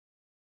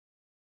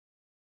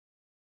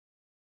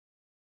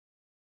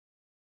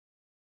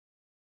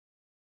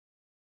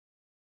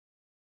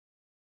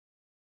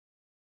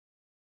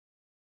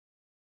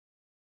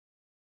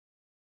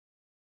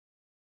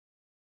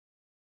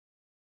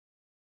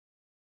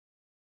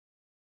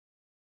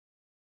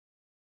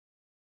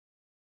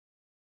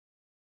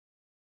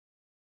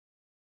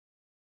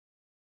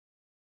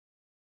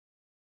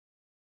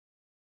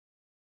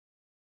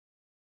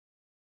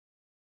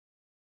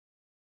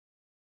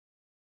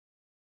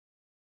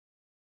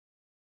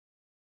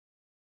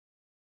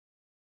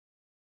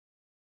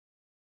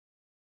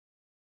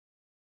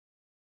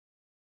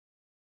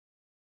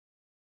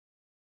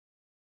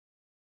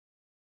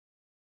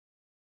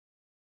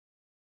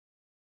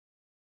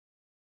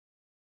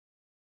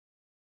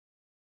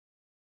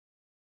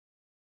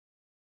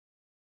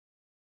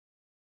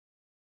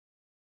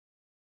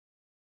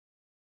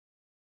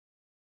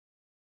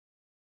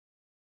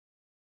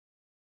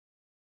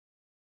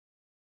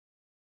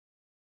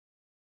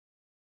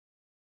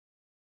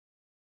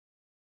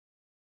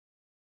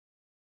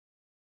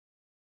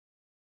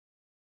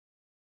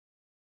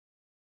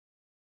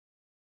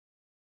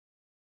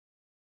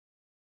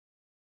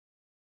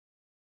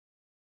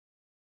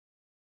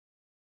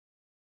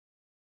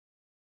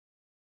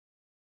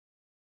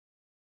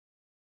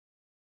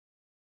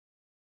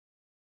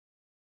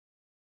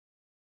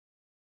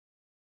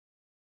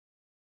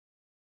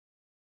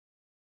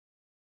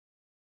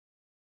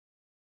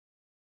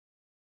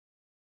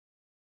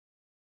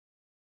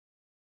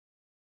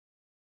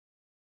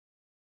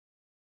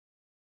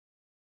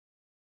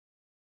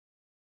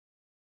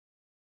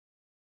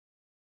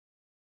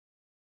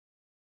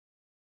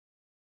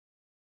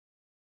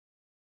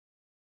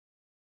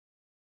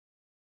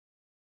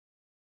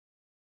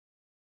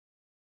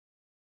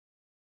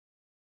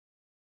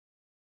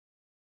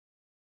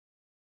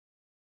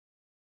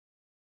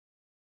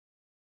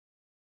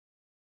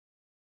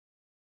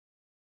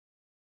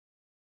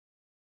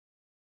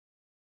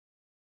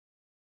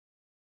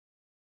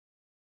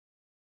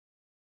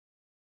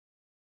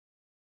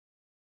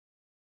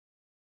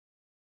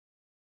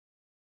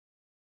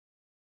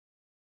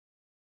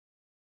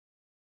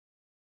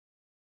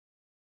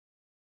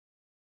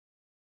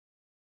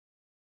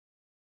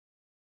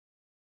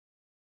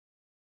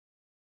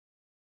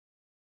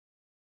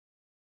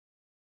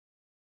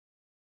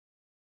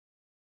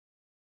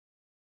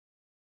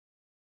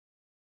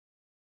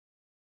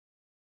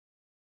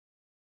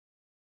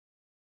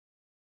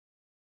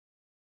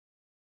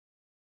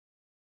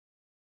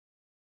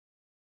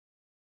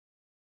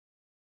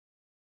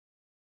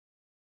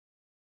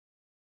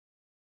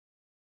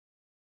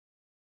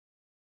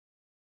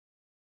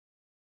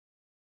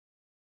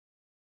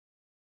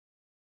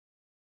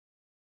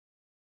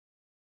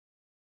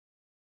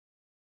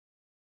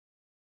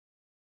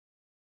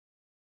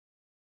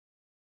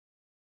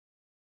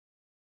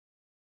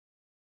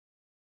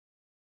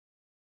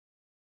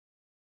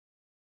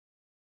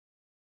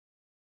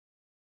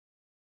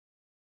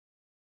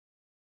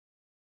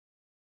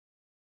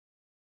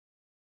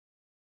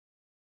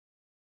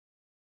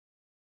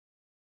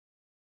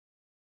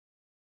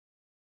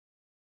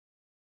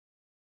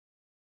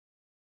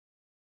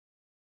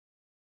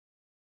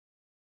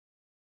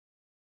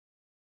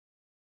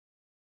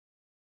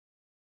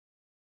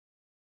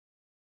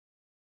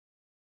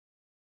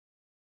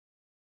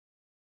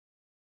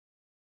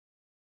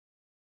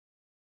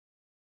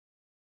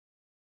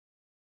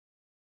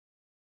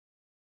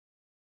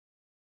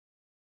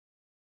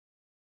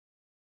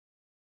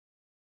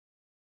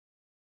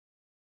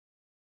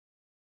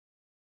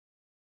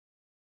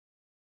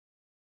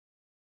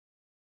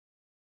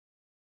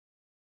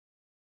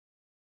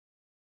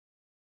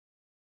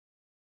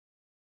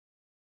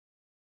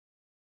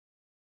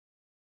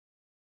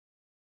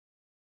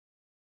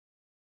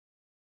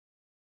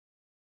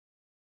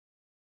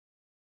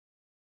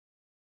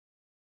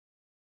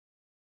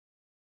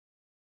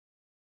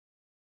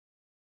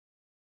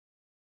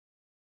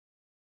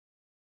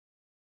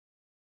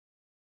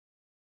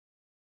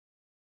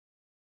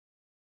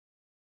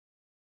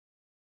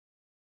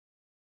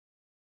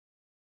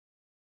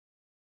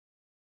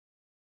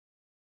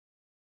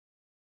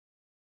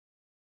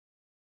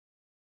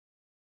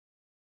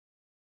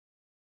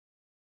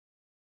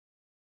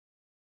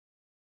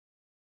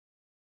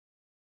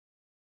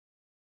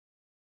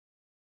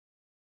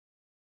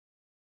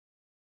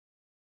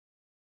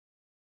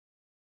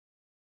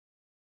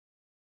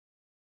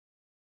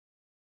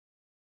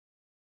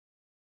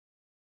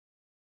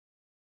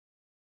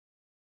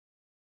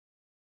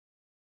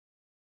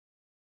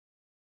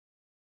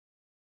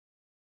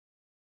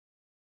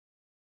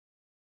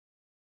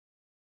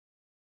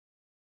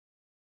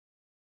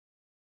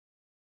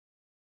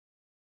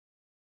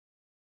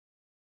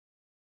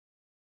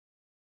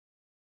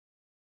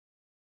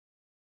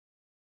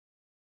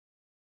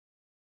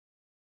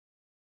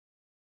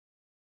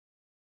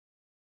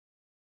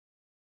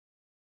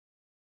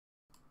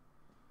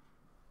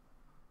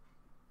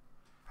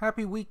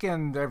Happy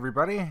weekend,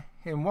 everybody,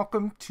 and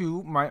welcome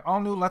to my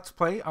all-new Let's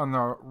Play on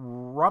the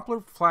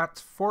Robillard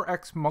Flats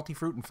 4X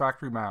Multifruit and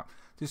Factory map.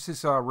 This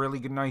is a really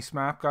good, nice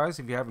map, guys,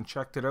 if you haven't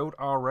checked it out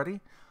already.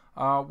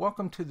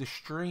 Welcome to the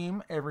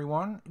stream,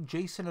 everyone.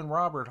 Jason and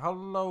Robert,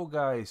 hello,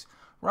 guys.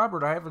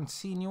 Robert, I haven't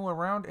seen you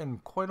around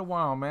in quite a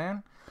while,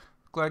 man.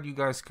 Glad you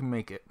guys can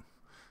make it.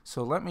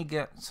 So let me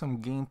get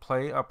some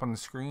gameplay up on the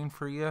screen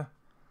for you.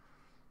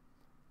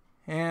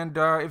 And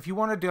if you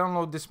want to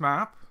download this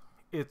map,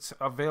 it's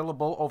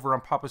available over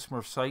on Papa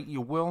Smurf's site.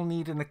 You will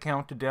need an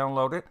account to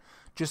download it.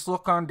 Just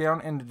look on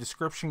down in the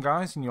description,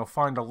 guys, and you'll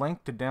find a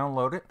link to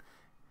download it.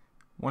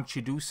 Once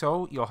you do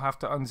so, you'll have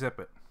to unzip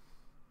it.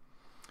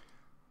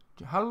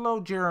 Hello,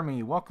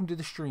 Jeremy. Welcome to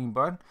the stream,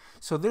 bud.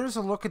 So there's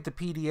a look at the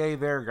PDA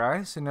there,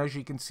 guys. And as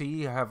you can see,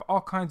 you have all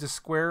kinds of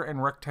square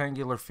and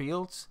rectangular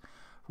fields.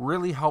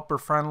 Really helper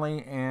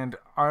friendly, and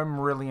I'm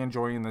really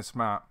enjoying this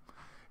map.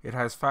 It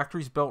has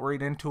factories built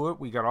right into it.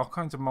 We got all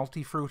kinds of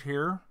multi-fruit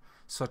here,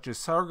 such as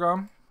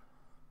sorghum,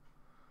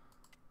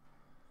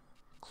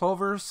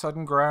 clover,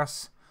 sudden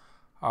grass,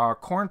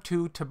 corn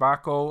 2,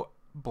 tobacco,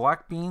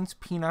 black beans,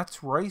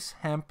 peanuts, rice,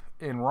 hemp,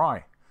 and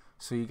rye.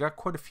 So you got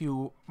quite a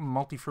few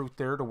multi-fruit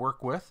there to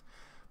work with.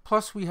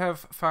 Plus we have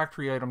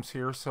factory items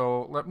here,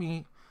 so let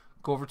me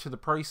go over to the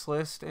price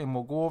list and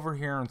we'll go over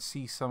here and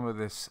see some of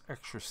this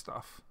extra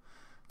stuff.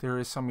 There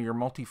is some of your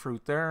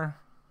multi-fruit there.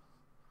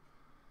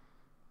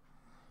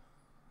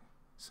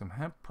 Some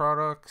hemp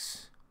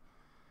products.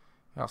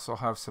 You also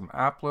have some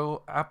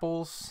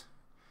apples,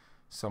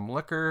 some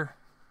liquor,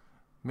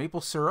 maple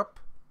syrup,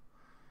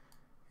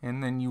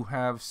 and then you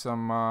have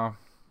some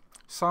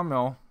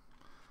sawmill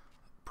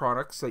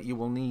products that you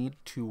will need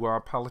to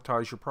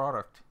palletize your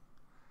product.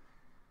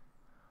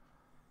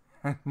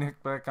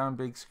 Nick back on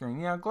big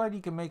screen. Yeah, I'm glad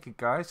you can make it,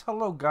 guys.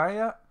 Hello,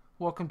 Gaia.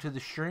 Welcome to the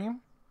stream.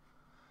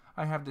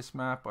 I have this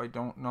map. I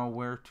don't know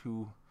where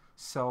to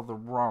sell the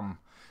rum.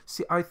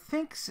 See, I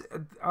think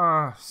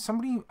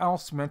somebody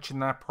else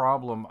mentioned that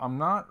problem. I'm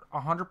not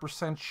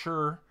 100%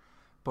 sure,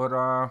 but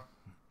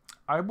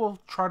I will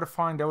try to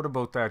find out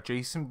about that,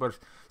 Jason. But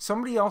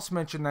somebody else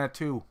mentioned that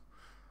too.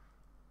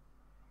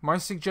 My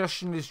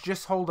suggestion is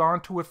just hold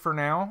on to it for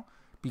now,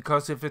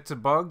 because if it's a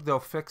bug, they'll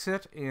fix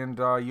it, and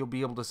you'll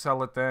be able to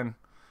sell it then.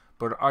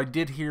 But I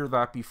did hear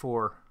that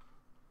before,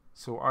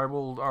 so I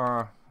will.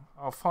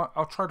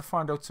 I'll try to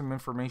find out some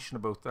information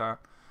about that.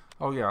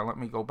 Oh yeah, let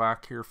me go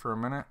back here for a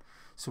minute.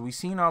 So we've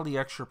seen all the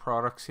extra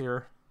products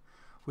here.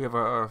 We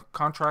have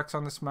contracts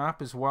on this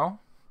map as well.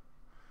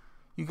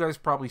 You guys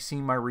probably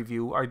seen my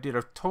review. I did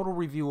a total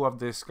review of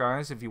this,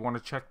 guys, if you want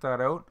to check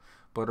that out.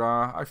 But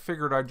I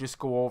figured I'd just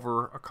go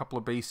over a couple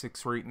of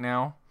basics right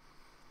now.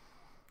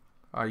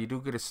 You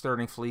do get a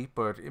starting fleet,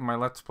 but in my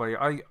Let's Play,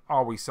 I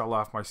always sell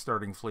off my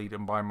starting fleet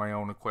and buy my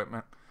own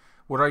equipment.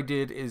 What I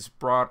did is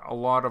brought a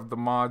lot of the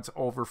mods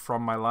over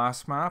from my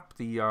last map,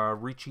 the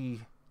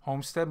Ricci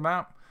Homestead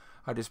map.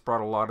 I just brought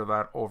a lot of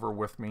that over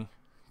with me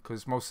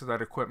because most of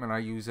that equipment I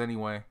use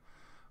anyway.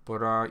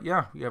 But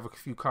yeah, we have a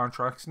few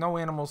contracts. No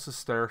animals to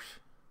start.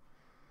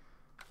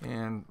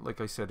 And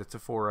like I said, it's a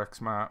 4X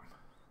map.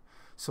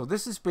 So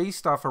this is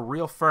based off a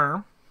real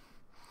farm.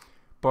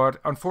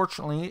 But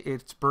unfortunately,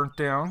 it's burnt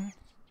down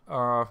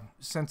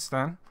since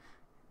then.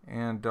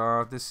 And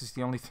this is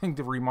the only thing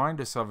to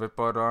remind us of it.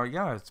 But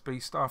yeah, it's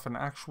based off an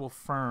actual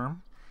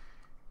farm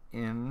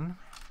in...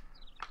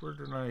 Where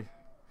did I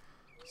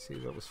see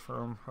that was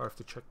from? I have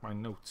to check my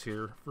notes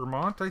here.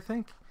 Vermont, I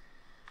think?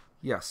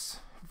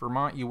 Yes,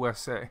 Vermont,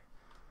 USA.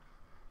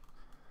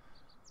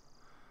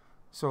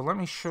 So let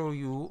me show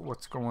you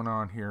what's going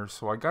on here.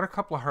 So I got a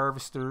couple of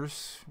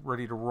harvesters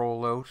ready to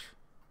roll out.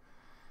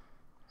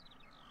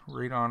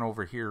 Right on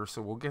over here.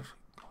 So we'll get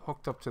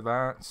hooked up to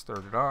that and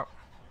start it up.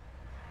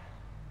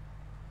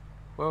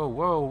 Whoa,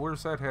 whoa,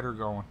 where's that header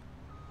going?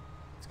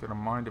 It's got a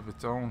mind of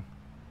its own.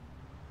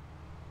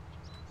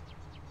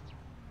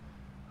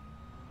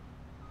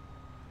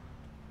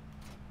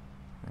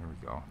 There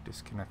we go.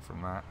 Disconnect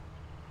from that.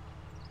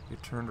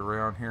 Get turned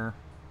around here.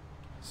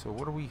 So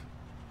what do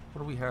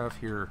we have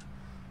here?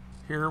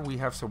 Here we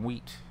have some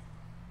wheat.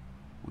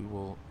 We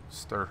will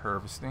start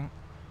harvesting.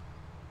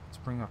 Let's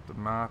bring up the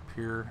map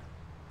here.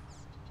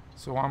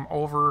 So I'm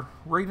over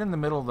right in the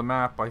middle of the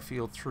map by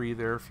field 3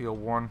 there, field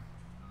 1.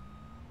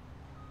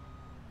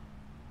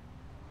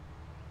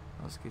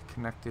 Let's get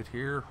connected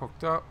here,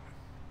 hooked up.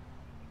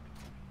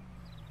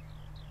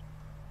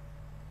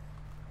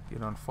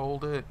 Get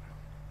unfolded.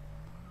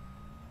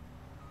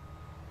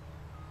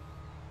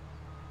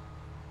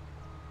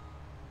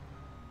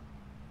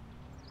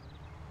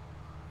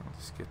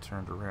 Let's get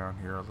turned around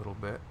here a little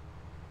bit.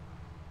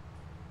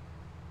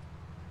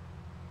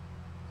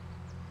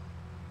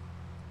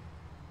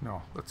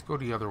 No, let's go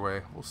the other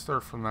way. We'll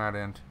start from that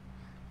end.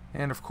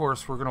 And of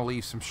course, we're going to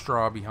leave some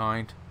straw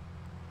behind.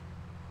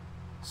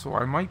 So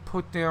I might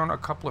put down a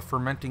couple of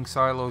fermenting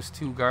silos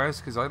too, guys,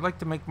 because I'd like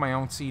to make my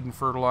own seed and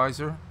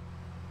fertilizer.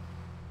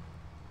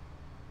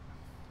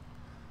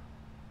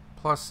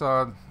 Plus,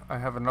 I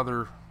have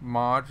another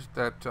mod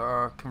that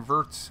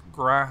converts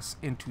grass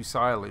into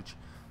silage.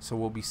 So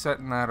we'll be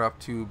setting that up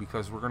too,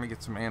 because we're going to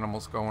get some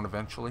animals going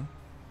eventually.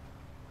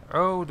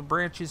 Oh, the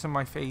branches in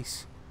my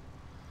face.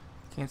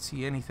 Can't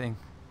see anything.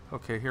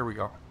 Okay, here we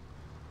go.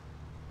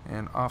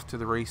 And off to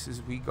the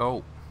races we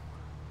go.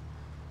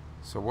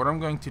 So what I'm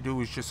going to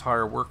do is just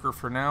hire a worker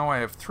for now. I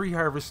have 3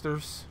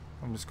 harvesters.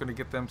 I'm just going to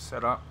get them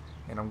set up,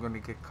 and I'm going to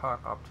get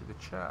caught up to the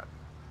chat.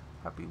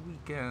 Happy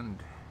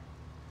weekend.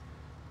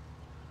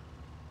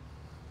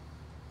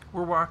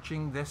 We're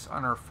watching this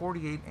on our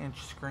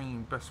 48-inch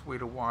screen. Best way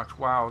to watch.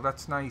 Wow,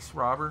 that's nice,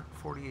 Robert.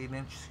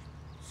 48-inch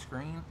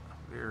screen.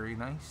 Very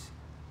nice.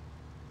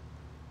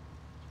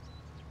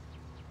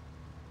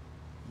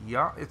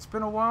 Yeah, it's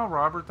been a while,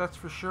 Robert, that's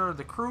for sure.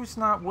 The crew's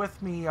not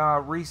with me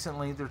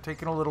recently. They're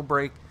taking a little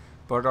break,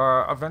 but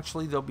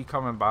eventually they'll be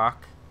coming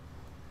back.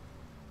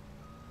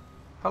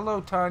 Hello,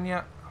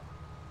 Tanya.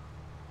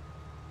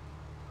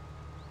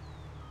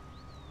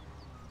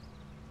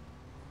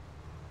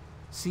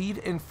 Seed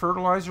and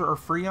fertilizer are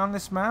free on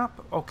this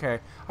map? Okay.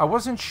 I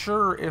wasn't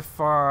sure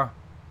if...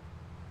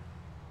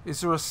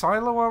 is there a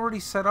silo already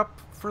set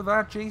up for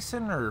that,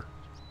 Jason, or...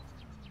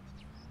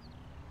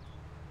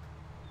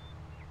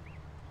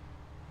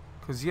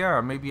 Because,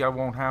 yeah, maybe I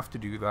won't have to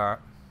do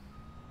that.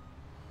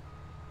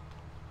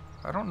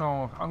 I don't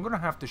know. I'm going to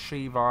have to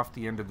shave off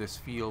the end of this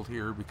field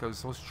here,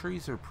 because those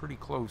trees are pretty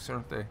close,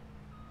 aren't they?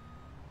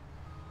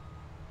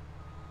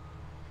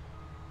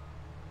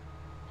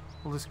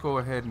 We'll just go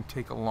ahead and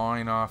take a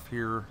line off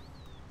here,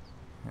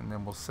 and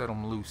then we'll set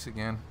them loose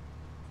again.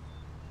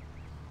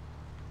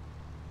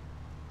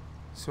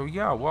 So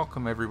yeah,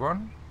 welcome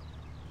everyone.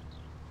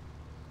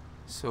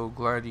 So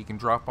glad you can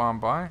drop on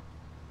by.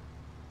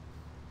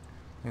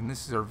 And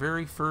this is our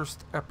very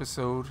first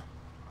episode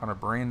on a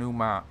brand new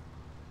map.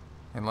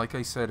 And like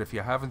I said, if you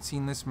haven't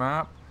seen this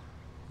map,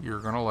 you're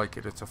gonna like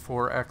it. It's a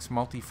 4X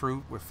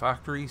multifruit with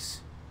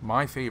factories.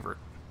 My favorite.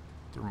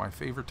 They're my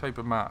favorite type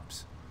of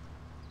maps.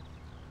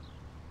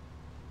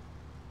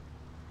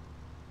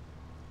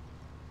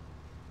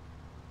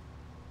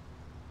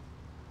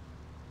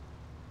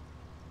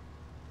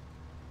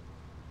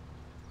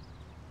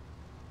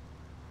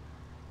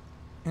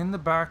 In the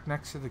back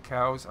next to the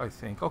cows, I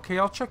think. Okay,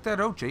 I'll check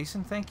that out,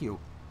 Jason. Thank you.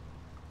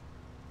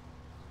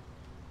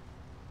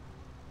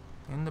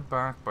 In the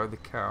back by the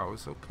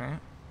cows, okay.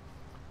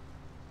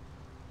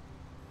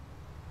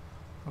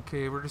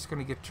 Okay, we're just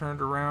going to get turned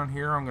around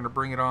here. I'm going to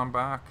bring it on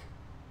back.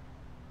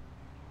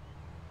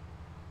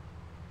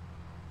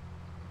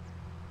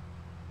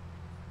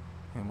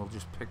 And we'll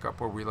just pick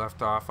up where we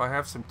left off. I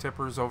have some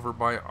tippers over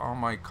by all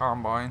my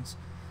combines.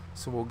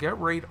 So we'll get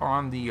right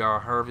on the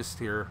harvest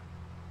here.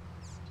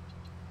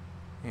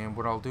 And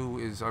what I'll do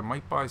is I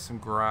might buy some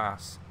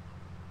grass.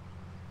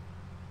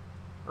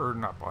 Or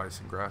not buy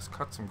some grass,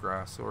 cut some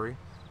grass, sorry.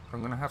 But I'm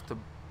going to have to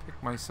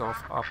pick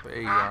myself up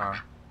a,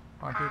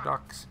 oh, here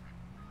ducks.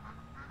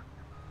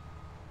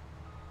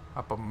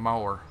 Up a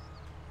mower.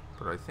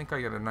 But I think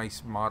I got a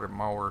nice modded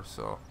mower,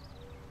 so.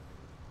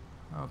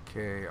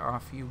 Okay,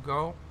 off you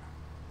go.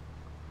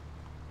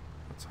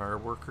 Let's hire a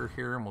worker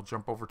here and we'll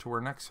jump over to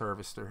our next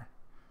harvester.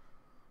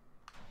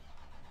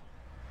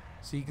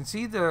 So you can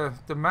see the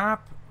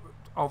map.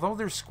 Although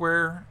they're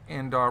square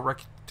and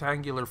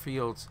rectangular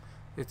fields,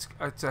 it's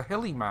a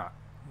hilly map.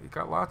 It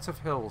got lots of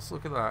hills.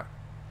 Look at that.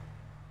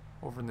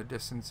 Over in the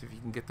distance, if you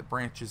can get the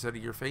branches out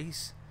of your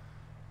face.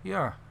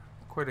 Yeah,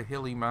 quite a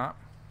hilly map.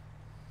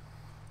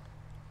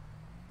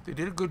 They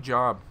did a good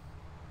job.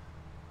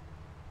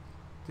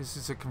 This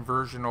is a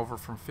conversion over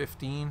from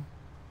 15.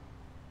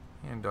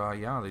 And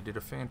yeah, they did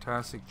a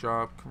fantastic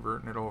job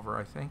converting it over,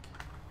 I think.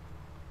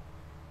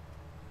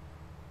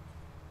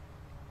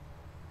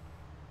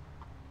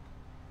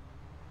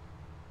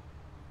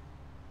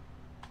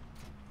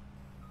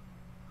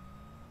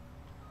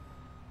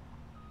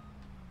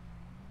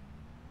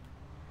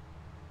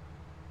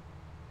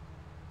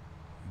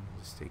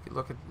 Take it.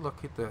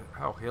 Look at the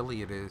how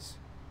hilly it is.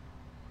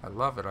 I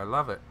love it. I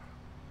love it.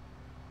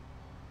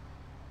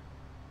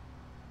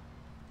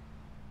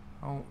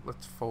 Oh,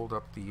 let's fold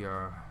up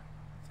the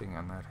thing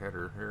on that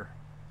header here.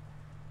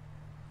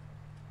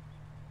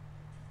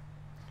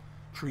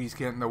 Trees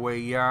get in the way.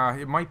 Yeah,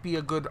 it might be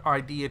a good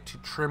idea to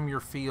trim your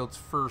fields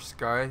first,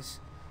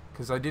 guys,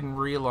 because I didn't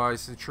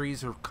realize the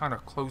trees are kind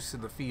of close to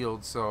the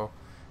field. So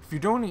if you're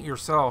doing it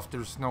yourself,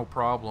 there's no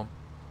problem.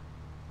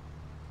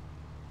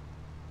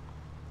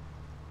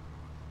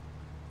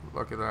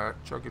 Look at that.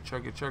 Chugga,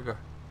 chugga, chugga.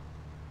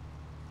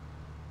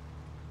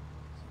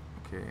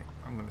 Okay,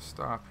 I'm going to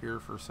stop here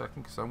for a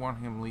second because I want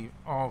him to leave.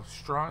 Oh,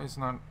 straw is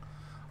not...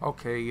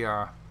 Okay,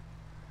 yeah.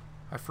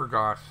 I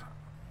forgot.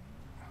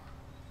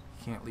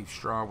 You can't leave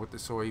straw with the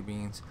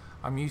soybeans.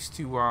 I'm used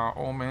to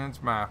old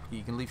man's map.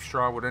 You can leave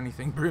straw with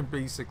anything,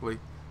 basically,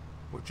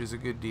 which is a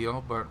good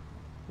deal. But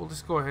we'll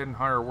just go ahead and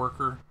hire a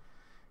worker,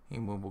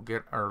 and we'll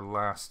get our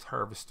last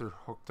harvester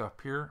hooked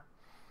up here.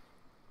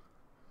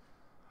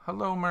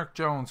 Hello, Mark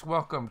Jones.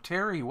 Welcome.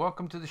 Terry,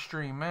 welcome to the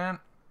stream, man.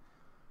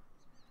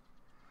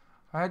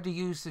 I had to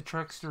use the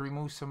trucks to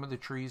remove some of the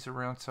trees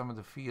around some of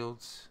the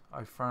fields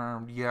I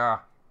farmed.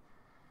 Yeah.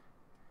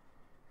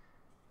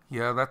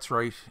 Yeah, that's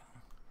right.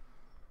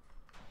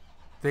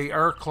 They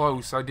are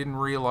close. I didn't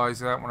realize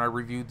that when I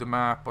reviewed the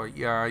map, but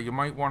yeah, you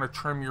might want to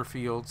trim your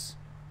fields.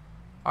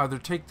 Either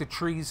take the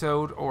trees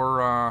out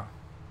or,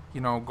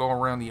 you know, go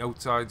around the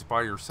outsides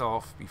by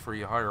yourself before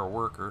you hire a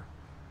worker.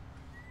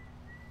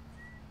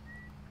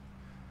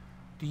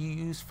 Do you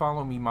use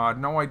Follow Me mod?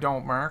 No, I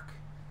don't, Mark.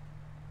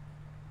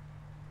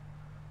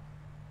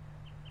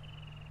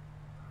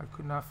 I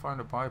could not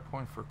find a buy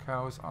point for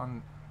cows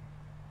on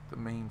the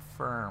main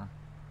farm.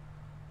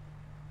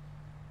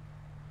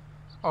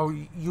 Oh,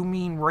 you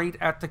mean right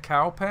at the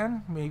cow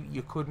pen? Maybe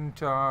you couldn't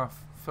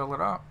fill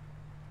it up.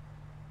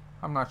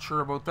 I'm not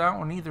sure about that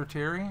one either,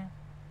 Terry.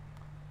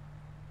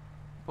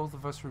 Both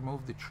of us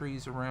removed the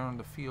trees around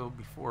the field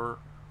before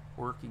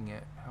working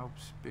it.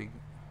 Helps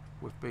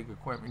with big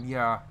equipment.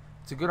 Yeah,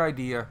 it's a good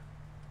idea.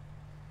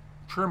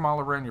 Trim all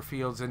around your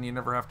fields and you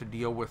never have to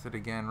deal with it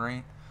again,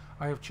 right?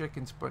 I have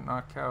chickens but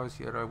not cows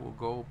yet. I will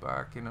go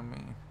back in a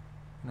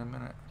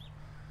minute.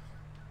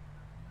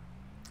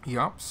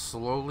 Yup,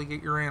 slowly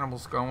get your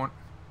animals going.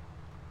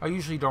 I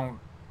usually don't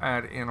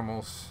add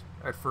animals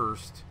at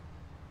first,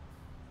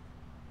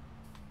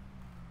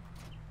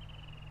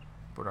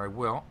 but I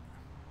will.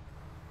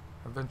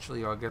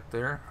 Eventually I'll get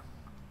there.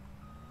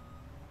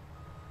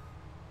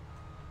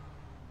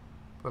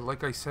 But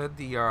like I said,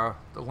 the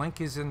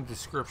link is in the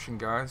description,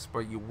 guys,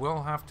 but you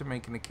will have to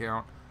make an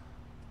account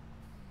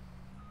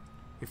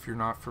if you're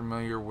not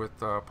familiar with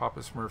Papa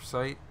Smurf's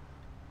site.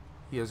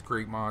 He has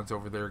great mods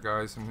over there,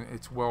 guys, and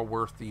it's well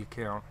worth the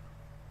account.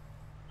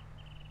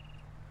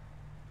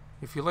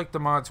 If you like the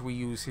mods we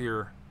use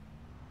here,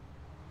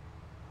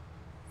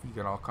 you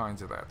get all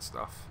kinds of that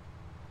stuff.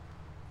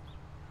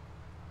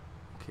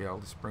 Okay,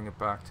 I'll just bring it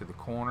back to the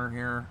corner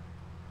here.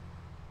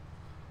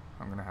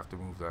 I'm gonna have to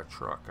move that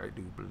truck, I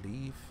do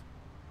believe.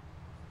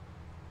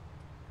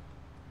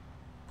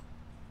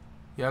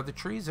 Yeah, the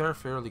trees are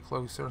fairly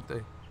close, aren't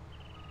they?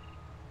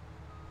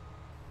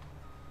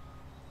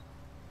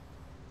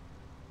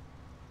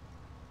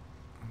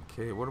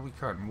 Okay, what are we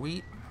cutting?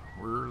 Wheat?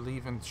 We're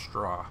leaving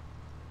straw.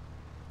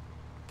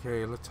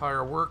 Okay, let's hire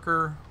a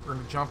worker. We're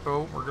going to jump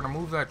out. We're going to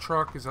move that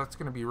truck because that's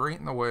going to be right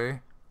in the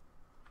way.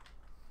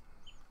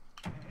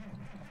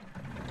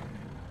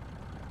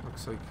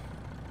 Looks like...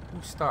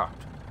 Who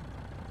stopped?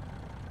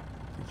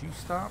 Did you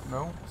stop?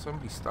 No?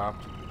 Somebody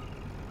stopped.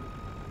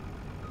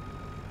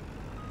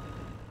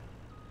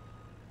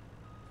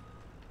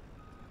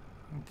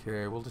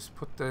 Okay, we'll just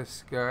put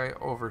this guy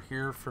over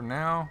here for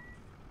now.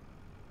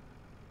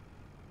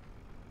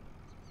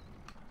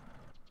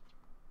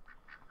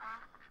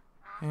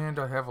 And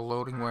I have a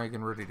loading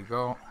wagon ready to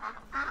go.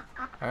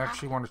 I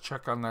actually want to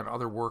check on that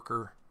other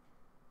worker.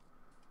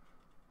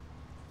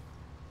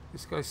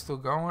 This guy's still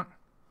going?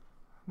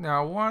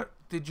 Now, what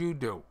did you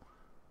do?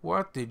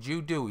 What did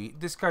you do?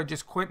 This guy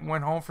just quit and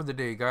went home for the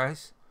day,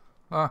 guys.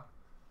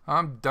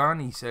 I'm done,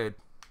 he said.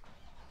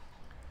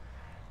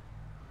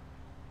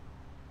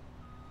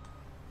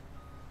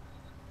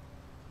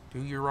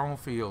 Do your own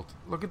field.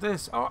 Look at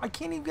this. Oh, I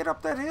can't even get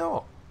up that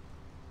hill.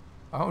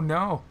 Oh,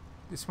 no.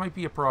 This might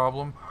be a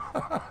problem.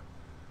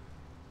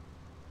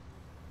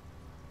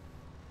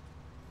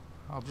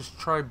 I'll just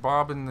try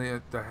bobbing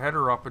the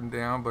header up and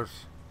down, but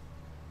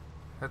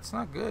that's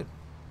not good.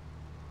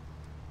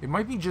 It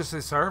might be just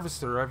this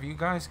harvester. Have you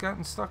guys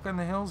gotten stuck on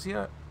the hills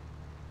yet?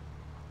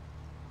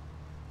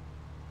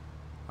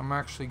 I'm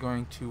actually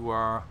going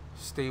to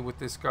stay with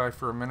this guy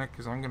for a minute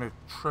because I'm going to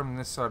trim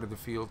this side of the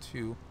field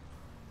too.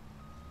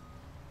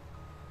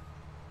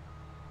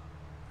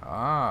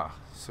 Ah,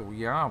 so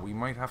yeah, we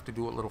might have to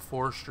do a little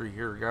forestry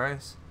here,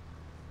 guys.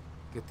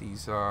 Get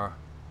these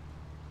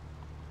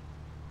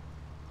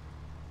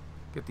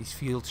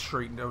fields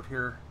straightened out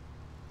here.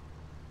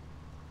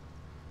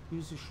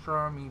 Use a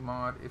straw me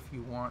mod if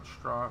you want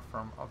straw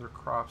from other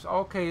crops.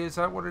 Okay, is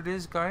that what it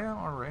is, Gaia?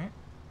 All right.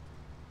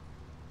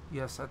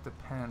 Yes, at the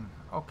pen.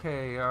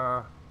 Okay,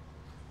 I'll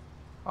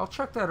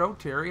check that out,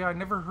 Terry. I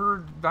never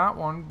heard that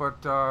one,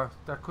 but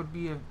that could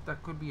be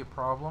a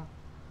problem.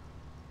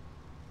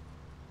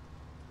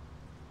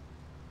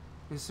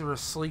 Is there a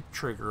sleep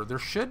trigger? There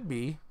should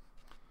be.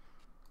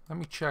 Let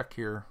me check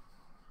here.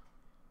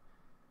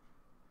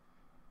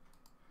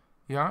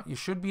 Yeah, you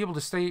should be able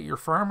to stay at your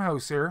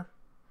farmhouse here.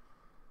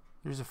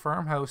 There's a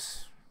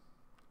farmhouse.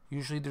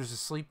 Usually there's a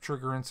sleep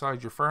trigger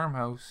inside your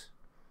farmhouse.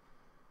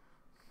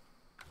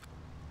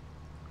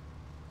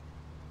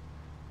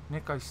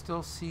 Nick, I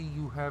still see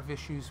you have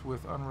issues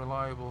with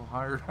unreliable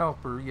hired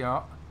helper.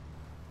 Yeah.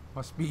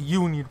 Must be a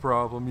union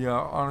problem. Yeah,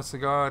 honest to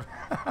God.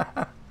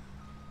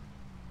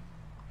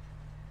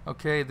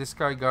 Okay, this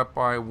guy got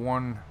by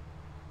one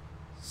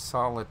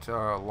solid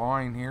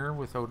line here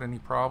without any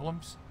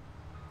problems.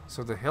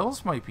 So the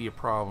hills might be a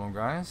problem,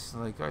 guys.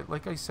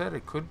 Like I said,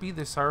 it could be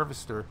this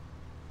harvester.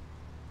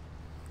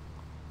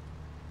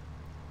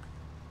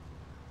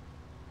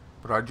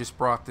 But I just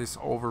brought this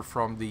over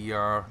from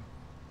the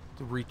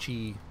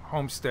Ricci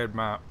Homestead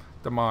map,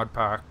 the mod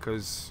pack,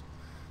 because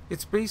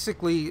it's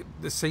basically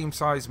the same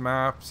size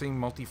map, same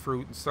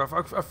multi-fruit and stuff.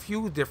 A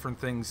few different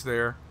things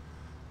there,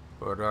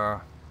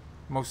 but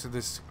most of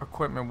this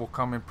equipment will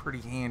come in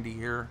pretty handy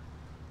here.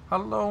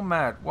 Hello,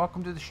 Matt.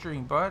 Welcome to the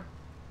stream, bud.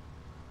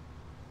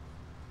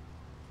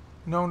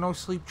 No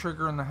sleep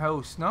trigger in the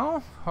house.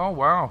 No? Oh,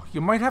 wow. You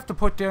might have to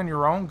put down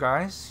your own,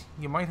 guys.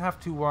 You might have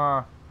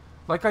to,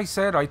 like I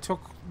said, I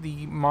took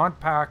the mod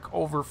pack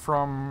over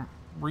from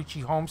Richie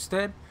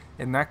Homestead,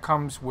 and that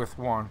comes with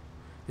one.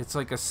 It's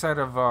like a set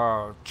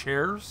of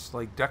chairs,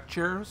 like deck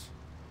chairs,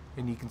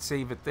 and you can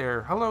save it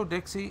there. Hello,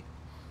 Dixie.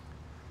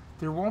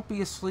 There won't be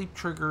a sleep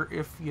trigger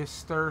if you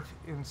start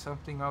in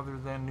something other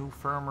than new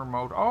firmware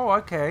mode. Oh,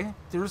 okay.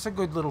 There's a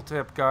good little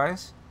tip,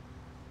 guys.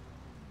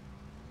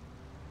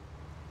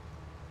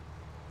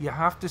 You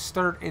have to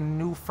start in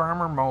new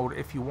farmer mode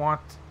if you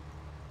want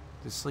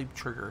the sleep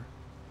trigger.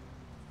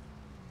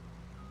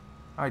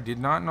 I did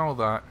not know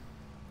that.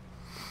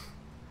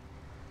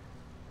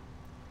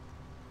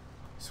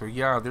 So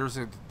yeah, there's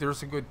a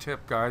good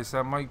tip, guys.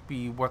 That might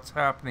be what's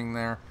happening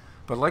there.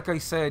 But like I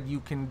said, you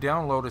can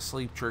download a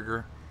sleep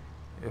trigger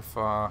if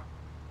so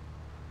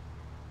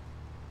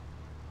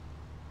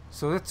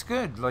that's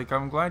good. Like,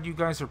 I'm glad you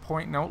guys are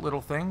pointing out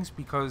little things,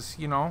 because,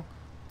 you know,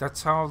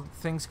 that's how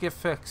things get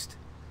fixed.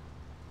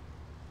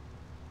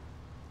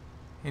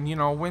 And, you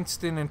know,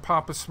 Winston and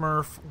Papa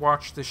Smurf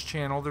watch this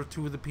channel. They're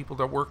two of the people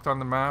that worked on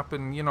the map,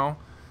 and, you know,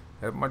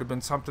 it might have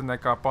been something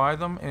that got by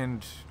them,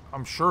 and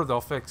I'm sure they'll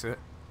fix it.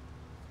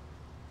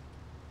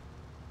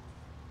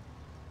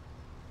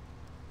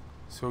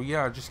 So,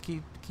 yeah, just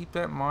keep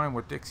that in mind,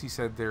 what Dixie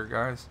said there,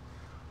 guys.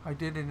 I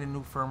did it in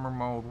new firmware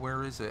mode.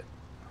 Where is it?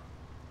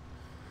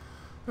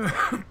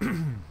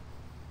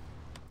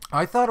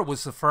 I thought it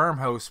was the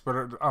farmhouse,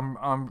 but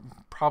I'm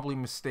probably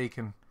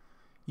mistaken.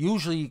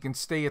 Usually you can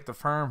stay at the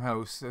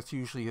farmhouse. That's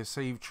usually a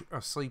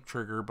sleep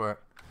trigger,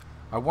 but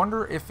I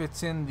wonder if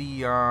it's in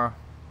the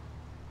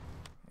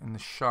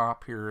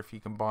shop here, if you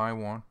can buy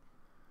one.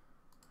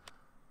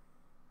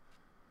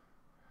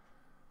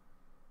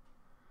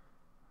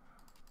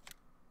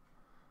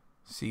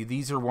 See,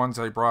 these are ones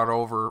I brought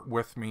over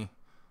with me.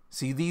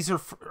 See, these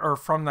are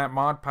from that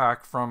mod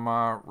pack from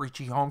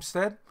Richie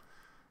Homestead.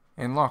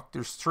 And look,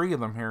 there's 3 of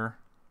them here.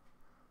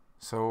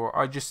 So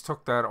I just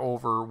took that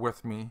over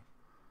with me.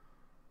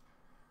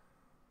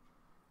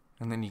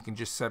 And then you can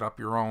just set up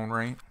your own,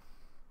 right?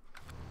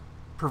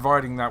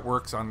 Providing that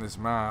works on this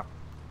map.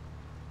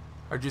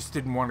 I just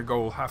didn't want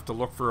to have to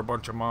look for a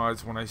bunch of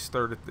mods when I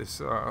started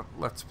this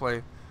Let's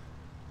Play.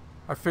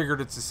 I figured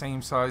it's the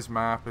same size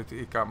map.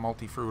 It got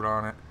Multifruit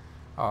on it.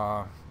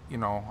 You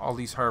know, all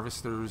these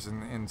harvesters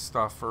and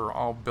stuff are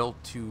all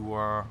built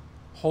to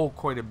hold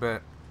quite a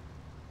bit.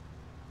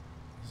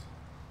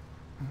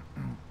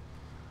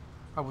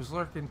 I was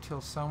lurking till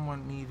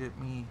someone needed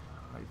me.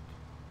 I'd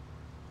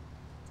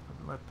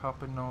let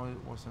Papa know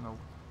it wasn't a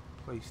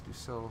place to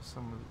sell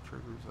some of the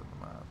triggers on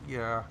the map.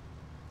 Yeah.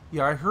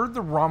 Yeah, I heard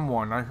the rum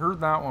one. I heard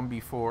that one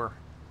before.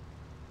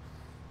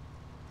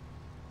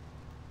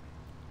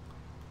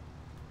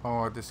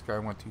 Oh, this guy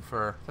went too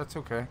far. That's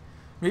okay.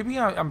 Maybe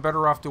I'm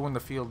better off doing the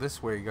field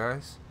this way,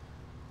 guys.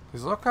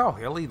 Because look how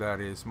hilly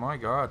that is. My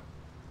God.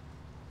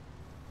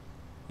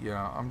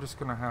 Yeah, I'm just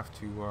going to have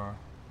to...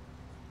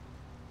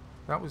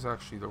 that was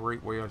actually the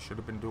right way. I should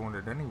have been doing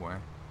it anyway.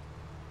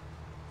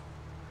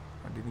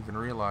 I didn't even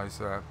realize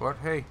that. But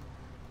hey,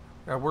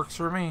 that works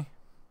for me.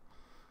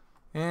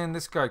 And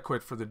this guy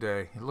quit for the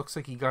day. It looks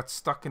like he got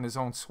stuck in his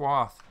own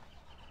swath.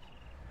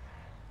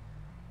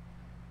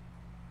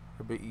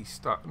 I bet he's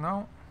stuck.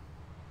 No.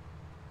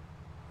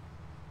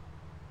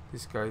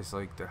 This guy's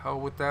like, the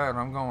hell with that.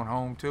 I'm going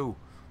home too.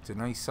 It's a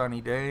nice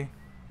sunny day.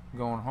 I'm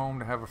going home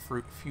to have a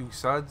few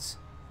suds.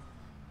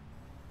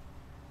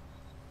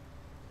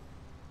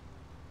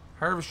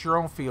 Harvest your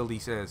own field, he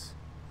says.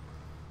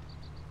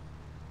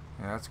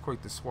 Yeah, that's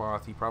quite the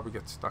swath. He probably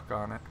got stuck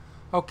on it.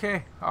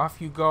 Okay,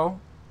 off you go.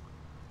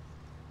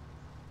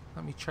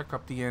 Let me check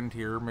up the end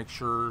here. Make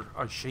sure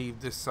I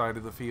shave this side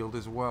of the field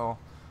as well.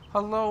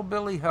 Hello,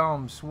 Billy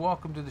Helms.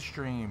 Welcome to the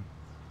stream.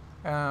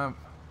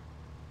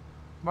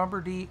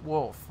 Mumberdy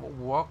Wolf,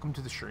 welcome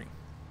to the stream.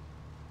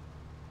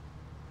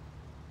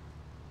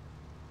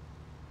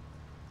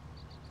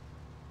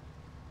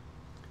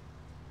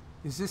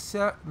 Is this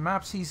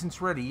map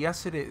season's ready?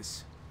 Yes, it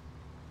is.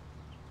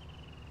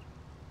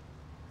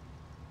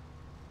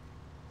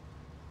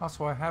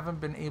 Also, I haven't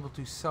been able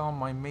to sell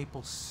my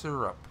maple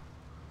syrup.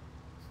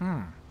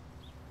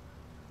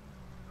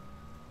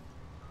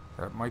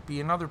 That might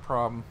be another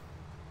problem.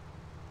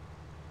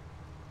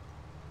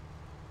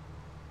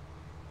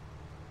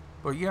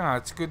 But yeah,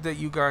 it's good that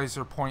you guys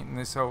are pointing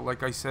this out.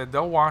 Like I said,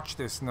 they'll watch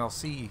this and they'll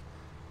see.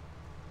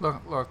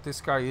 Look,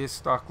 this guy is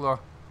stuck.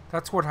 Look,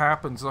 that's what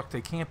happens. Look, they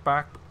can't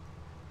back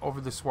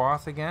over the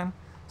swath again,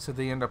 so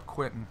they end up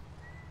quitting.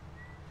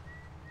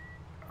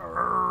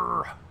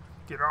 Urgh,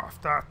 get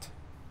off that.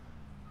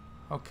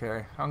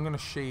 Okay, I'm going to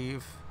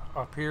shave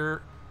up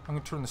here. I'm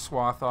going to turn the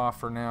swath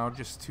off for now,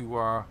 just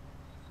to,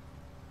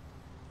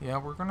 yeah,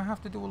 we're going to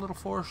have to do a little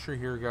forestry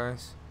here,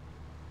 guys.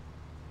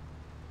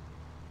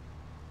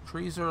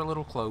 Trees are a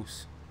little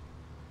close.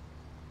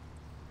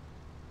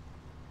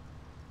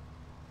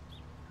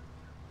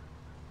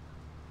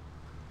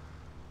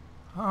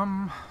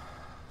 Some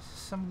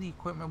of the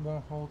equipment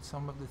won't hold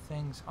some of the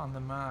things on the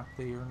map.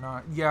 They are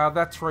not. Yeah,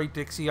 that's right,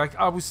 Dixie.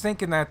 I was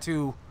thinking that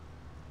too.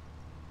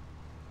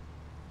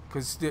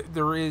 Because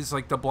there is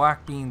like the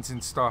black beans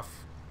and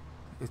stuff.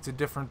 It's a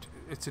different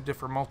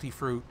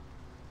multifruit.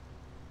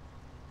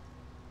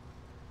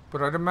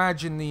 But I'd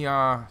imagine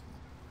the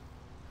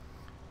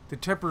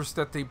tippers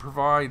that they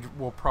provide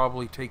will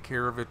probably take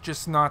care of it.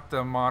 Just not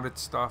the modded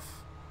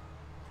stuff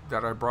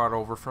that I brought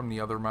over from the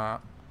other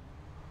map.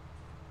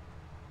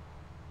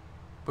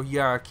 But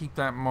yeah, keep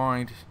that in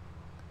mind.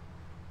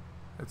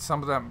 That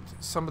some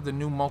of the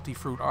new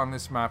multifruit on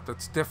this map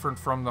that's different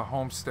from the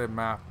homestead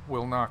map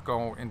will not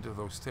go into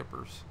those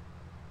tippers.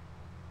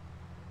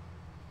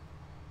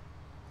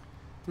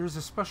 There's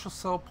a special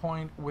sell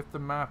point with the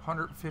map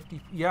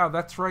 150. Yeah,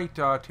 that's right,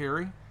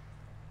 Terry.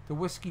 The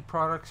whiskey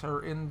products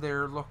are in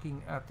there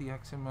looking at the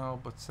XML,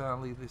 but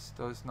sadly this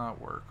does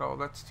not work. Oh,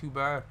 that's too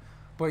bad.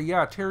 But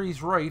yeah,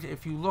 Terry's right.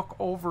 If you look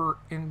over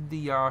in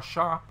the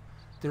shop,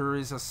 there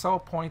is a sell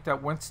point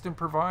that Winston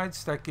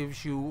provides that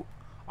gives you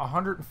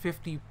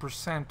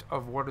 150%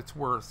 of what it's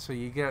worth. So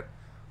you get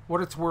what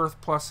it's worth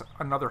plus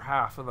another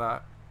half of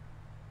that.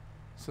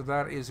 So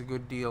that is a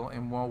good deal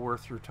and well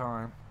worth your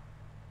time.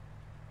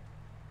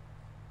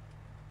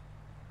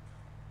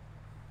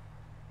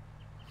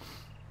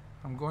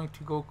 I'm going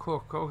to go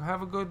cook. Oh,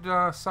 have a good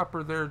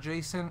supper there,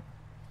 Jason.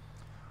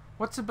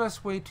 What's the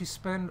best way to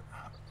spend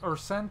or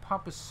send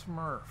Papa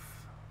Smurf?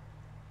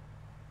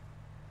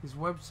 His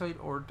website,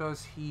 or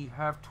does he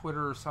have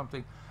Twitter or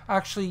something?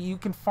 Actually, you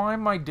can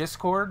find my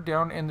Discord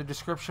down in the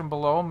description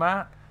below,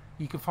 Matt.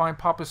 You can find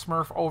Papa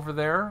Smurf over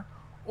there,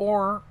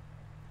 or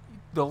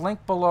the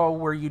link below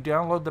where you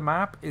download the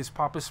map is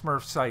Papa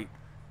Smurf's site.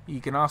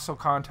 You can also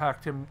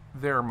contact him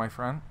there, my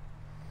friend.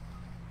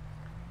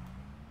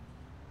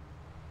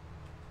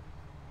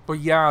 But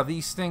yeah,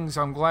 these things,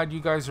 I'm glad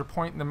you guys are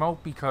pointing them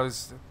out,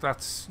 because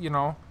that's, you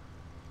know,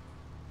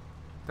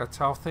 that's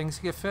how things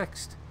get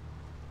fixed.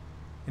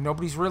 And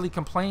nobody's really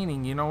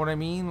complaining, you know what I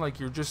mean? Like,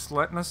 you're just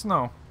letting us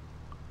know.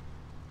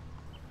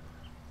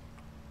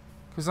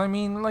 Because, I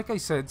mean, like I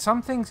said,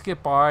 some things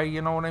get by,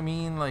 you know what I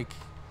mean? Like,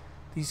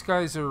 these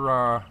guys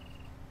are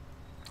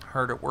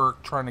hard at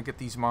work trying to get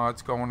these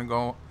mods going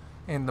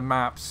and the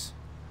maps.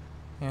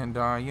 And,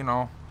 you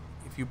know,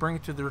 if you bring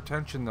it to their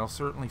attention, they'll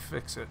certainly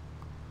fix it.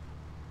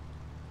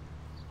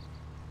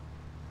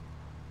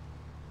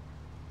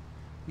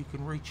 You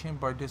can reach him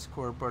by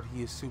Discord, but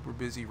he is super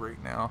busy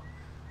right now.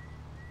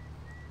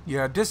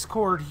 Yeah,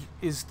 Discord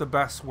is the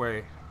best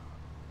way.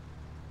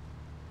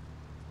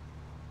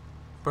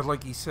 But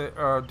like he said,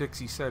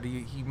 Dixie said,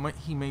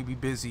 he may be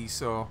busy,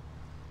 so,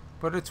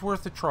 but it's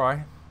worth a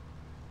try.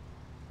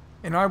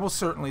 And I will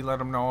certainly let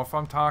him know. If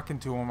I'm talking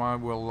to him, I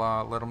will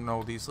let him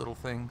know these little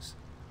things.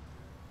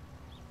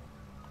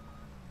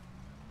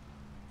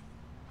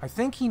 I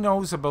think he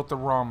knows about the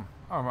rum.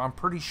 I'm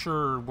pretty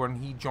sure when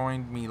he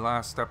joined me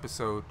last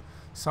episode,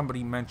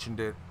 somebody mentioned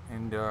it,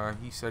 and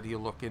he said he'll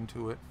look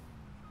into it.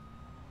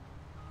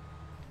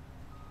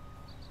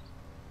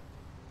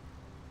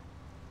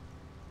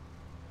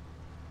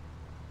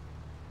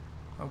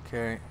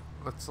 Okay,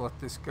 let's let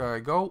this guy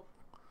go.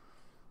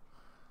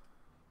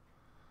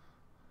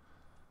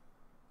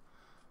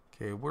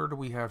 Okay, where do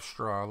we have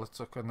straw? Let's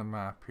look on the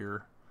map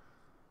here.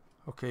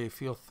 Okay,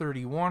 field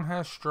 31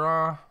 has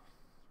straw.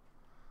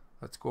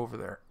 Let's go over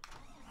there.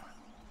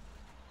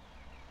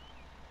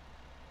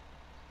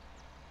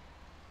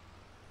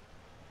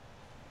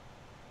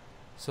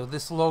 So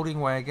this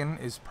loading wagon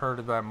is part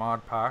of that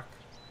mod pack.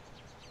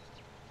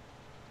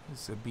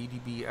 It's a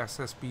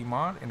BDBSSB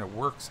mod, and it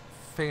works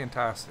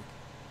fantastic.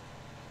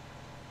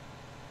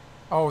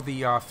 Oh,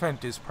 the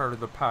Fent is part of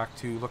the pack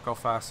too. Look how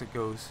fast it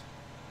goes.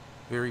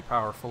 Very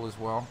powerful as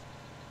well.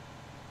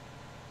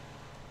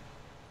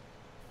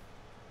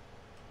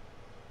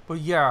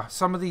 But yeah,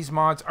 some of these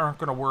mods aren't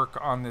going to work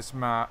on this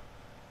map,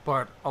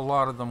 but a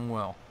lot of them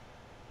will.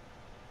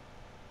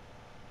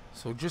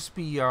 So just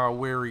be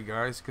wary,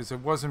 guys, because it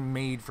wasn't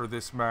made for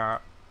this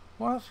map.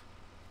 What?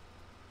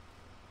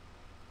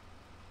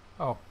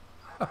 Oh.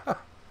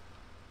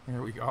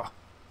 Here we go.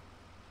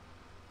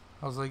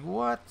 I was like,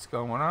 what's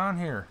going on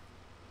here?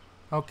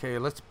 Okay,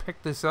 let's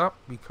pick this up,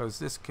 because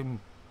this can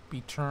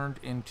be turned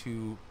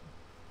into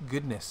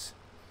goodness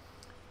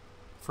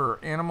for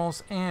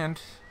animals.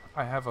 And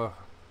I have a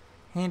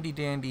handy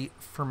dandy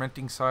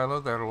fermenting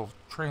silo that'll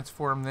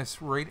transform this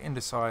right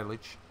into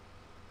silage.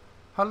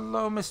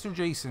 Hello, Mr.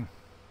 Jason.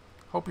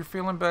 Hope you're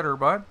feeling better,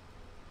 bud.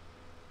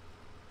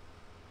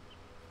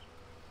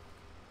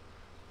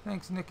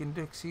 Thanks, Nick and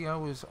Dixie. I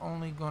was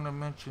only going to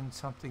mention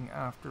something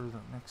after the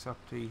next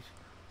update,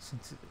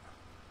 since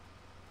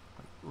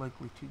I'm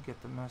likely to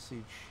get the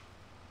message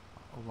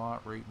a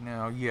lot right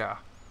now. Yeah.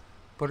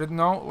 But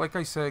no, like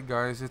I said,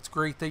 guys, it's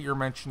great that you're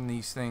mentioning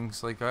these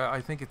things. Like,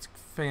 I think it's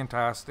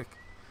fantastic.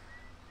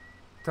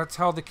 That's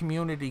how the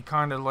community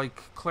kind of,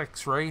 like,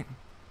 clicks, right?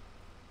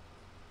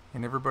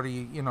 And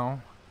everybody, you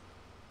know,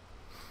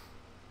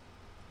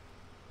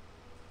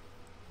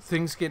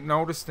 things get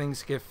noticed,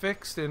 things get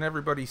fixed, and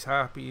everybody's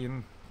happy.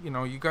 And, you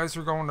know, you guys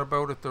are going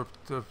about it the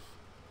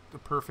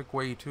perfect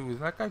way too. Is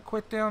that guy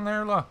quit down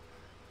there? Look,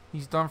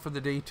 he's done for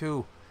the day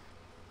too.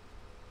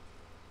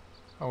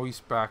 Oh, he's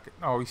back.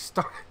 Oh, he's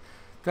stuck.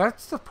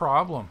 That's the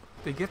problem.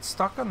 They get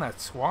stuck on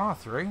that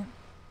swath, right?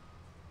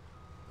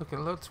 Look,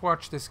 let's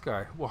watch this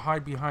guy. We'll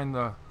hide behind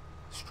the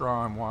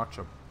straw and watch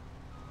him.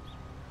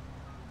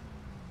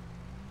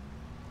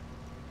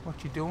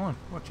 What you doing?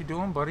 What you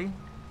doing, buddy?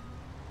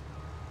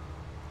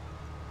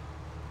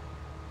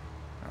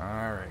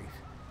 Alright.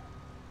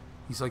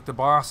 He's like, the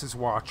boss is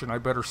watching. I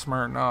better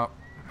smarten up.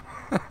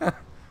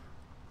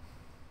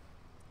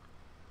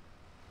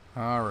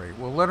 Alright.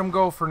 We'll let him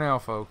go for now,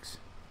 folks.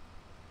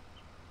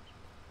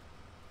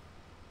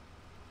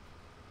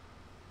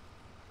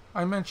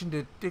 I mentioned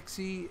it.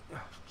 Dixie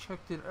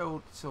checked it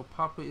out, so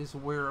Papa is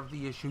aware of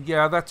the issue.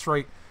 Yeah, that's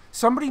right.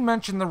 Somebody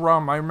mentioned the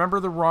rum. I remember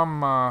the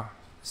rum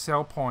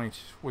sell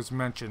point was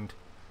mentioned.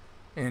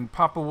 And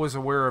Papa was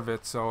aware of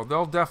it, so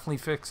they'll definitely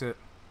fix it.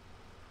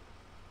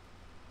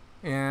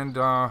 And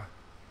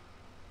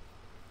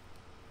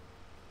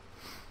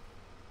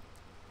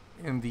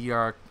in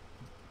the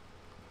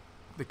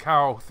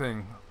cow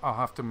thing, I'll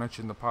have to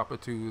mention to Papa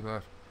too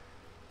that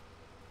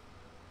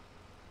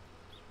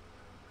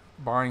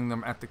buying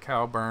them at the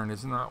cow barn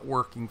is not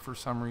working for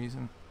some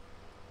reason.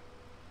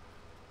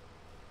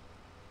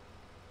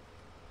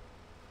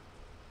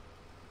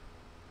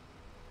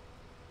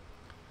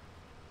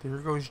 There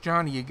goes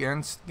Johnny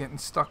again, getting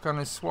stuck on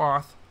his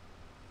swath.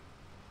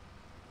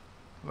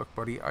 Look,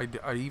 buddy,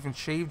 I even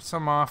shaved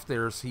some off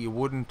there so you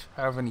wouldn't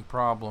have any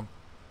problem.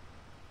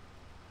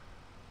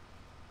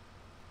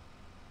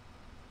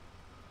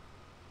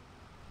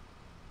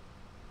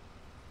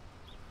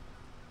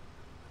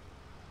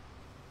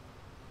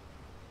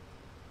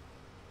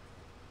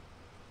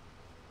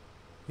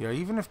 Yeah,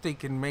 even if they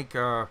can make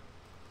a,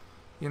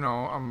 you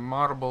know, a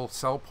moddable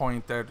sell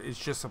point that is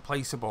just a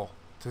placeable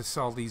to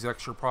sell these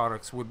extra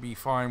products would be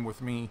fine with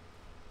me.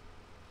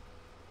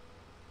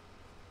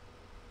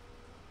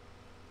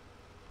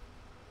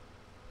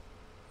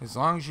 As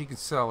long as you can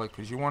sell it,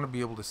 because you want to be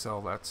able to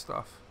sell that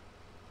stuff.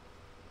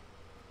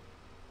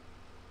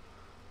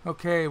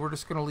 Okay, we're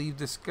just going to leave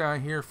this guy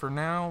here for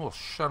now. We'll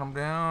shut him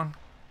down.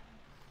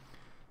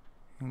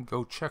 And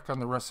go check on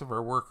the rest of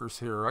our workers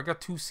here. I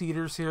got 2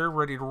 seeders here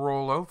ready to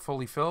roll out,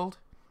 fully filled.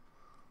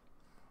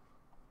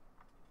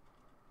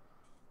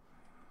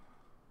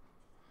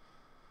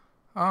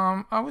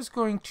 I was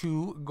going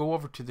to go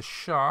over to the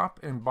shop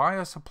and buy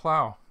us a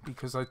plow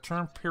because I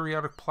turned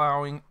periodic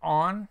plowing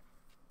on.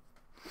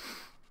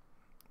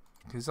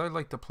 Because I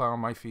like to plow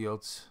my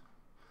fields.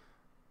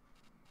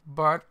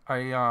 But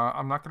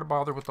I'm not going to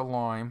bother with the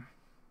lime.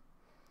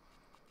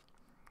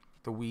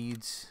 The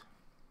weeds.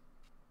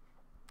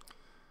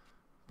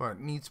 But it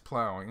needs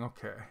plowing.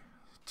 Okay.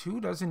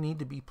 2 doesn't need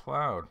to be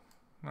plowed.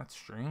 That's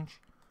strange.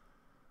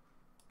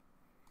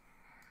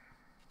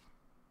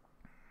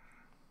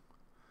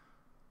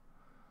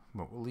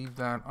 But we'll leave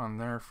that on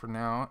there for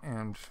now.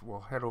 And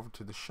we'll head over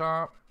to the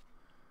shop.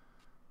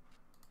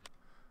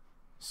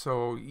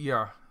 So,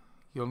 yeah.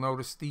 You'll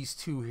notice these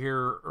 2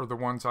 here are the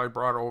ones I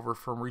brought over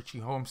from Ricci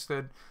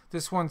Homestead.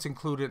 This one's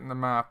included in the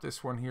map.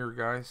 This one here,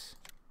 guys.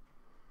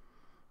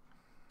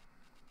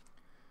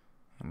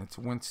 And it's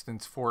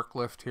Winston's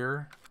forklift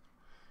here.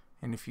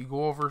 And if you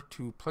go over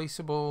to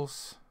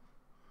placeables,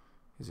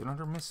 is it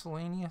under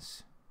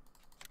miscellaneous?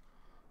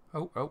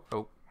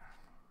 Oh.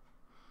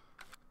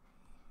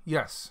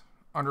 Yes,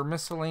 under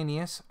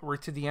miscellaneous,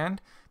 right to the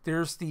end,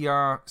 there's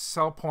the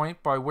sell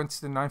point by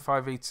Winston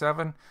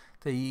 9587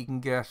 that you can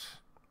get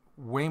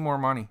way more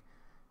money.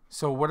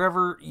 So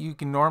whatever you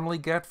can normally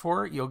get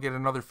for it, you'll get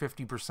another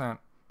 50%.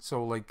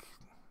 So like,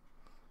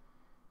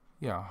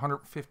 yeah,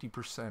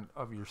 150%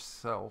 of your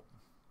sales.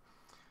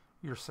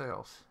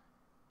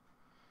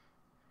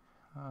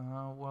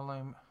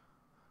 Well,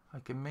 I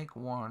can make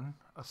one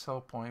a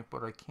sell point,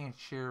 but I can't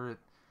share it.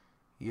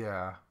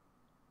 Yeah,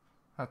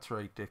 that's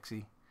right,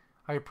 Dixie.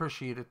 I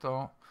appreciate it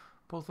though.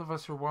 Both of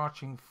us are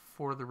watching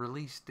for the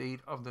release date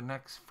of the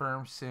next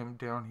farm sim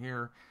down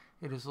here.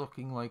 It is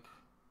looking like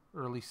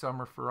early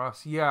summer for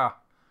us. Yeah,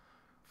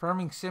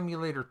 Farming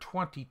Simulator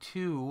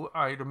 22.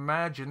 I'd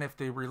imagine if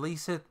they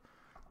release it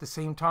the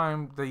same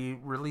time they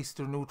release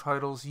their new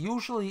titles,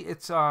 usually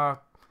it's the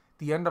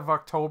end of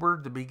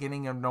October, the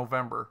beginning of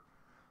November.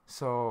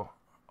 So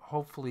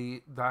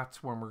hopefully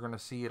that's when we're going to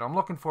see it. I'm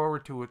looking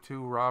forward to it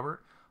too,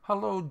 Robert.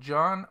 Hello,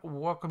 John.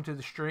 Welcome to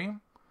the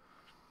stream.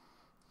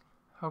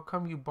 How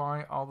come you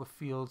buy all the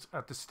fields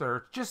at the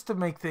start? Just to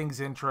make things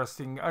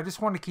interesting. I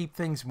just want to keep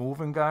things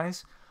moving,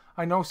 guys.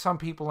 I know some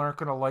people aren't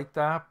going to like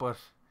that, but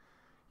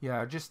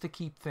yeah, just to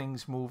keep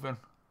things moving.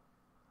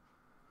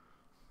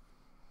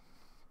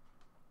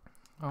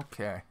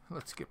 Okay,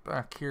 let's get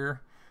back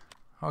here.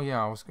 Oh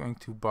yeah, I was going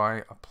to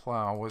buy a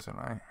plow, wasn't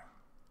I?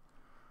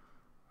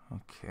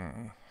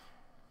 Okay.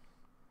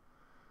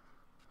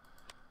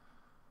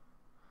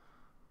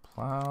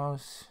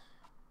 Plows.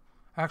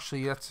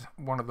 Actually, that's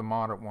one of the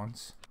modded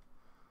ones.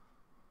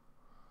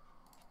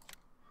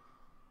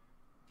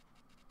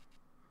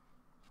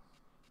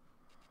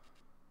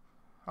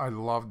 I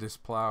love this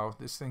plow.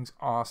 This thing's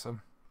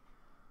awesome.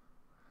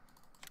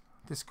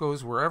 This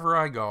goes wherever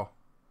I go.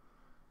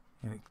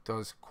 And it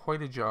does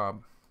quite a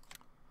job.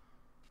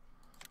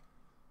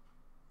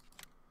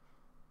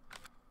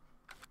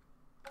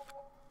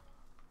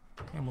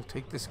 And we'll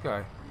take this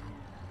guy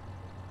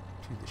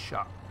to the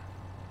shop.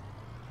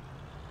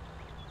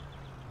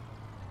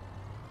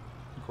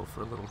 Go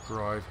for a little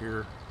drive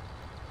here.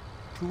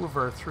 2 of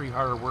our 3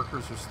 hire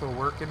workers are still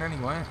working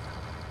anyway.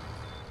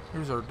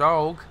 Here's our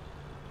dog.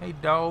 Hey,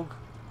 dog.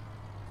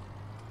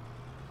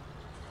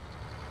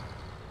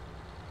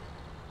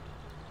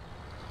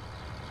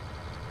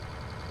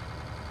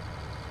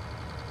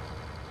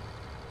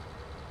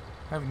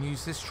 Haven't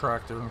used this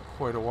tractor in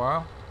quite a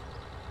while.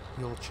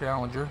 The old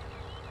Challenger.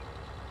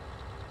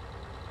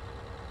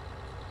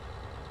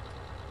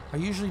 I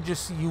usually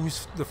just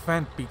use the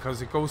Fendt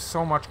because it goes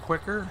so much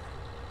quicker.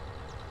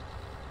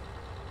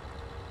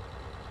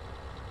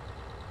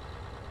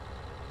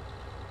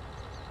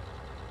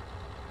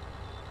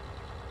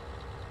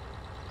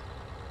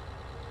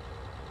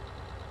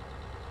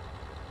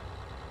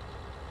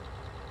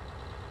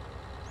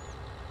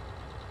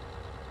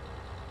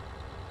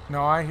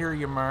 No, I hear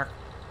you, Mark.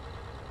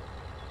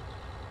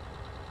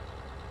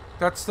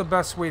 That's the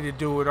best way to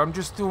do it. I'm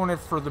just doing it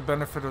for the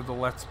benefit of the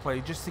Let's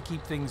Play, just to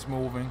keep things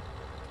moving.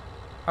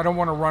 I don't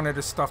want to run out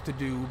of stuff to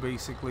do,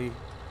 basically.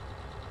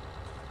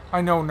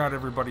 I know not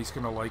everybody's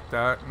going to like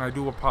that, and I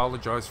do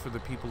apologize for the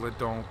people that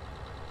don't.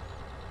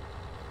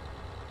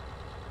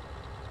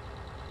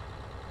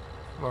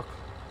 Look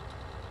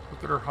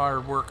at our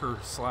hired worker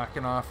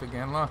slacking off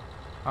again. Look,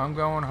 I'm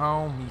going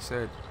home, he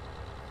said.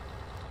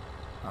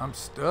 I'm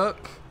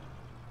stuck.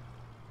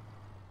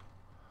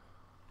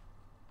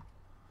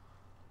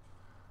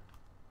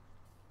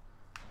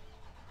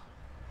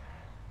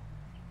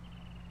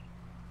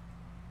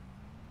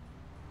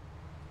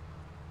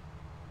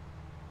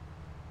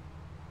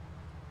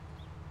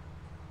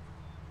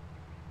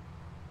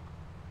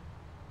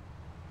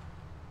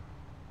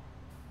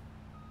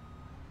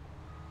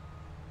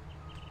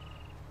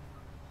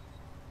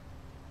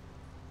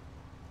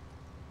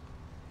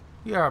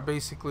 Yeah,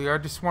 basically, I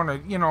just want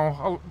to, you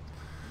know,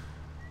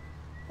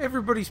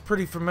 everybody's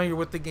pretty familiar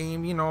with the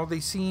game, you know,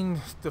 they've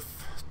seen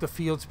the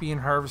fields being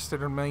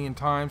harvested a million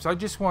times. I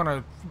just want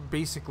to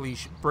basically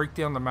break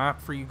down the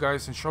map for you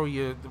guys and show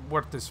you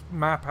what this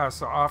map has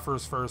to offer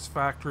as far as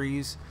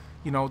factories,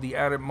 you know, the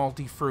added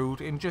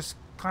multi-fruit, and just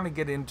kind of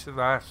get into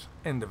that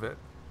end of it.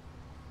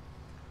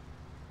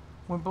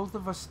 When both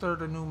of us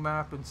start a new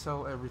map and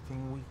sell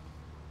everything,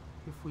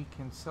 if we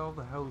can sell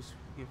the house,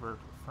 we give our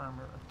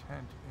farmer a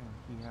tent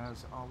and he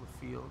has all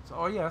the fields.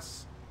 Oh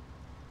yes.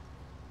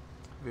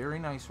 Very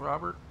nice,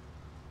 Robert.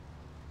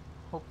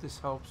 Hope this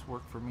helps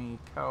work for me.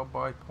 Cow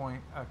buy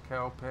point at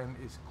cow pen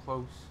is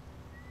close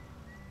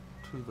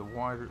to the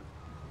wider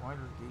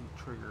gate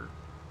trigger.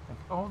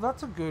 Oh,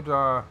 that's a good,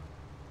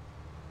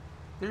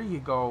 there you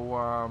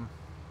go.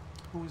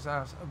 Who was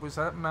that? Was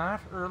that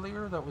Matt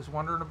earlier that was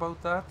wondering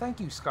about that? Thank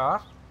you,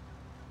 Scott.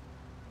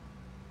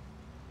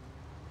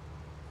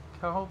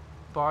 Cow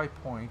buy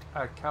point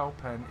at cow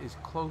pen is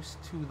close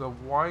to the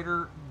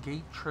wider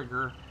gate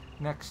trigger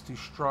next to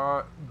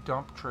straw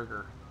dump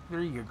trigger.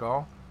 There you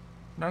go.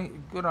 Nice,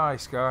 good eye,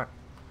 Scott.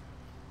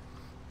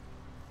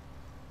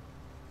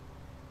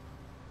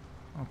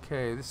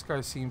 Okay, this guy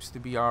seems to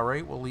be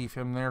alright. We'll leave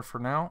him there for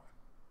now.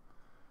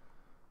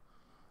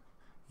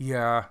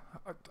 Yeah,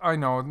 I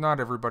know not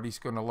everybody's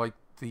going to like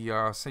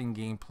the same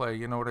gameplay,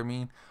 you know what I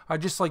mean? I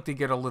just like to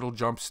get a little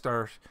jump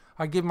start.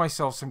 I give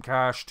myself some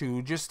cash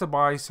too, just to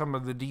buy some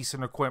of the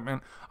decent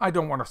equipment. I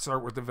don't want to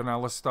start with the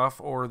vanilla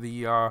stuff or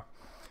the,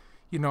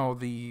 you know,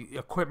 the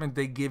equipment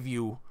they give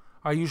you.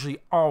 I usually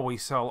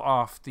always sell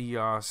off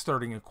the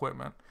starting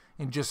equipment.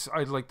 And just,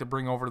 I'd like to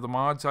bring over the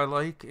mods I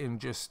like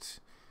and just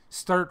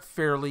start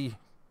fairly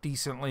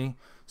decently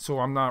so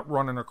I'm not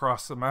running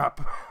across the map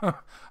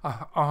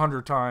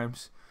 100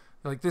 times.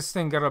 Like this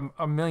thing got a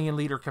 1 million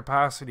liter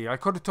capacity. I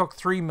could have took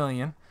 3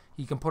 million.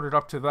 You can put it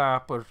up to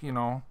that, but you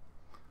know,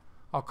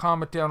 I'll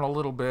calm it down a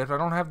little bit. I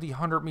don't have the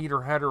 100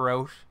 meter header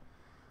out.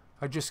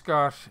 I just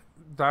got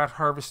that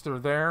harvester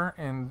there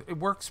and it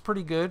works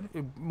pretty good.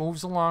 It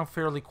moves along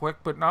fairly quick,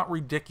 but not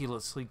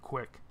ridiculously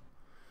quick.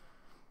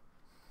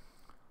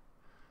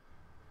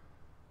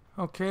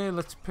 Okay,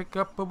 let's pick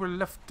up where we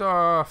left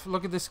off.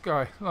 Look at this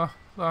guy.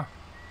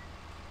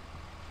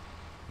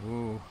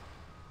 Ooh.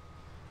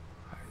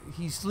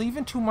 He's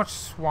leaving too much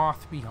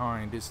swath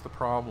behind is the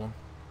problem.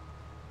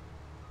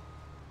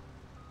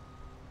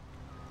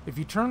 If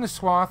you turn the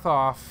swath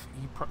off,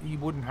 you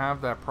wouldn't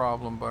have that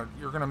problem, but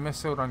you're going to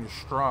miss out on your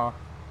straw.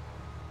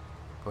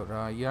 But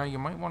yeah, you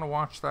might want to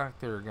watch that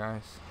there,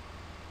 guys.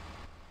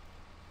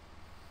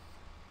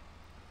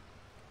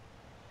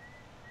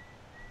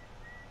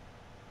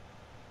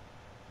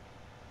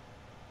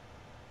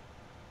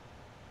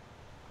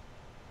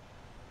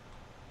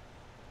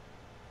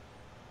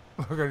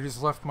 Look, I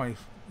just left my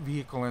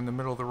vehicle in the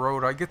middle of the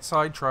road. I get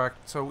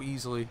sidetracked so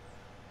easily.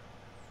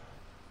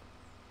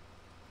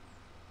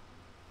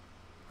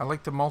 I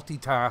like to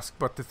multitask,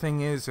 but the thing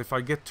is, if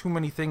I get too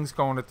many things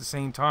going at the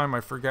same time, I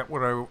forget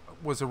what I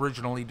was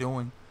originally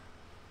doing.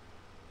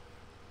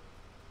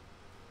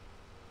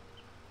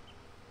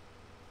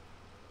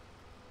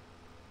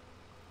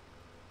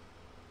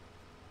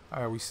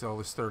 I always sell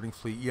the starting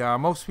fleet. Yeah,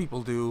 most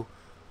people do.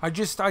 I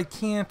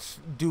can't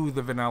do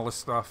the vanilla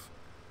stuff.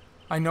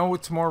 I know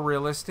it's more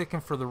realistic,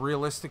 and for the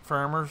realistic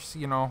farmers,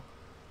 you know,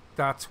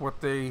 that's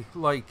what they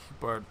like,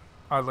 but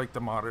I like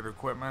the modded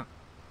equipment.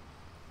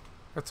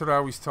 That's what I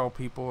always tell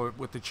people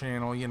with the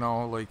channel, you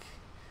know, like,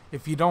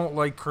 if you don't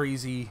like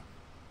crazy,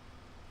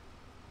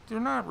 they're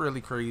not really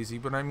crazy,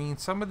 but I mean,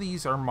 some of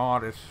these are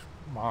modded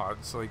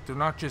mods. Like, they're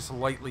not just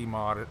lightly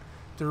modded.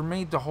 They're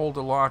made to hold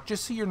a lot,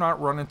 just so you're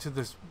not running to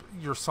this,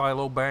 your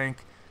silo bank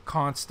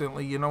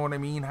constantly, you know what I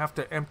mean? Have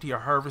to empty a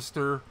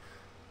harvester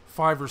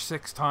 5 or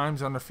 6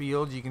 times on the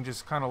field. You can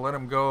just kind of let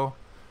them go,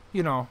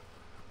 you know.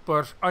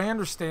 But I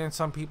understand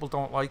some people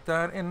don't like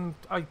that, and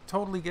I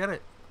totally get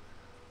it.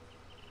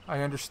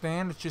 I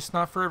understand, it's just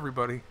not for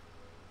everybody.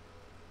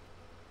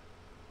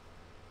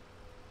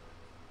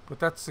 But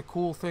that's the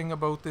cool thing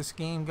about this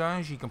game,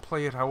 guys. You can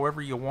play it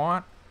however you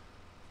want.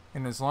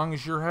 And as long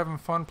as you're having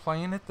fun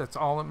playing it, that's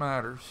all that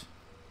matters.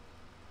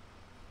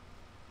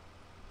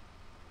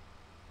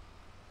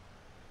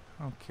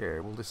 Okay,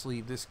 we'll just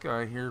leave this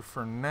guy here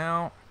for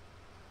now.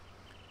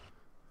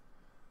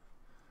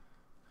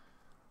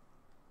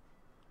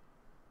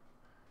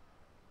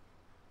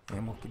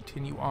 And we'll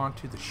continue on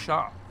to the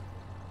shop.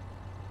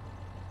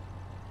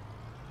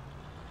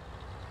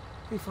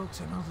 Hey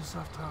folks, I know this is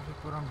off topic,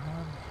 but I'm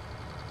having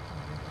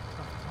a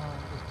tough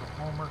time with the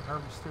Homer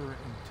Harvester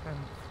and 10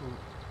 fruit.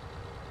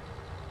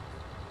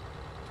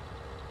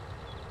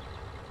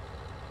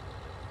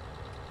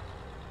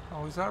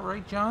 Oh, is that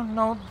right, John?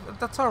 No,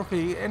 that's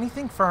okay.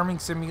 Anything farming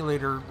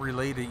simulator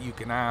related you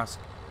can ask.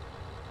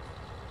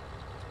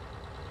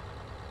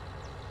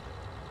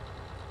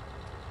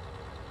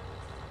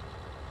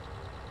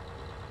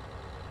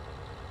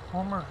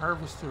 Homer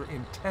Harvester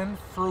in 10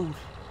 fruit.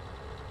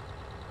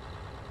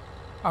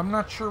 I'm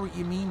not sure what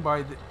you mean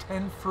by the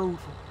 10 fruit.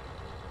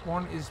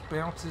 One is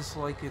bounces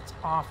like it's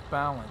off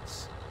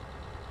balance.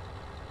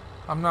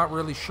 I'm not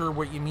really sure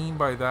what you mean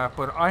by that,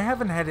 but I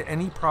haven't had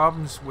any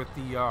problems with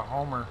the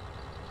Homer.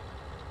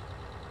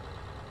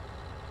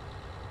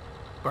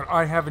 But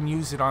I haven't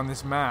used it on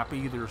this map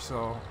either,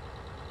 so...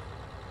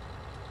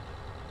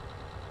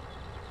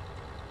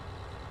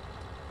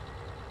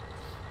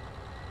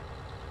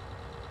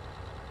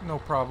 No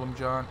problem,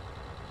 John.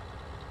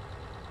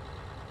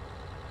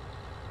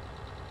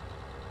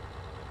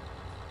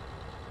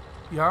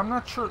 Yeah, I'm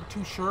not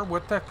too sure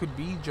what that could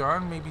be,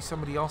 John. Maybe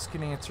somebody else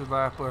can answer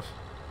that, but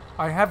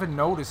I haven't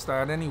noticed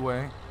that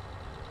anyway.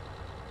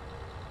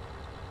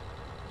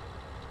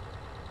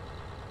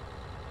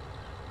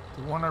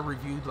 The one I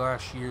reviewed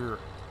last year.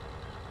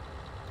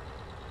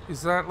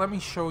 Is that, let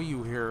me show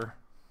you here.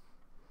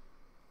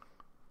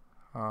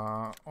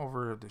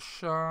 Over at the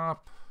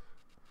shop.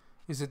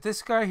 Is it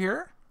this guy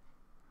here?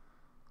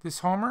 This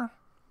Homer?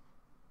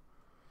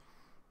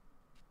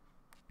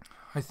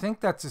 I think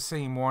that's the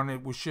same one.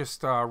 It was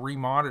just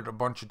remodded a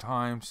bunch of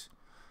times.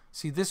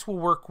 See, this will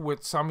work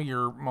with some of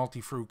your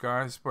multi-fruit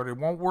guys, but it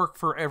won't work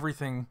for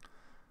everything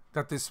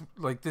that this,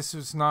 like, this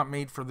is not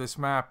made for this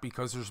map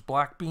because there's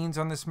black beans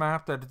on this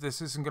map that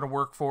this isn't going to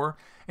work for,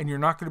 and you're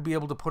not going to be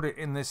able to put it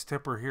in this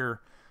tipper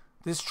here.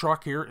 This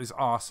truck here is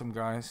awesome,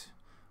 guys.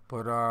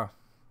 But,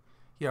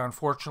 yeah,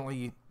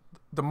 unfortunately,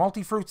 the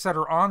multi-fruits that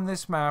are on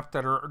this map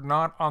that are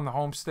not on the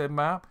homestead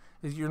map,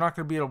 you're not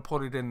going to be able to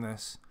put it in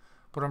this.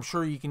 But I'm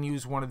sure you can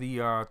use one of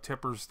the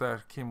tippers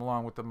that came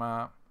along with the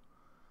map.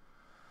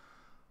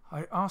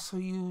 I also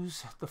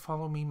use the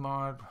Follow Me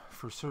mod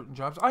for certain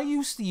jobs. I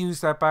used to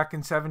use that back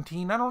in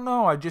 17. I don't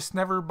know. I just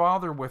never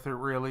bother with it,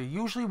 really.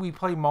 Usually we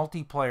play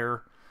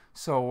multiplayer.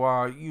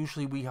 So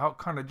usually we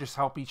kind of just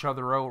help each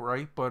other out,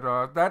 right?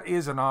 But that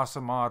is an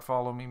awesome mod,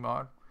 Follow Me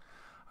mod.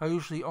 I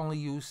usually only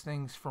use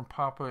things from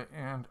Papa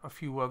and a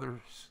few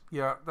others.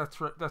 Yeah, that's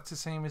right. That's the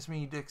same as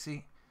me,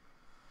 Dixie.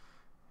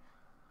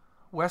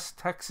 West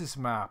Texas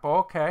map.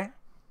 Okay.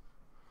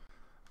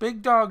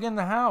 Big Dog in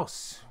the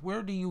house.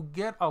 Where do you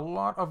get a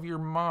lot of your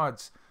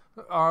mods?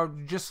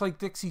 Just like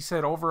Dixie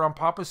said, over on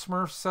Papa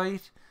Smurf's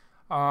site.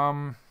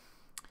 A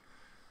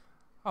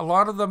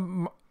lot of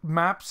the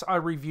maps I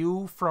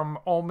review from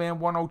Old Man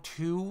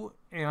 102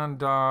 and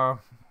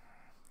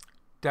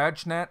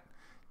Djanet,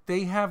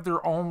 they have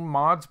their own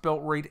mods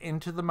built right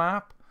into the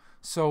map.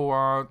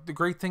 So the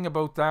great thing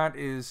about that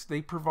is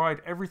they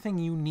provide everything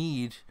you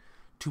need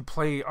to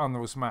play on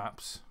those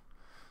maps.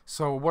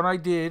 So what I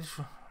did,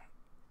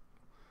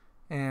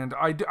 and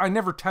I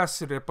never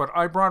tested it, but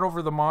I brought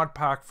over the mod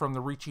pack from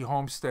the Ricci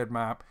Homestead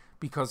map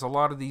because a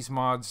lot of these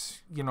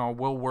mods, you know,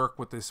 will work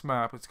with this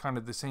map. It's kind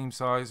of the same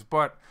size,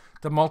 but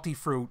the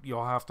multi-fruit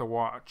you'll have to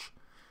watch.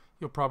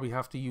 You'll probably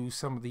have to use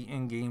some of the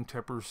in-game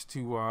tippers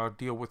to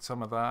deal with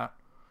some of that.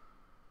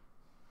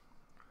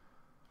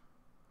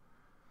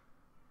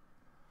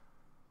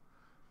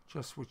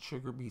 Just with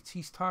sugar beets.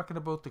 He's talking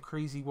about the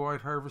crazy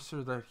wide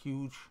harvester, that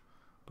huge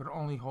But it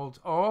only holds...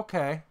 Oh,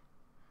 okay.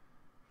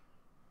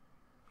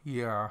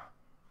 Yeah.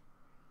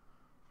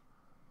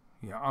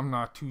 Yeah, I'm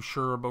not too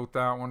sure about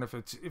that one, if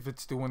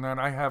it's doing that.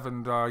 I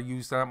haven't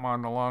used that mod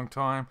in a long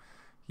time.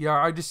 Yeah,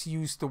 I just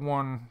used the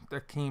one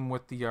that came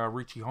with the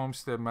Richie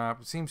Homestead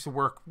map. It seems to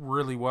work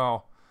really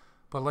well.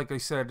 But like I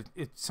said,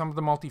 some of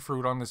the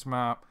multi-fruit on this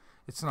map,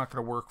 it's not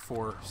going to work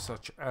for,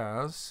 such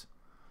as...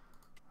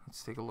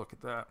 Let's take a look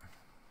at that.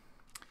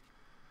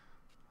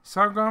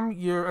 Sorghum,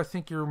 I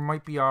think you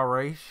might be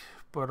alright.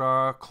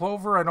 But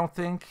clover, I don't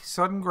think.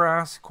 Sudden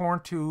grass, corn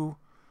too.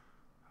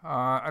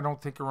 I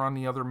don't think are on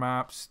the other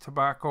maps.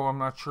 Tobacco, I'm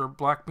not sure.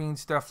 Black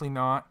beans, definitely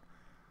not.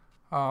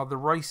 The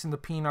rice and the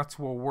peanuts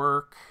will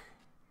work.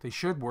 They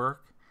should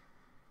work.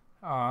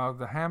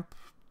 The hemp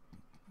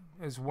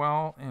as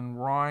well.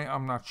 And rye,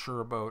 I'm not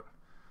sure about.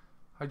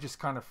 I just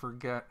kind of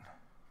forget.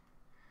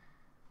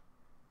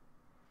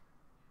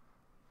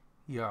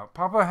 Yeah,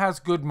 Papa has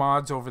good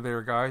mods over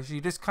there, guys.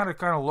 You just kind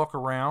of look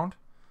around.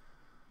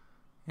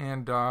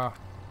 And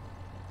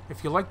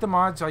if you like the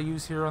mods I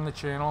use here on the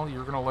channel,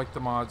 you're going to like the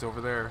mods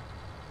over there.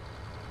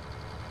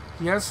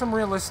 He has some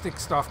realistic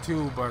stuff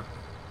too, but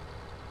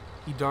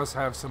he does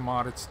have some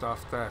modded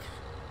stuff that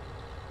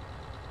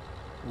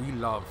we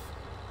love.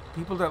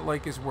 People that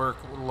like his work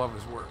will love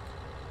his work.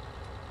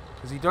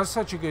 Because he does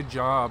such a good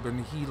job,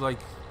 and he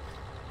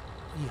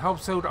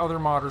helps out other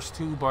modders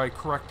too by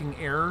correcting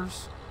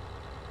errors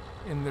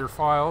in their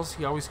files.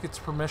 He always gets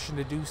permission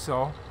to do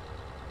so.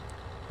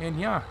 And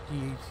yeah,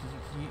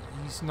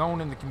 he's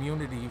known in the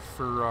community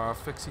for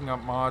fixing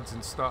up mods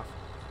and stuff.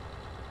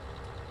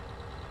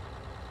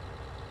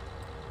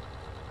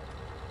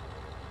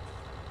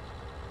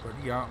 But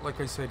yeah, like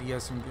I said, he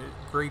has some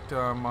great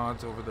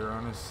mods over there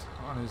on his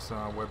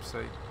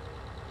website.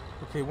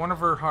 Okay, one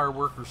of our hard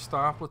workers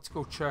stopped. Let's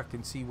go check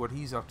and see what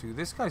he's up to.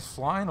 This guy's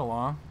flying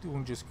along,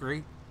 doing just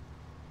great.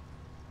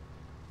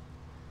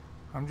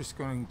 I'm just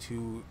going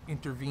to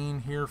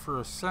intervene here for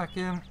a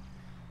second,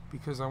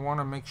 because I want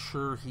to make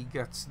sure he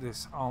gets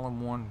this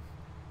all-in-one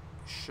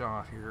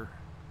shot here.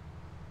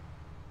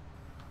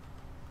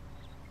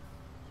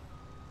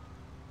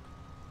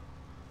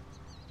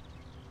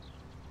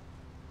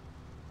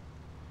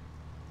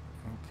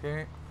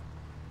 Okay.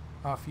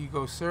 Off you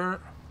go,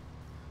 sir.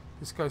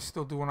 This guy's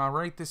still doing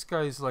alright. This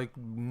guy's like,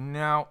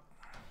 no.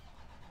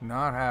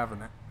 Not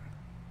having it.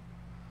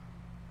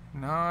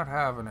 Not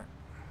having it.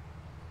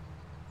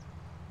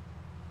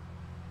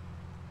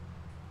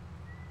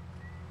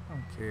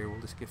 Okay, we'll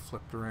just get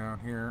flipped around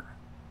here.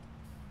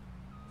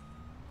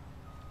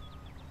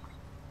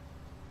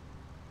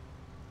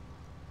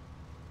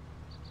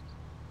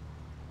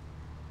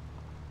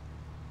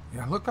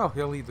 Yeah, look how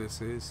hilly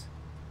this is.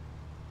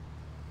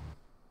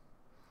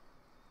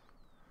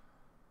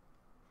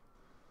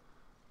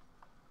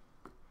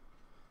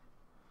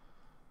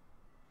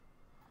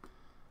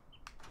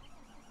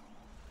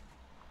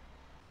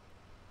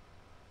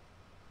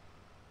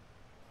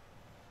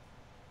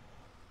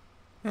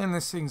 And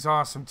this thing's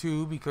awesome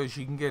too, because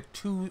you can get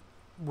 2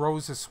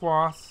 rows of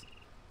swath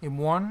in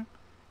one.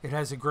 It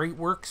has a great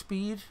work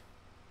speed,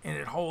 and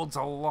it holds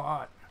a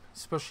lot,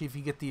 especially if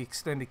you get the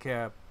extended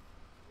cab.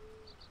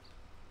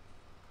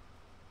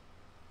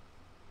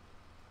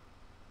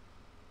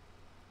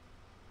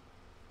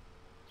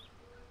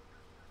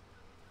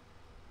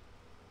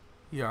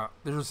 Yeah,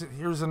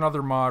 here's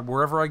another mod.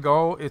 Wherever I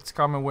go, it's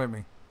coming with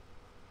me.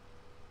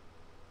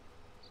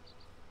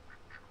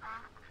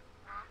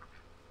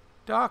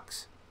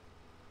 Ducks.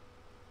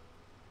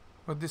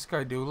 What'd this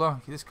guy do?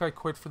 Look, this guy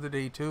quit for the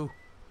day too.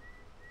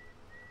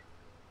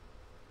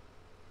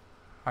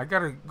 I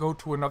gotta go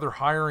to another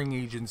hiring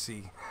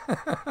agency.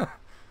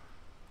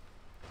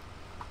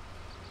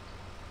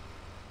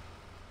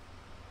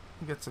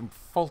 Get some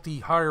faulty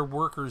hired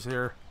workers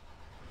here.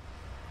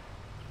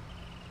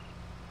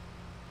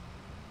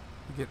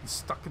 They're getting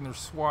stuck in their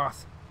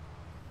swath.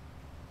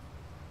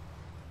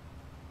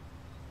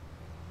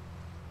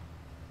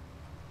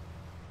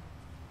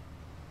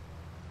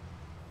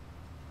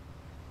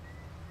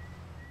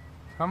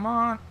 Come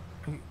on,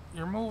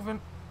 you're moving.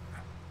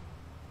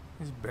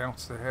 Just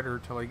bounce the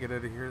header till I get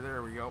out of here.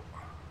 There we go.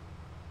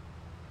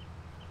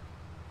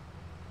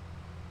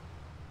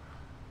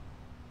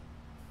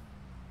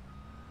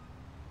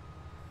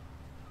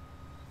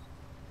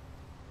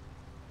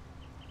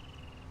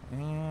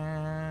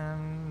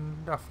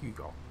 And off you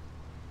go.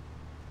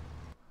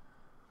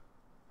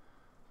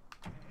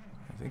 I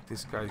think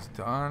this guy's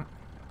done.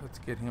 Let's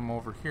get him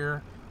over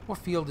here. What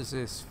field is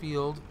this?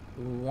 Field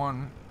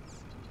 1.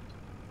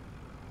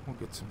 We'll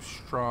get some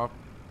straw.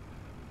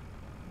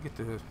 Get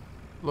the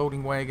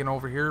loading wagon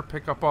over here.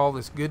 Pick up all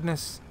this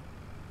goodness.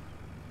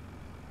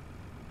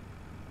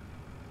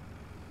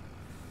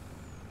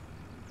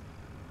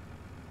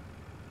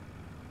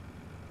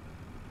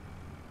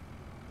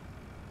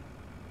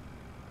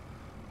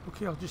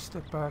 Okay, I'll just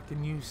step back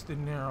and use the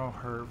narrow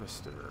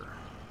harvester.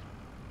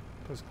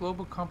 Does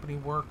global company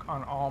work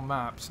on all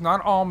maps? Not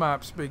all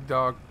maps, big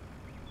dog.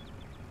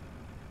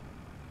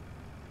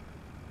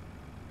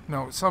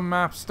 No, some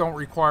maps don't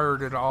require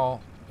it at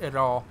all.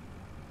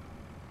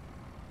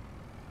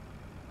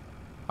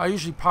 I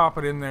usually pop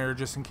it in there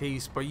just in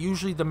case, but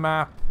usually the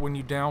map, when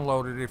you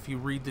download it, if you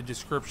read the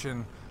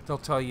description, they'll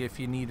tell you if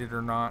you need it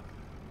or not.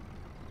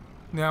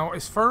 Now,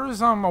 as far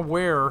as I'm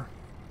aware,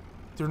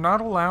 they're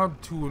not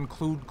allowed to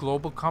include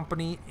Global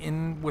Company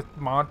in with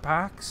mod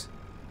packs.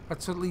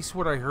 That's at least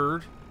what I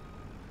heard.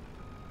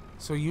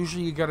 So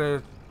usually you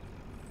gotta,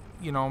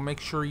 you know,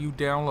 make sure you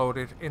download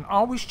it. And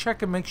always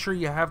check and make sure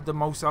you have the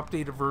most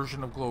updated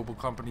version of Global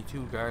Company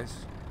too,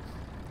 guys.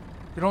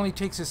 It only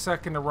takes a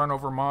second to run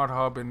over Mod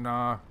Hub and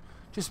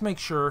just make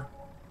sure.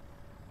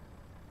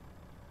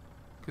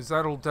 Because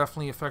that'll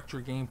definitely affect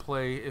your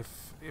gameplay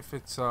if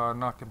it's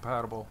not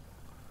compatible.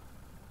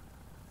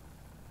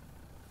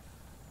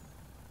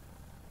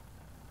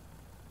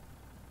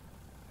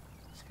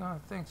 Scott,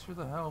 thanks for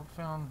the help.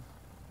 Found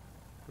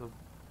the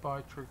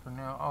buy trigger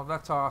now. Oh,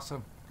 that's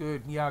awesome.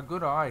 Good. Yeah,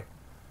 good eye.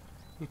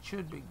 It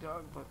should, big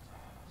dog, but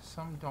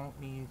some don't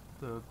need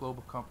the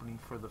Global Company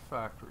for the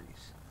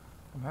factories.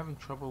 I'm having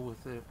trouble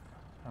with it.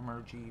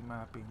 MRG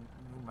mapping,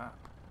 new map.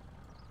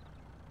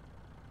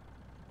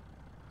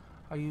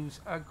 I use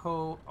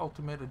AGCO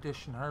Ultimate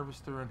Edition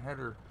Harvester and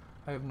Header.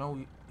 I have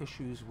no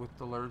issues with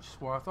the large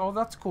swath. Oh,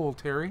 that's cool,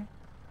 Terry.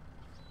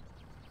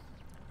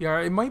 Yeah,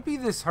 it might be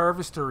this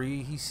harvester.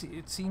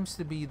 It seems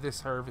to be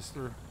this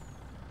harvester.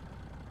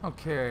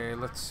 Okay,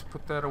 let's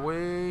put that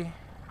away.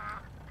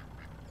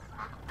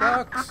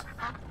 Ducks.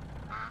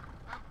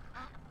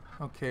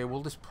 Okay,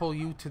 we'll just pull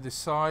you to the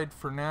side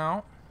for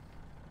now.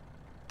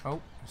 Oh,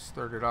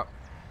 start it up.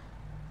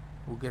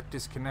 We'll get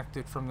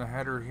disconnected from the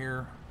header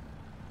here.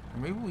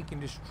 Maybe we can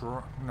just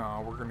draw.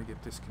 No, we're going to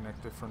get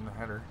disconnected from the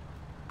header.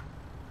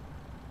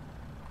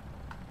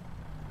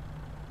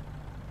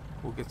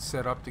 We'll get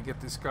set up to get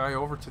this guy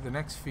over to the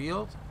next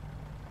field.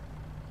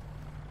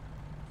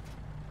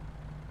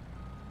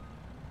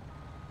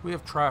 We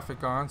have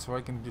traffic on, so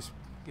I can just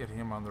get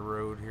him on the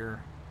road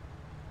here.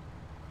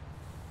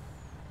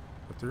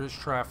 But there is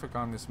traffic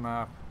on this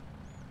map.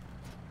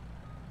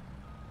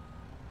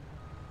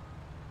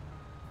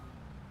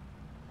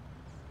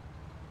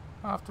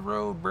 Off the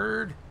road,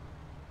 bird.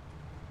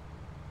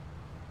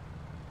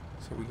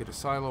 So we get a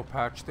silo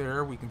patch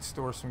there. We can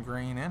store some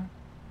grain in.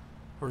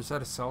 Or is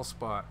that a sell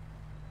spot?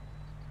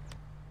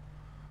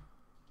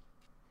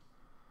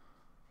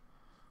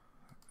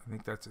 I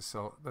think that's a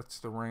sell. That's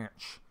the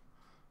ranch.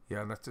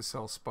 Yeah, that's a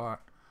sell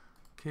spot.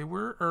 Okay,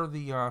 where are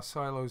the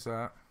silos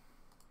at?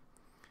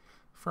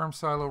 Farm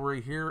silo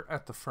right here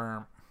at the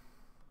farm.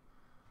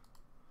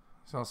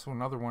 There's also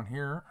another one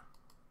here.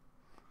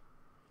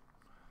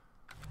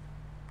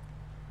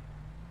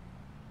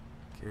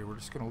 Okay, we're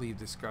just going to leave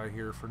this guy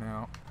here for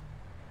now.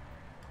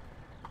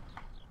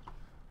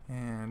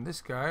 And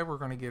this guy we're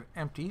going to get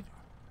emptied.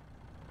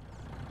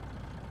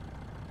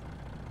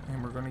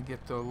 And we're going to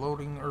get the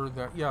loading, or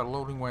the, yeah,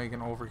 loading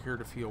wagon over here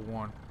to field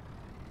 1.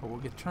 But we'll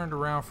get turned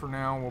around for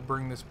now. We'll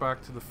bring this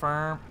back to the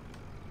farm.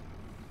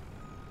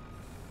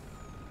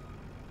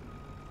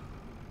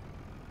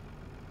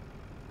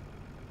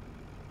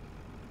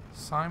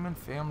 Simon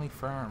Family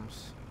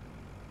Farms.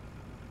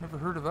 Never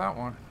heard of that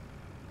one.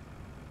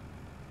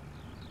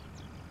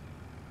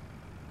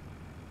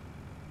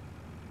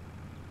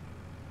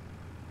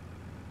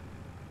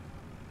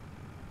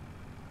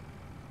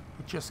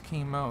 It just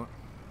came out.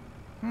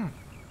 I'll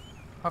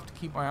have to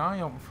keep my eye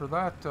open for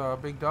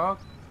that, big dog.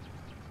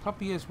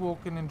 Puppy is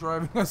woken and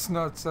driving us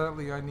nuts.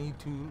 Sadly, I need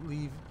to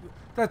leave.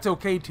 That's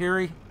okay,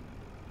 Terry.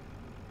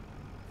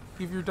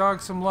 Give your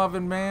dog some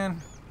loving,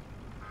 man.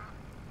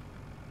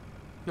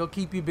 He'll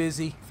keep you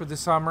busy for the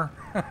summer.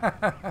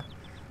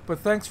 But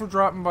thanks for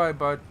dropping by,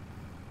 bud.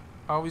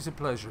 Always a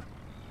pleasure.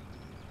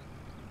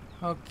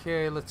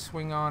 Okay, let's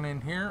swing on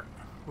in here.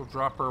 We'll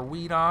drop our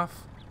wheat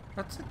off.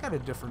 That's got a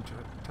different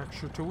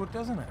texture to it,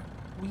 doesn't it?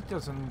 Wheat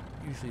doesn't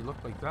usually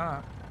look like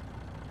that.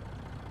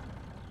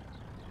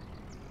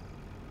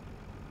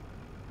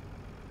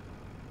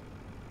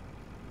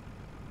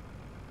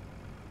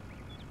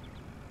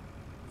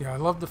 Yeah, I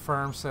love the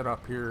farm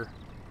setup here.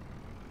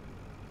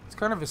 It's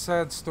kind of a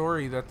sad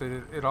story that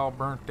it all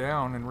burnt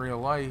down in real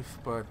life,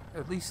 but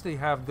at least they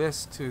have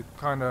this to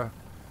kind of,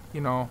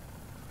 you know,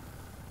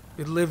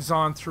 it lives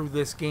on through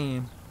this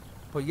game.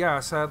 But yeah,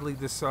 sadly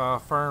this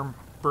farm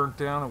burnt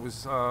down. It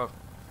was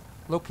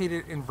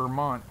located in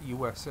Vermont,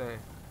 USA.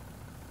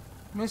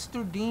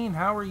 Mr. Dean,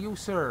 how are you,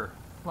 sir?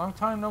 Long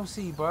time no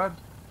see, bud.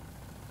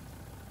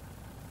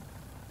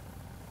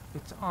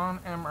 It's on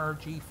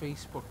MRG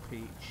Facebook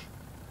page.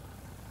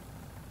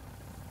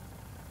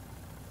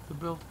 The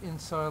built-in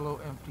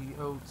silo empty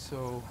out,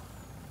 so...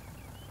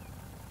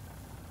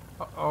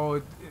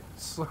 oh,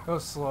 it's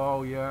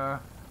slow, yeah.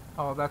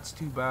 Oh, that's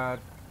too bad.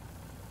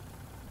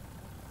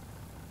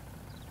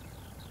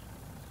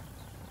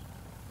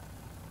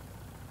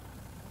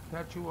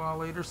 Catch you all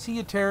later. See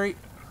you, Terry.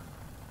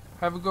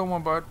 Have a good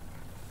one, bud.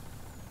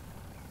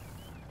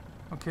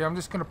 Okay, I'm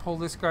just going to pull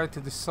this guy to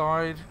the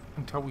side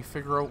until we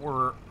figure out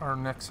where our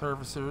next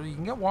harvester is. You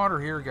can get water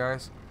here,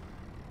 guys.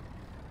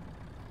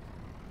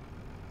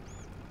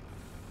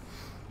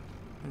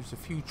 There's a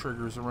few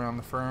triggers around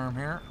the farm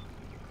here.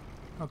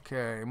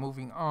 Okay,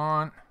 moving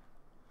on.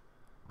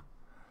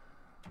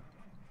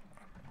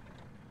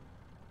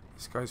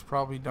 guy's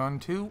probably done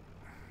too.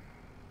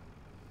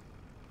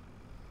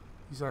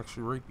 He's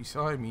actually right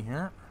beside me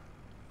here.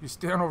 He's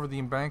down over the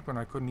embankment.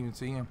 I couldn't even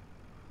see him.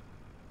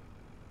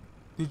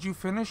 Did you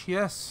finish?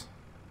 Yes.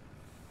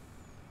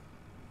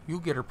 You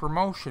get a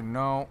promotion.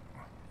 No.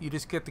 You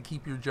just get to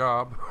keep your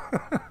job.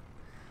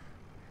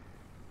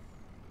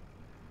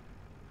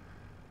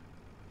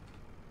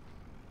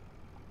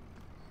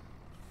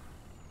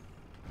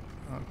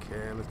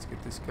 Okay, let's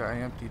get this guy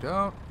emptied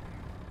out.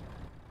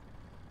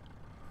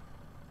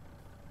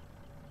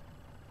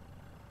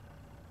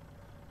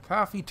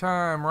 Coffee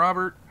time,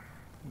 Robert.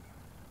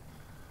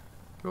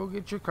 Go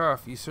get your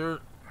coffee, sir.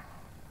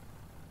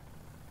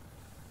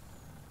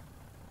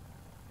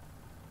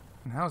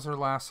 And how's our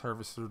last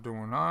harvester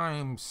doing?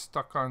 I'm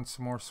stuck on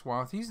some more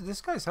swath.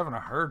 This guy's having a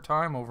hard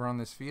time over on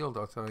this field,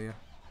 I'll tell you.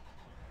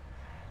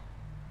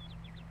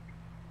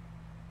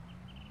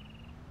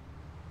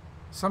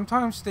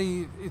 Sometimes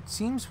it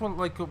seems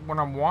like when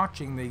I'm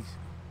watching,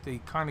 they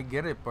kind of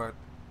get it, but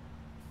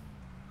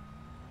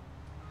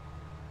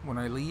when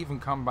I leave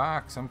and come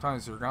back,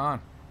 sometimes they're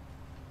gone.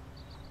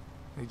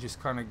 They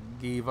just kind of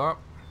gave up.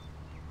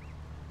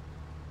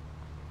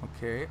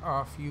 Okay,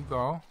 off you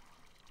go.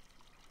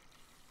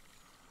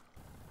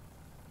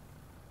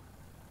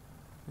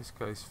 This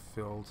guy's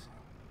filled.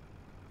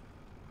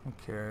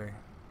 Okay.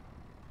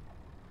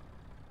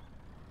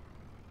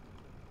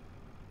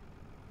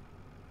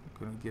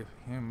 I'm gonna give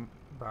him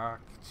back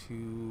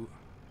to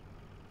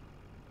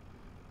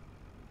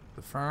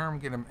the farm,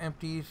 get him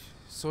emptied.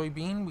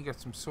 Soybean, we got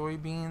some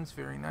soybeans,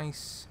 very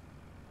nice.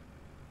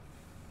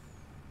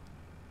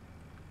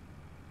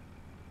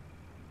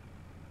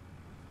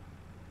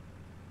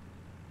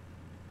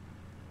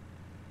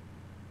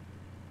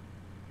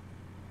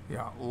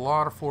 Yeah, a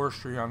lot of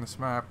forestry on this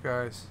map,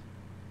 guys.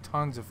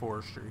 Tons of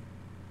forestry.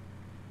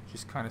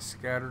 Just kind of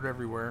scattered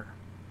everywhere.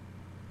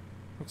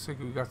 Looks like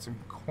we got some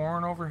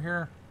corn over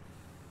here.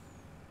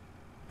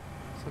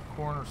 Is that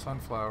corn or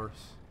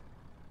sunflowers?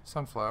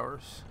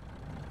 Sunflowers.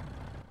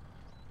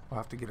 We'll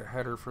have to get a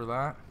header for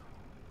that.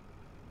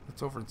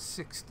 It's over in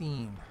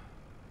 16.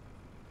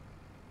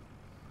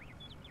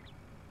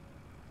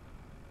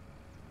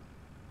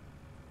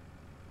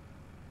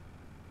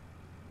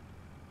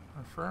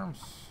 Our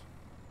farm's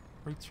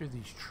right through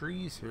these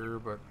trees here,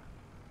 but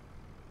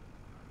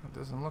it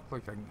doesn't look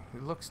like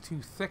it looks too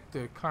thick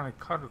to kind of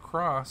cut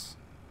across.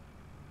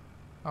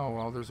 Oh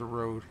well, there's a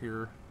road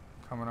here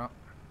coming up.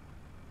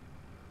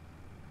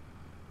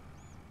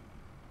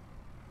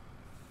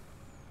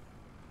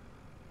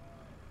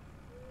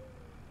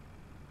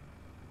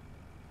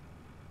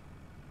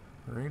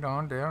 Right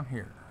on down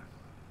here.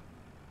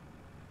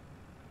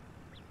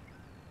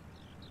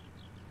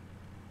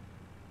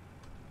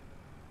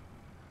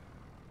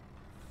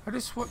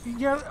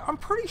 Yeah, I'm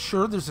pretty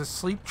sure there's a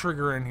sleep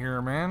trigger in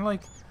here, man.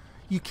 Like,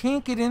 you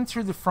can't get in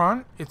through the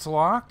front, it's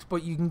locked,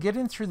 but you can get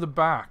in through the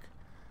back.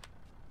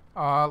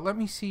 Let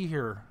me see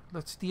here.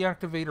 Let's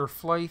deactivate our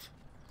flight.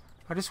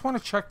 I just want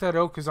to check that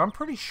out because I'm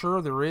pretty sure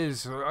there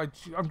is.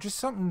 I'm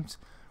just I'm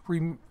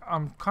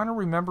kind of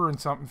remembering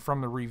something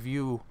from the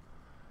review.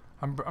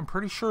 I'm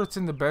pretty sure it's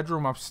in the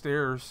bedroom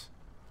upstairs,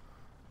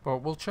 but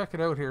we'll check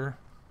it out here.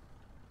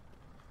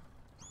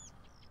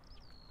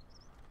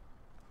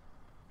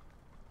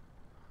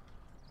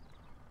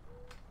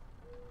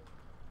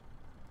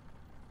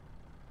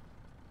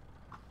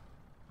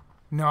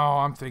 No,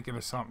 I'm thinking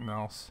of something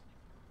else.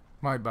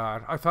 My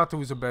bad. I thought there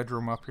was a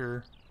bedroom up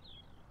here.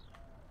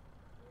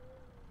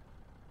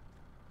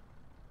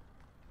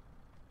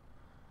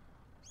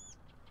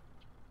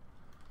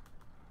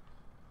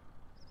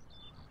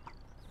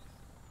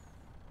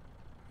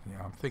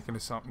 Yeah, I'm thinking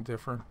of something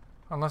different.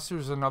 Unless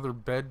there's another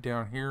bed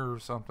down here or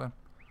something.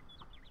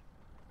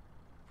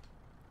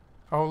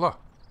 Oh, look.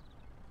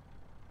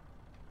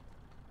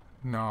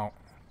 No,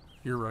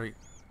 you're right.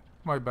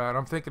 My bad.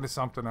 I'm thinking of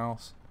something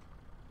else.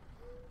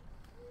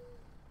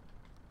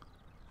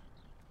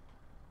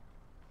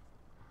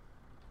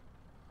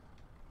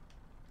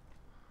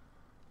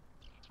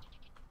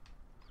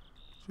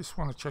 Just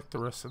want to check the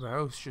rest of the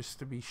house just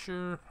to be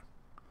sure.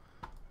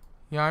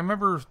 Yeah, I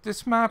remember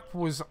this map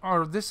was,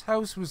 or this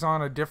house was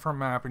on a different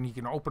map and you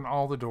can open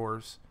all the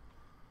doors.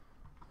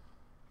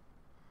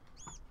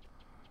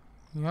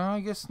 Yeah,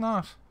 I guess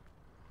not.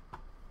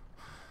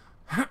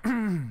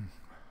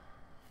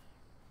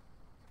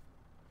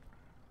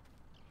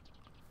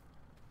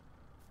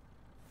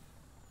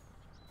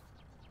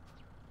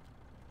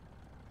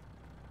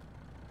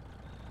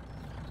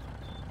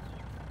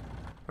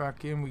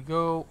 Back in we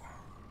go.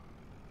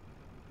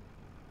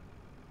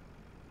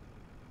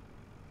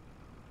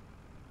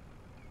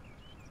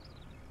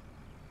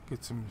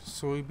 Get some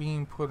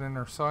soybean put in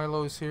our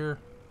silos here.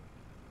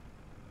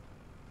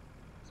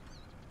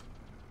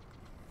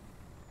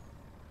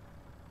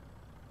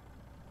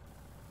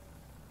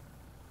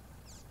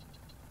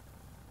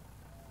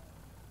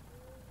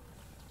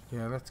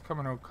 Yeah, that's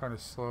coming out kind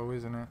of slow,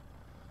 isn't it?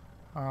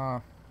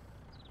 How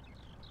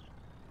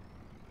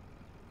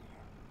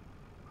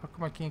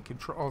come I can't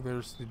control? Oh,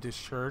 there's the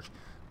discharge.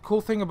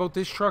 Cool thing about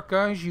this truck,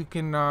 guys, you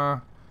can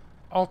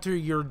alter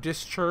your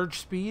discharge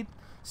speed.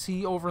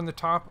 See over in the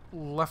top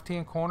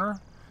left-hand corner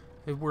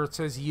where it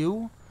says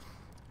U?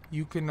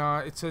 You can,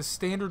 it says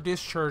standard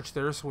discharge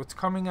there, so it's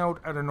coming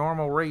out at a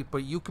normal rate,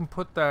 but you can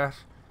put that,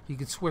 you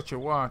can switch it,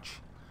 watch,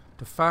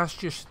 to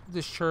fast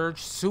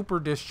discharge, super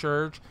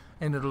discharge,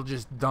 and it'll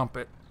just dump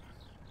it.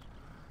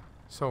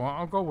 So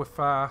I'll go with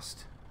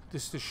fast,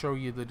 just to show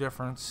you the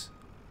difference.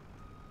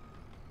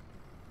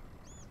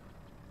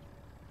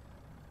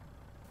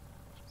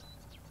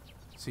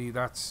 See,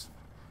 that's,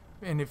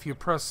 and if you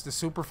press the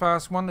super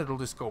fast one, it'll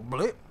just go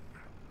blip,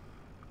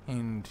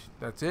 and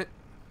that's it.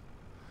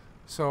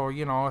 So,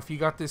 you know, if you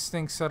got this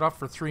thing set up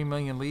for 3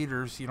 million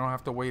liters, you don't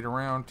have to wait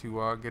around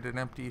to get it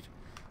emptied.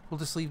 We'll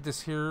just leave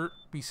this here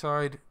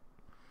beside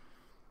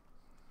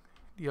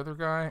the other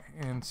guy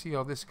and see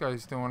how this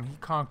guy's doing. He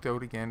conked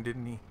out again,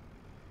 didn't he?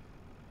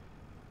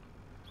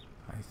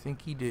 I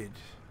think he did.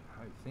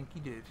 I think he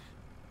did.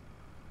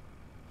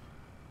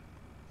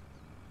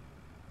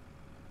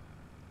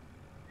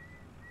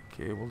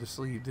 Okay, we'll just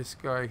leave this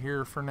guy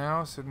here for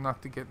now so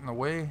not to get in the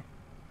way.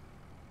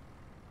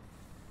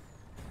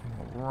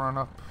 And we'll run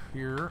up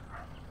here.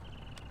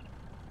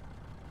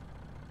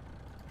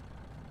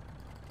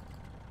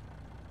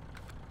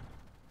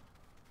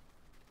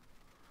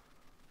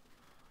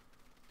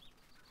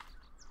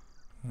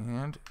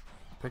 And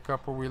pick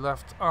up where we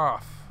left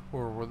off,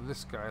 or where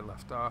this guy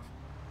left off.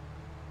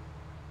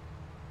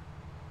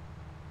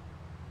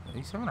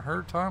 He's having a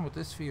hard time with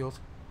this field.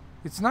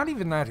 It's not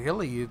even that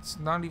hilly, it's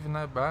not even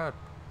that bad.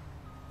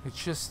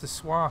 It's just the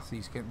swath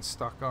he's getting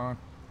stuck on.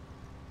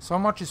 So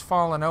much is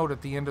falling out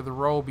at the end of the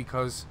row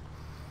because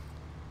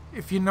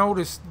if you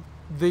notice,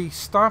 they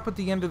stop at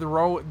the end of the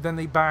row, then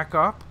they back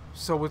up.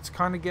 So it's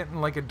kind of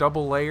getting like a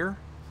double layer.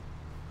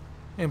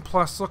 And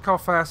plus, look how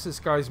fast this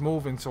guy's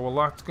moving, so a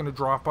lot's going to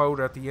drop out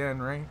at the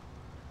end, right?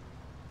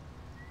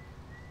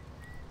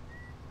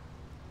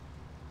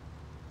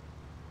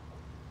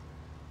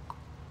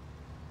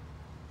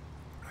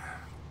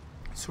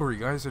 Sorry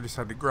guys, I just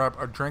had to grab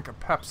a drink of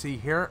Pepsi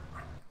here.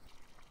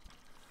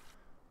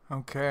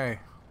 Okay,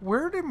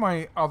 where did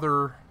my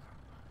other...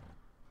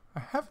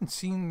 I haven't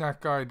seen that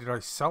guy. Did I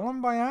sell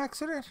him by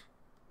accident?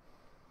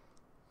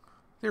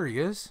 There he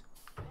is.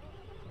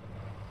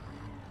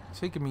 It's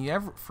taking me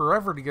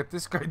forever to get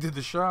this guy to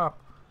the shop.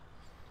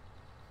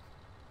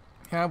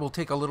 Yeah, we'll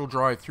take a little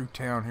drive through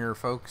town here,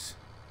 folks.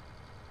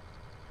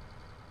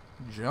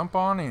 Jump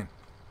on in.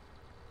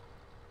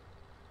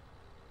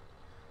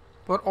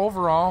 But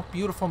overall,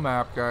 beautiful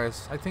map,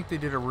 guys. I think they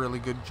did a really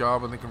good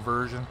job on the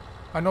conversion.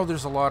 I know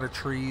there's a lot of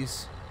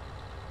trees,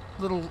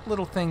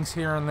 little things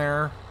here and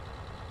there,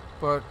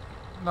 but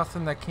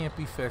nothing that can't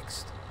be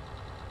fixed.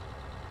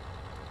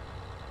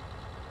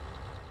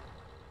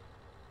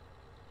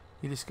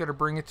 You just got to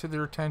bring it to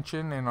their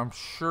attention, and I'm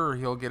sure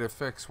he'll get it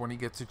fixed when he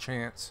gets a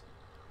chance.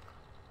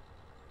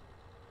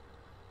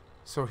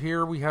 So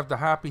here we have the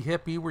Happy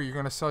Hippie, where you're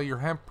going to sell your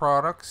hemp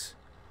products.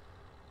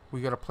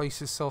 We got a place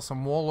to sell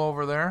some wool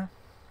over there.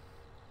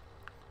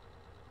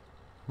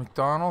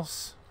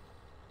 McDonald's.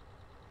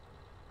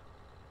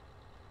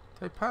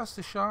 Did I pass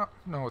the shop?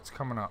 No, it's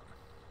coming up.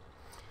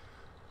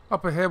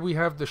 Up ahead we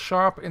have the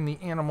shop and the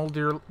animal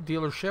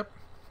dealership.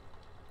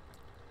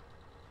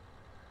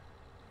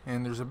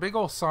 And there's a big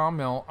old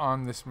sawmill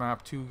on this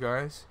map too,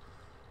 guys,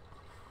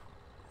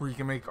 where you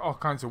can make all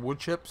kinds of wood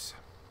chips.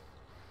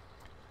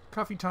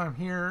 Coffee time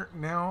here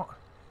now,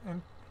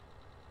 and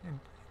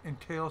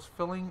entails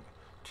filling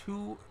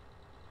 2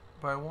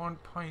 by 1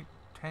 pint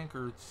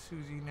tankards.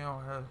 Susie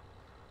now has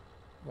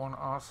one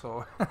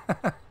also.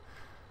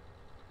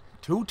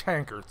 2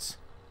 tankards.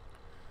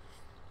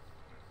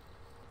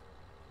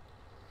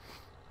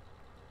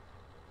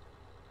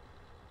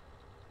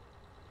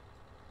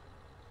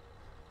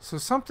 So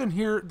something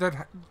here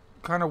that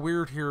kind of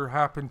weird here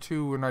happened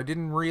too, and I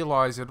didn't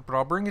realize it, but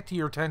I'll bring it to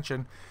your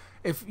attention.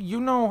 If you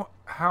know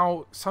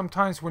how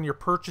sometimes when you're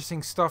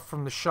purchasing stuff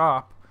from the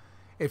shop,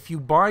 if you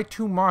buy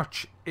too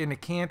much and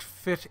it can't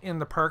fit in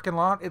the parking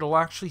lot, it'll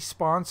actually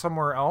spawn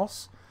somewhere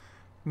else.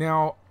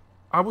 Now,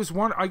 I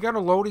got a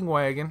loading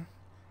wagon,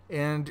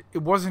 and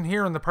it wasn't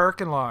here in the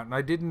parking lot, and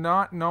I did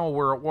not know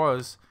where it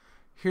was.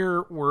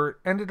 Here, where it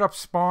ended up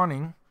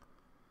spawning,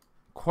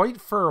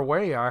 quite far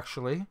away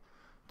actually.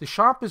 The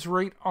shop is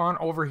right on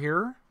over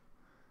here.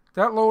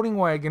 That loading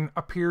wagon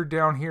appeared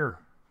down here.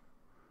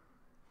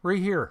 Right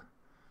here.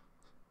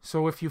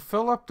 So if you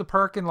fill up the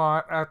parking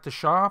lot at the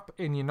shop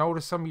and you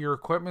notice some of your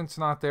equipment's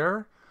not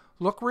there,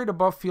 look right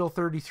above field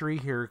 33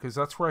 here, because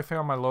that's where I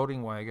found my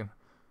loading wagon.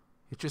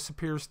 It just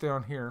appears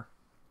down here.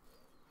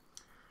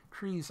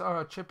 Trees,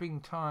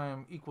 chipping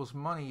time equals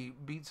money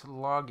beats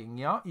logging.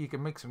 Yeah, you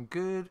can make some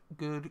good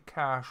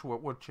cash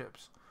with wood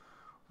chips.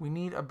 We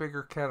need a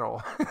bigger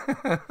kettle.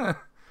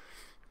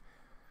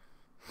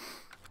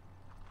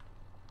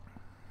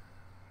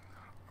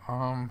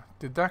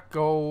 Did that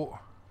go...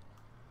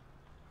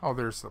 Oh,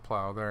 there's the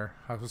plow there.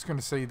 I was going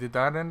to say, did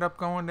that end up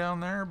going down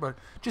there? But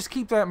just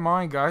keep that in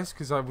mind, guys,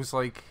 because I was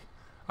like,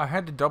 I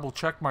had to double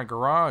check my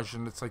garage,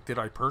 and it's like, did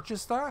I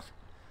purchase that?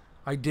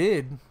 I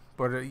did,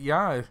 but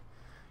yeah,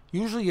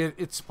 Usually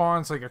it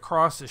spawns like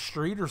across the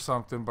street or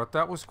something, but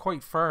that was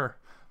quite far.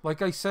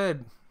 Like I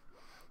said,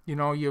 you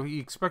know, you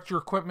expect your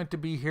equipment to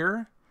be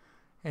here,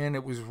 and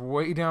it was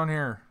way down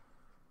here.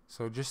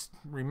 So just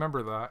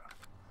remember that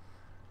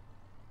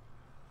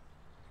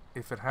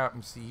if it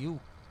happens to you.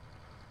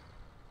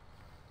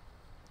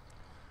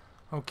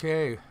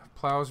 Okay,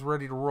 plow's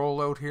ready to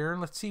roll out here.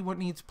 Let's see what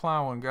needs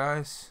plowing,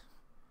 guys.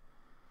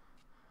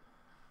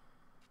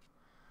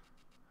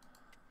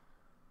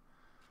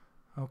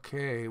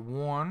 Okay,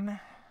 1.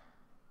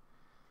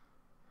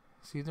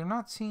 See, they're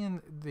not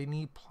seeing they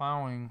need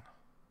plowing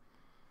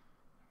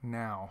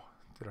now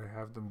that I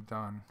have them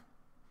done.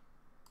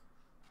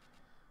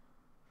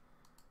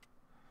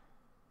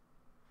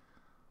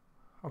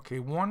 Okay,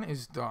 1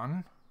 is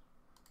done.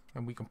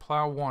 And we can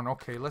plow 1.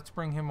 Okay, let's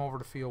bring him over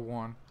to field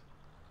 1.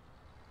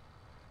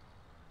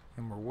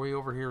 And we're way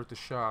over here at the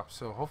shop,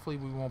 so hopefully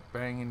we won't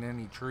bang into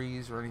any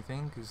trees or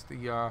anything, because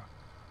the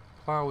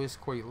plow is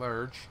quite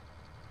large.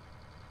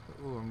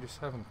 Ooh, I'm just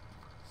having...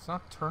 It's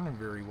not turning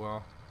very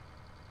well.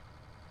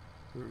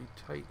 Very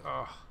tight.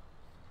 Oh,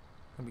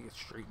 let me get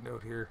straightened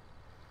out here.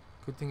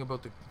 Good thing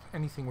about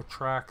anything with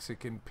tracks, it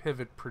can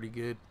pivot pretty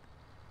good.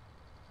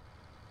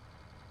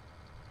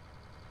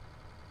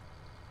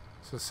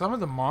 So some of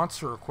the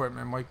monster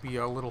equipment might be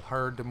a little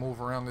hard to move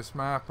around this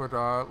map, but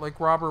like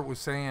Robert was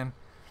saying,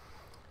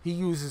 he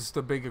uses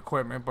the big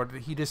equipment, but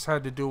he just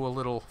had to do a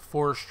little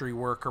forestry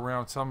work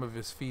around some of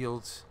his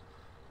fields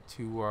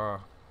to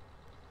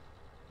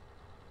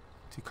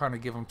kind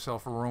of give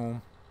himself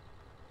room.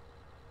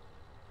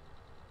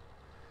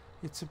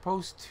 It's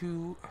supposed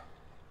to...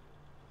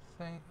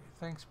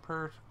 Thanks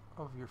part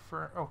of your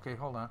firm... Okay,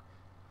 hold on.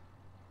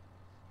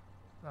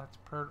 That's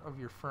part of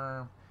your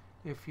firm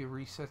if you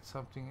reset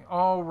something.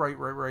 Oh,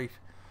 right.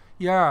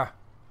 Yeah.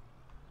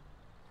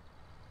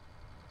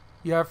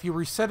 Yeah, if you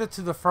reset it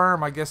to the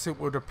farm, I guess it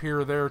would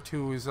appear there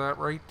too. Is that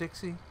right,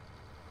 Dixie?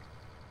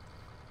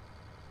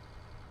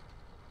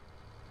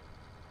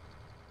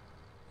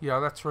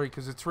 Yeah, that's right,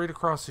 because it's right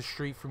across the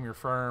street from your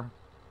farm.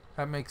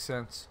 That makes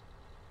sense.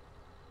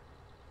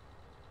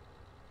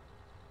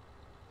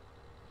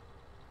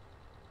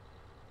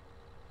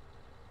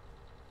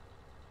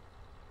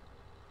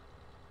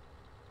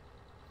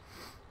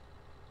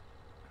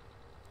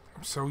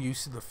 I'm so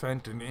used to the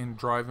Fent and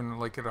driving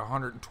like at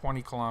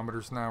 120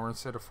 kilometers an hour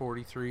instead of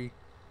 43.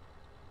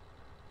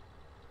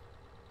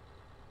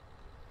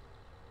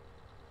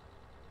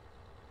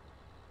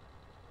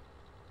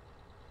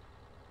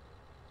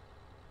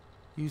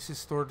 Use the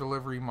store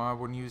delivery mod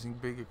when using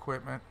big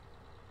equipment.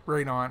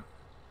 Right on.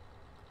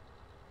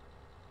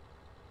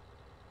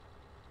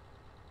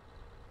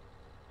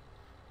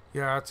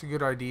 Yeah, it's a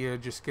good idea.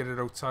 Just get it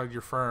outside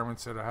your farm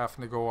instead of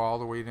having to go all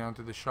the way down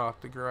to the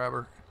shop to grab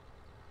her.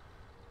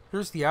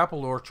 Here's the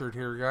apple orchard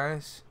here,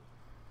 guys.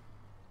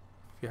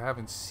 If you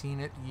haven't seen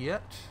it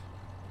yet,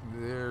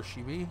 there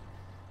she be.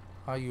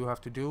 All you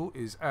have to do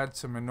is add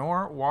some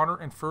manure, water,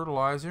 and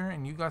fertilizer,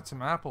 and you got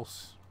some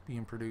apples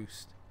being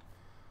produced.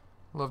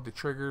 Love the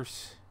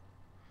triggers.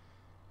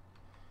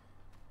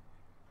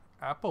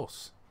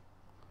 Apples.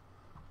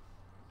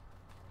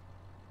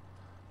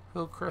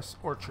 Hillcrest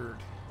Orchard,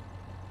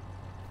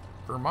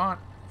 Vermont.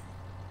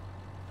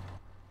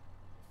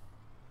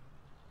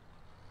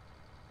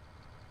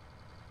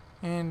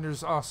 And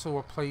there's also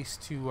a place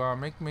to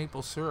make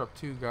maple syrup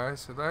too,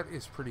 guys, so that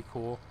is pretty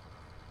cool.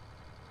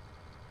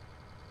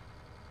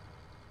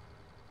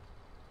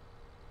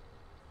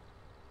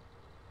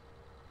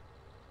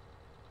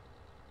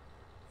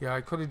 Yeah,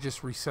 I could have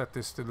just reset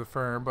this to the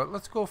farm, but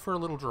let's go for a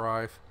little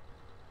drive.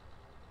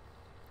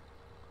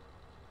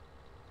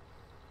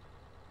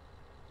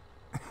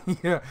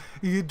 Yeah,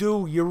 you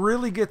do. You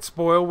really get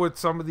spoiled with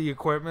some of the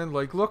equipment.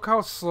 Like, look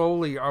how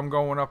slowly I'm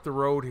going up the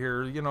road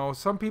here. You know,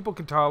 some people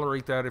can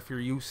tolerate that if you're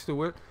used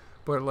to it.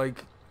 But,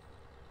 like,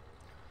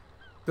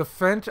 the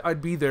Fent,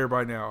 I'd be there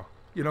by now.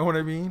 You know what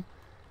I mean?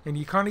 And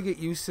you kind of get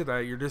used to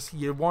that.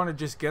 You want to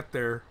just get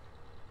there.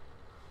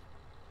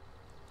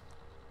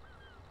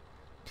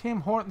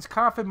 Tim Hortons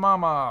Coffee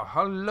Mama.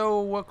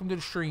 Hello, welcome to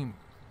the stream.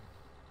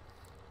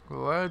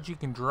 Glad you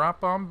can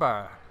drop on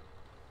by.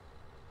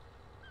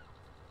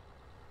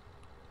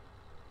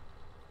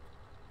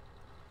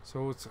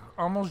 So it's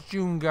almost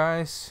June,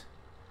 guys.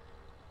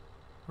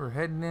 We're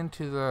heading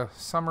into the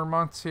summer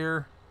months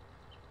here.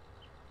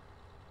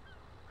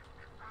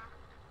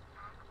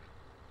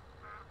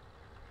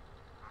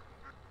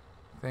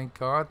 Thank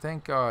God,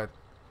 thank God.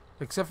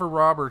 Except for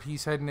Robert,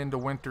 he's heading into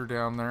winter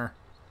down there.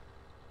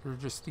 They're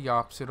just the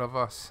opposite of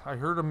us. I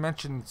heard him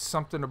mention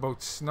something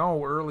about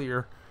snow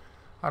earlier.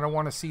 I don't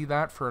want to see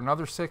that for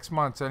another 6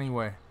 months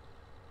anyway.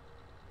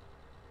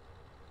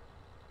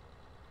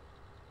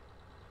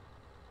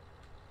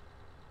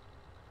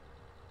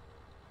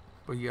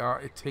 But yeah,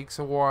 it takes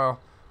a while.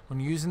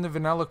 When using the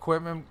vanilla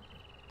equipment,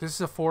 this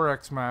is a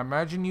 4X map.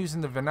 Imagine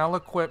using the vanilla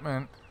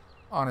equipment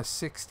on a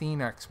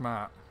 16X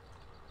map.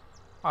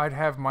 I'd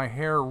have my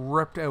hair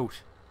ripped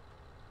out.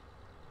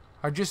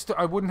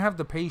 I wouldn't have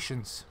the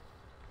patience.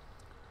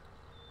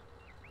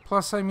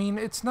 Plus, I mean,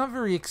 it's not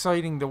very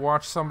exciting to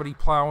watch somebody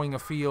plowing a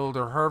field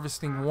or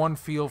harvesting one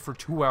field for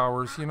 2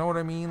 hours. You know what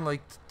I mean?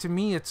 Like, to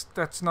me,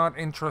 that's not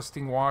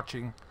interesting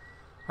watching.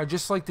 I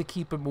just like to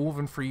keep it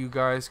moving for you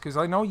guys, because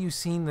I know you've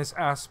seen this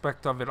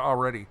aspect of it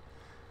already.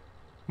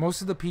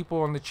 Most of the people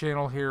on the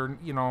channel here,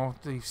 you know,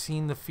 they've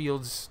seen the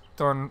fields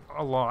done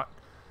a lot.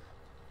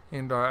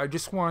 And I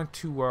just wanted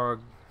to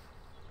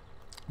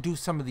do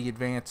some of the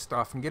advanced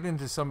stuff and get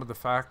into some of the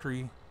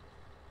factory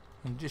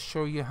and just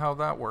show you how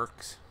that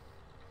works.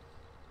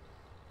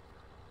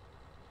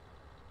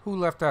 Who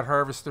left that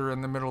harvester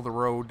in the middle of the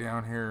road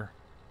down here?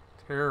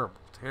 Terrible,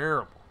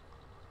 terrible.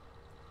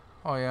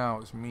 Oh yeah, it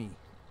was me.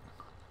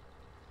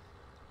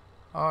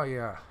 Oh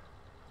yeah.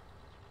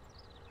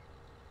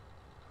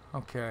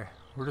 Okay,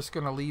 we're just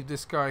going to leave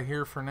this guy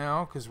here for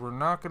now because we're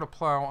not going to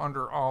plow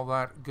under all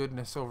that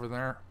goodness over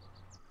there.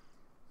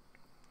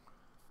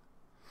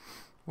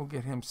 We'll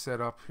get him set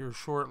up here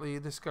shortly.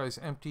 This guy's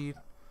emptied.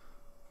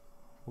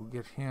 We'll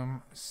get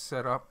him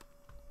set up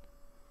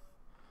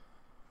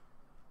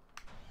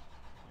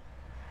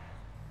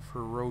for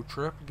a road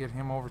trip. Get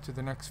him over to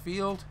the next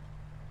field.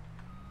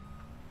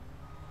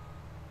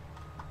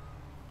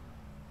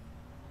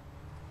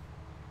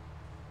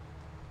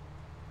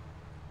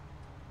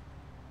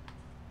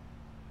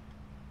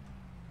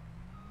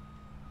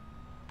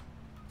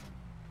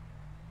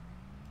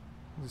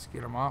 Just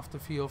get him off the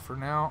field for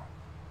now.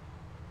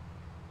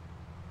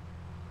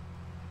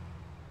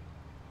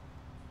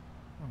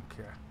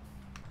 Okay.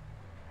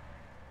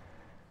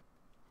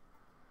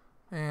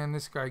 And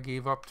this guy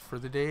gave up for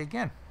the day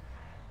again.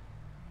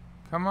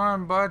 Come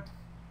on, bud.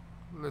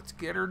 Let's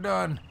get her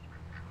done.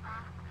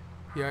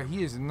 Yeah,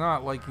 he is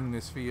not liking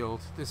this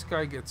field. This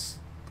guy got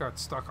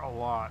stuck a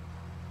lot.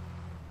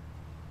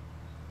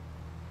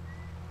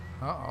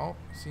 Uh-oh.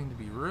 Seem to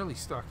be really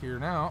stuck here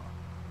now.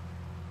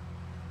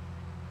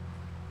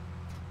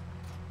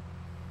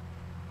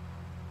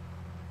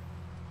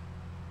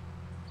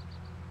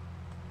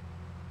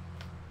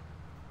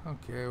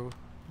 Okay,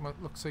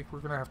 looks like we're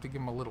going to have to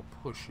give him a little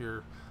push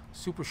here.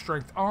 Super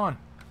strength on.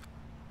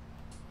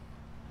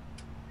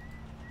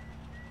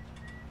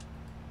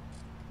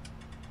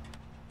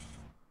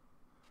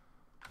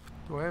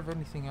 Do I have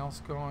anything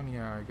else going?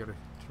 Yeah, I got to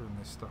turn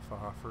this stuff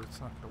off or it's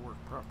not going to work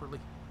properly.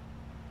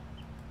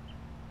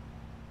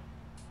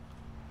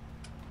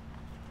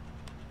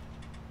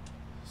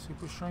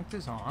 Super strength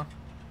is on.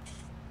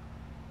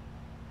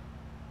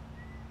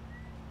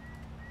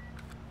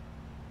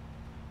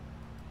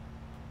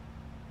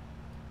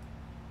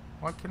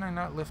 Why can I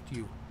not lift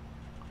you?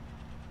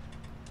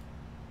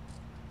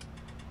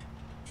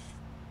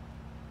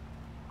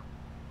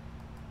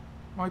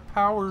 My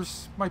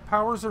powers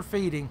are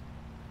fading.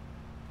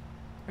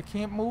 I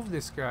can't move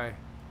this guy.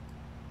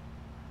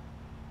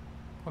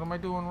 What am I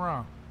doing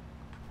wrong?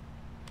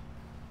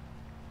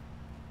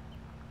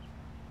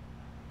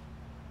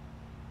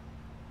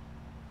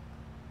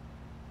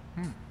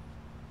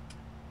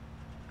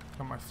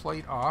 Got my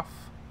flight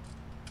off.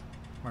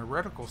 My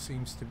reticle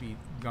seems to be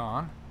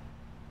gone.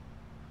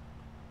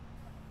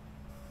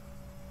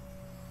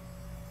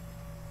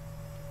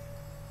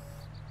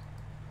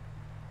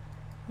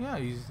 Yeah,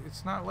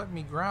 it's not letting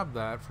me grab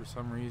that for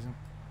some reason.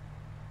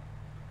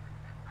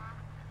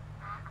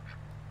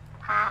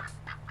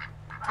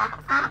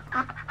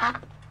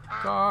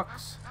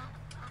 Docks.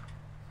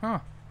 Huh.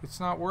 It's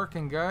not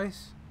working,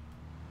 guys.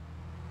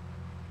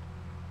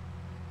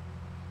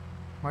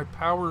 My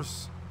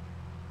powers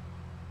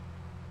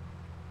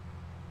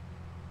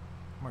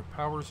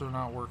are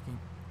not working.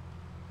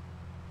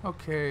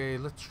 Okay,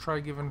 let's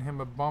try giving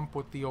him a bump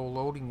with the old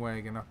loading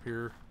wagon up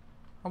here.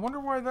 I wonder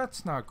why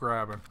that's not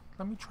grabbing.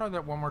 Let me try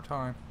that one more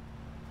time.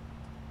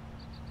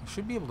 I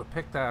should be able to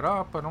pick that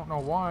up. I don't know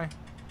why.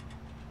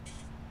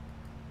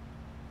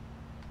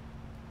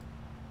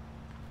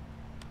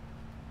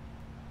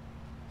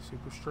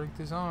 Super strength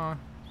is on.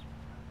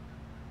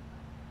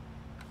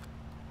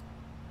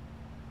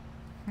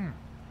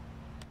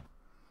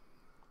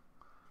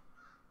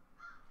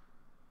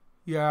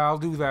 Yeah, I'll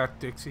do that,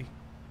 Dixie.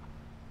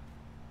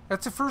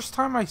 That's the first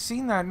time I've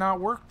seen that not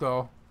work,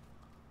 though.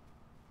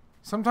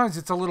 Sometimes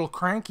it's a little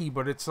cranky,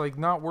 but it's like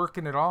not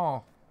working at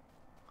all.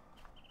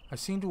 I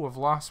seem to have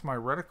lost my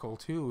reticle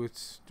too.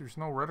 There's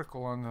no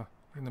reticle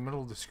in the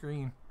middle of the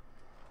screen.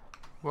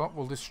 Well,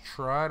 we'll just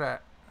try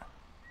that.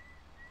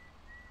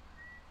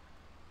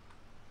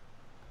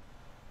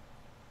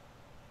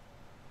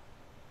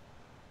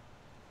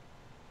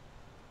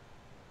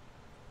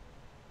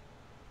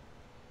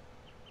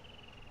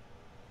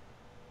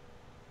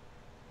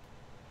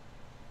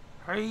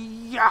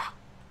 Hi-ya!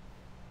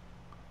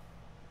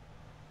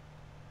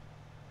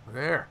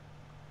 There.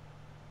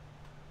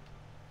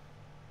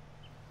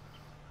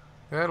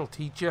 That'll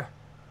teach you.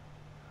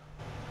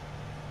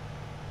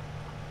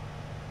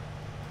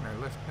 Can I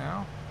lift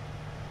now?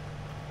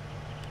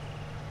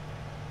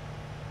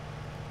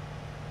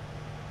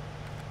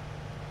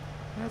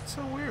 That's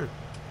so weird.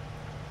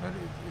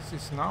 It's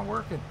just not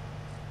working.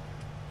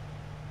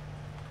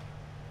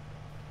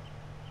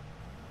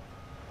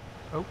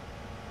 Oh.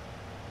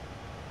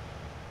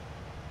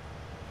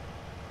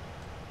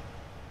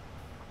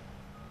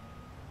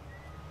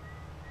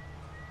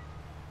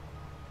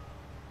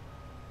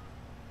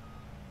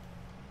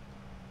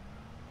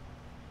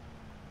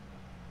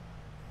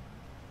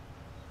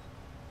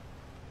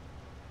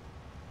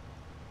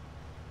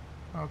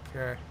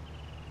 Okay.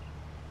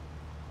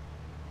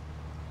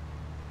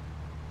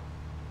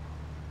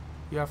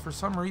 Yeah, for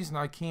some reason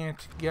I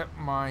can't get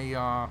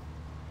my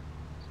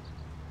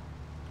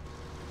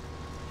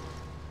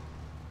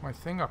my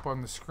thing up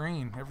on the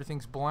screen.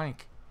 Everything's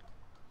blank.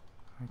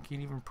 I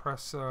can't even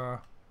press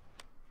there,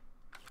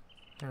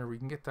 we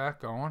can get that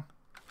going.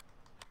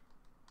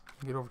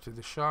 Get over to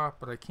the shop,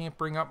 but I can't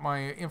bring up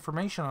my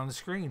information on the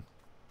screen.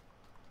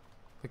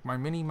 Like my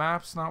mini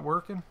map's not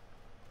working.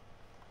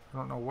 I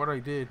don't know what I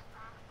did.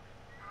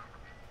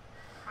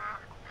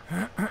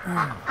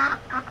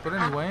 But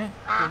anyway,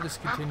 we'll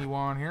just continue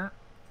on here.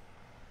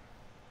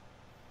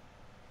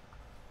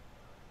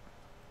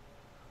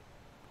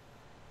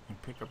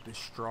 And pick up this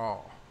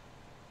straw.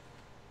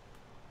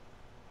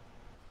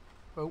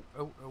 Oh,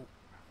 oh, oh.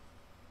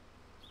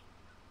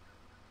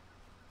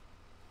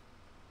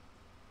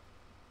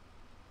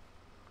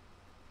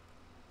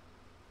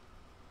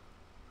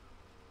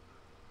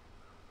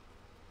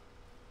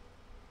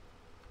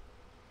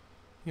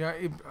 Yeah,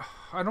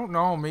 I don't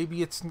know.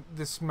 Maybe it's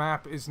this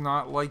map is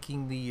not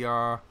liking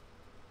the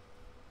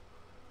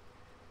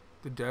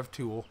dev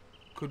tool.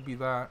 Could be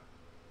that.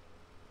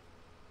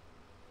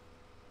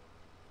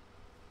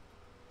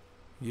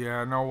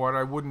 Yeah, know what?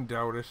 I wouldn't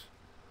doubt it.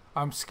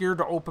 I'm scared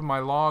to open my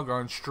log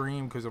on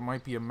stream because it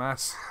might be a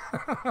mess.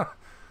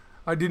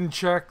 I didn't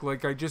check.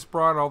 Like, I just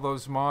brought all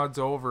those mods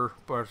over,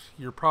 but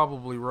you're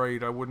probably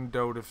right. I wouldn't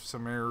doubt if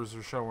some errors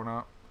are showing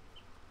up.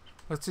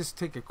 Let's just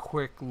take a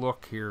quick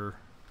look here.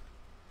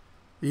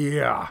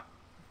 Yeah.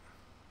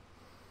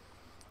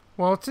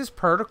 Well, it's just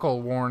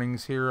particle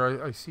warnings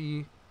here. I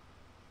see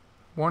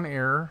one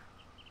error.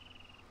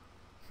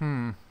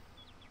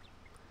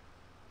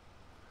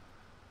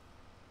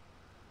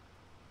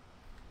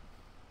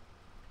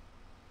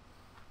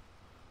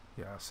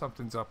 Yeah,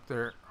 something's up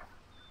there.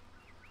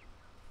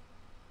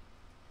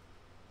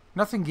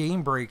 Nothing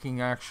game breaking,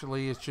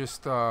 actually. It's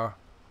just, I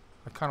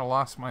kind of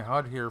lost my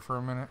HUD here for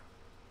a minute.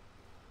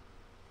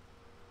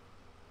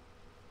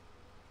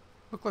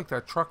 Looked like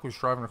that truck was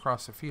driving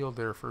across the field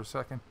there for a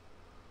second.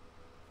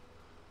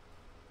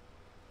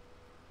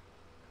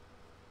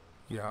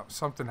 Yeah,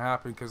 something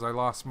happened because I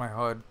lost my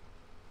HUD.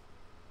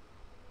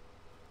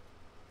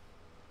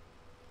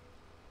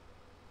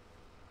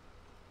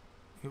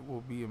 It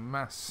will be a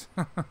mess.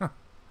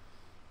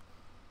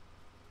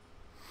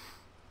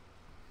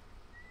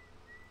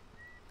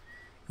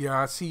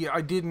 Yeah, see,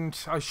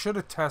 I should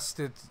have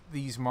tested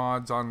these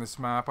mods on this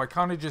map. I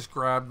kind of just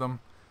grabbed them,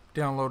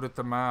 downloaded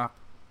the map.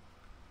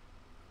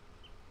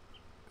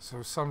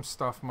 So some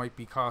stuff might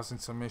be causing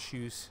some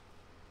issues.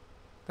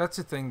 That's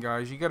the thing,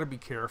 guys. You got to be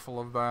careful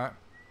of that.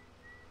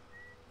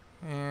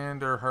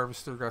 And our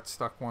harvester got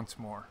stuck once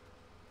more.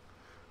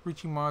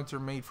 Reaching mods are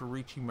made for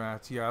reaching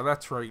mats. Yeah,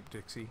 that's right,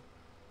 Dixie.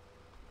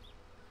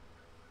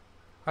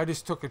 I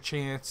just took a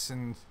chance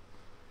and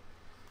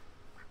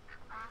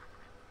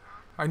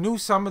I knew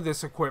some of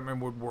this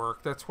equipment would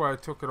work. That's why I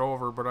took it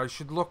over. But I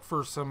should look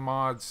for some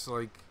mods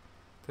like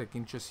that I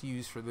can just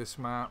use for this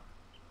map.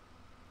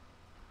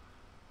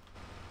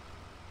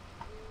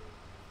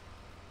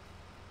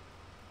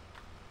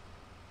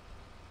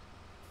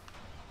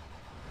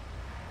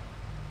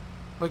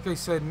 Like I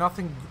said,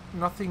 nothing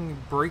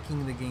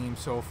breaking the game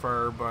so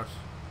far, but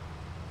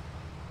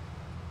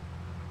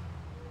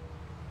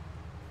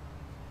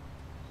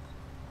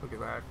look at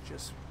that,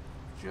 just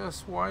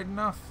wide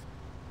enough.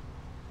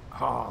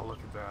 Oh, look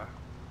at that.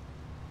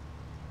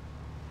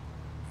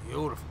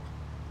 Beautiful.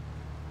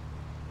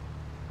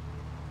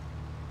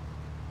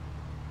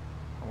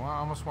 Well, I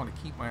almost want to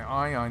keep my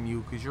eye on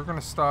you because you're going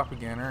to stop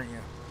again, aren't you?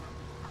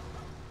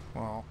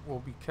 Well, we'll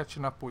be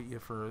catching up with you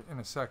in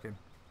a second.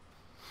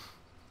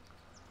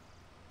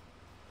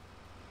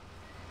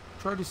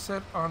 Try to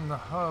set on the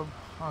hub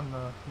on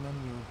the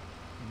menu,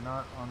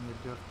 not on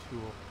the dev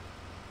tool.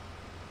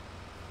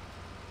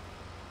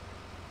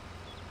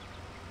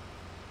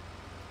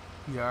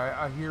 Yeah,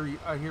 I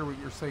hear what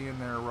you're saying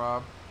there,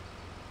 Rob.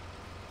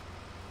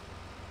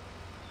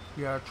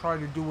 Yeah, try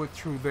to do it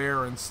through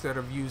there instead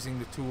of using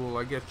the tool.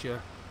 I get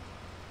you.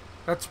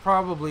 That's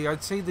probably,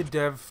 I'd say the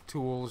dev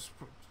tool is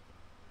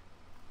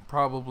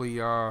probably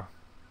not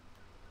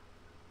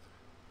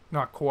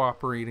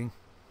cooperating.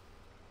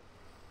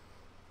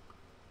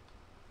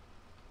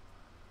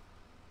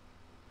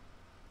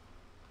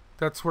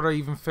 That's what I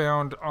even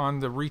found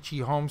on the Ricci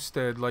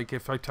Homestead. Like,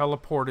 if I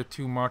teleported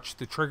too much,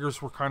 the triggers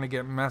were kind of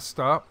getting messed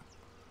up.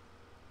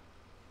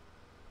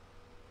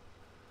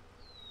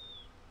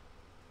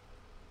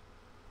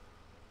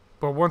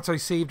 But once I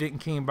saved it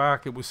and came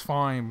back, it was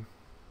fine.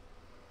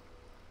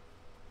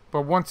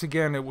 But once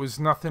again, it was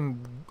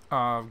nothing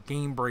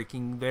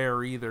game-breaking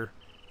there either.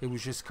 It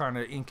was just kind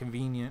of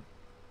inconvenient.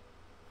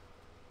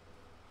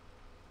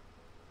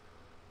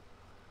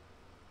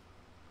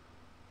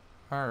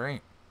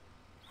 Alright.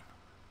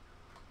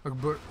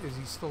 But is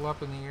he still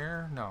up in the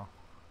air? No.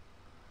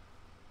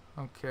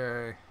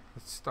 Okay,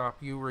 let's stop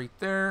you right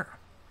there.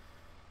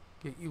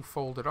 Get you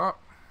folded up.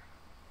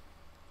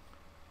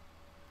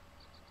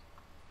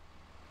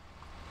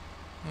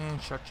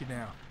 And shut you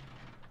down.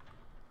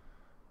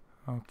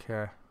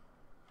 Okay.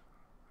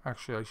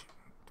 Actually,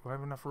 do I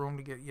have enough room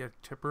to get a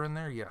tipper in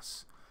there?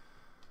 Yes.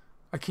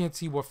 I can't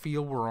see what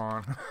field we're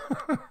on.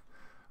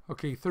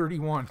 Okay,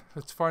 31.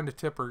 Let's find a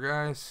tipper,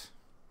 guys.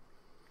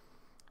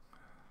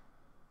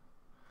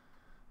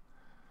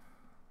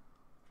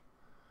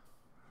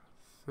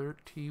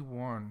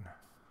 $31.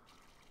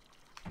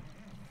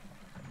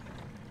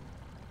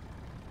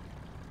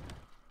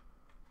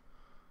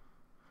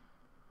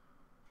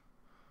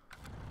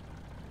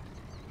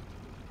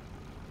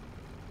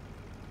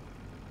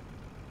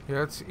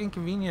 Yeah, it's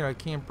inconvenient I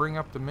can't bring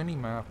up the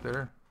mini-map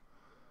there.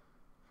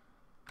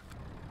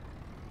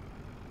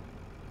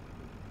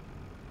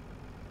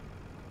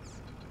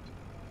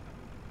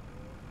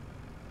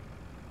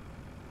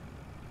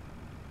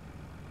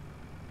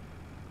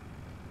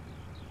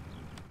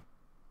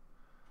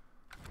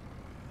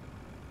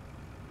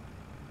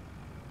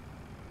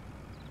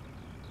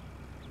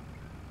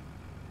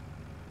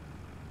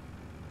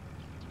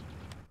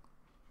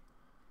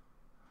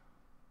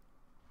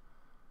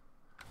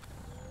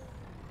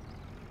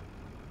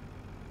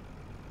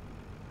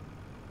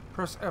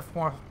 Press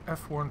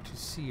F1 to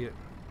see it.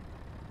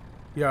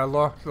 Yeah,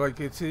 look, like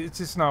it's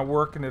just not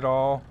working at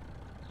all.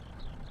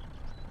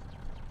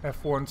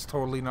 F1's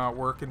totally not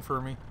working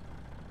for me.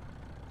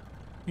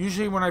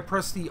 Usually when I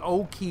press the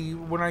O key,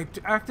 when I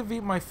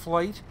activate my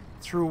flight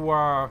through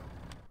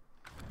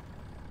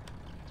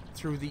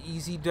the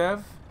Easy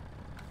Dev,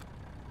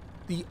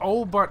 the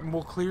O button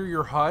will clear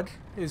your HUD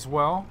as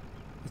well.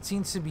 It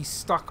seems to be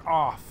stuck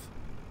off.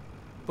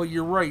 But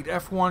you're right,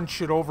 F1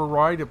 should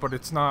override it, but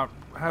it's not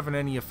having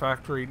any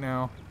effect right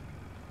now.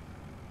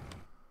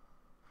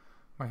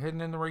 Am I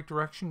heading in the right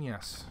direction?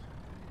 Yes.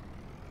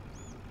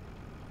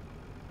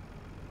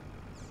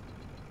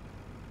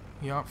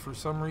 Yeah, for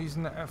some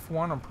reason the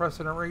F1, I'm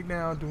pressing it right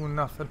now, doing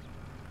nothing.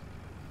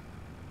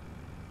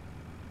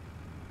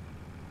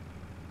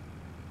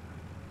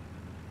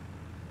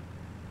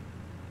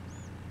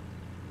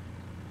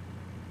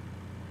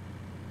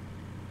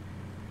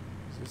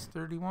 Is this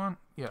 31?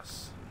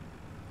 Yes.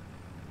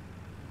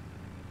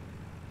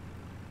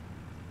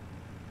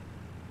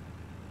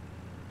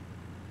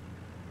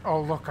 Oh,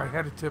 look, I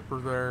had a tipper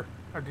there.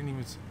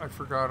 I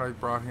forgot I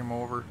brought him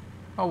over.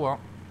 Oh,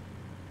 well.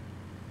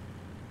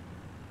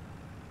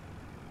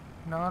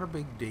 Not a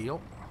big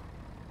deal.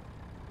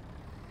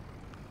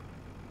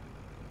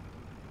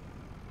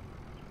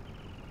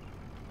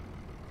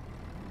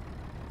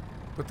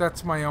 But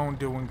that's my own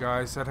doing,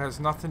 guys. That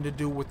has nothing to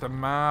do with the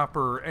map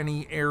or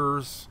any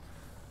errors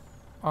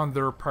on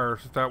their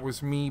part. That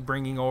was me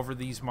bringing over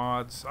these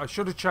mods. I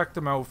should have checked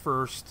them out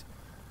first.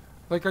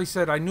 Like I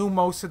said, I knew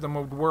most of them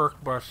would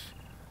work, but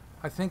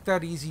I think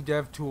that Easy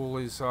Dev tool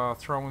is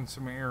throwing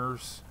some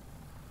errors.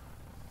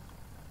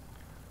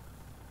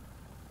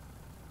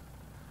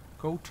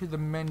 Go to the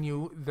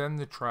menu, then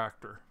the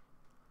tractor.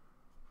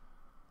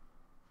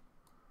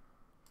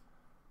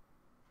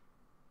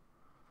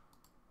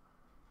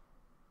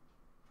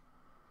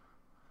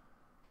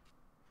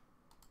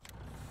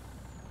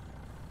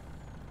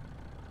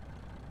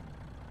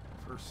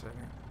 First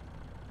setting.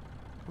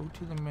 Go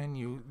to the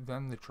menu,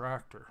 then the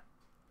tractor.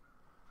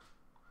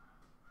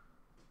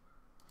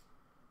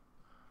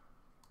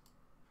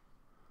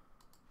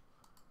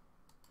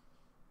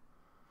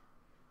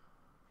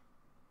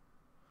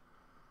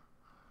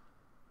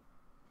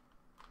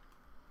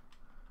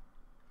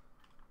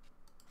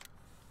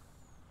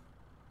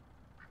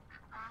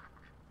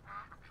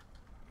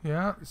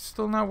 Yeah, it's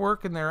still not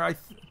working there.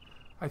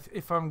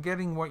 If I'm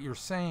getting what you're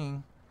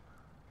saying,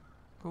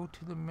 go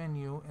to the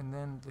menu and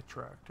then the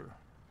tractor.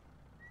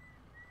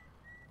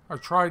 I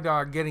tried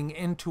getting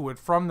into it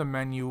from the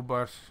menu,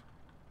 but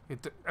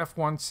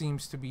F1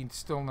 seems to be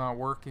still not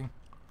working.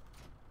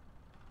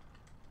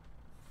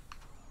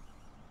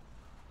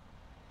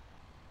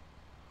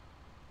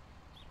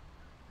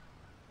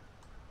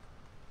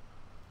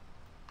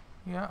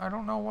 Yeah, I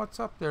don't know what's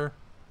up there.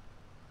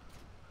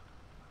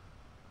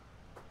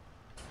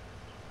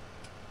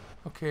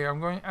 Okay,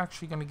 I'm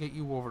actually going to get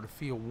you over to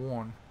field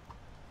 1.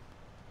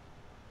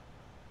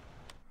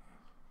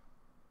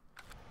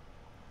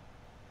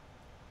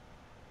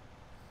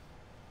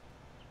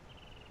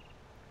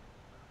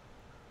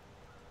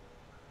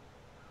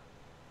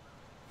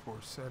 For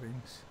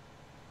settings.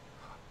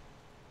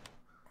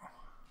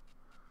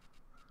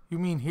 You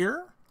mean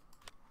here?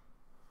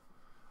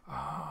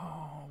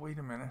 Oh, wait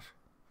a minute.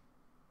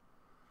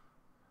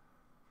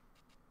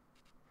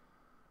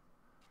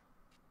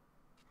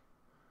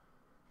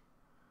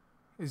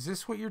 Is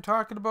this what you're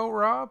talking about,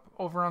 Rob?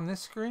 Over on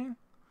this screen?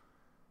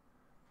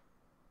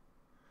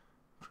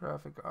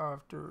 Traffic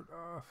off, dirt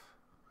off.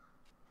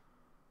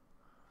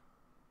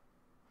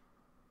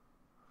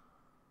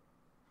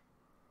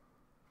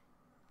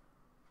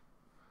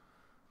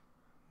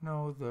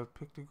 No, the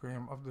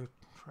pictogram of the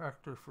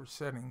tractor for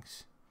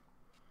settings.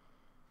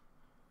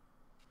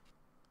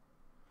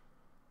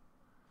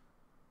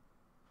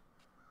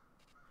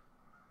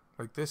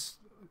 Like this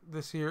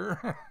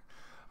here?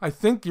 I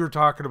think you're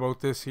talking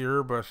about this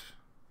here, but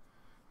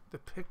the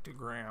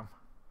pictogram.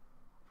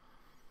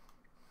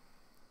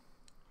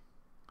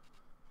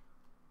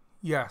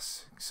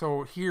 Yes.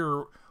 So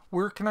here,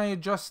 where can I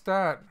adjust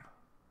that?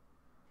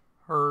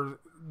 Or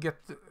get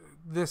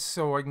this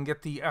so I can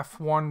get the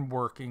F1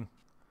 working?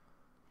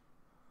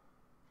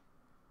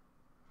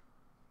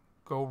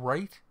 Go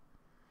right?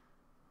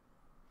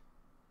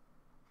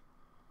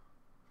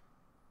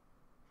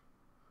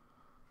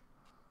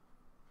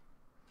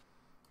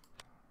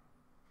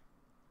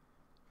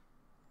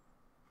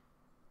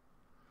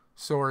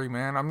 Sorry,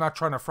 man. I'm not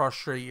trying to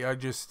frustrate you.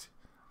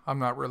 I'm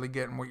not really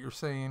getting what you're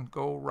saying.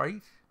 Go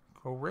right?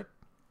 Go right?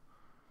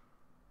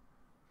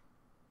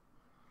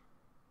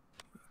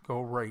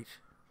 Go right.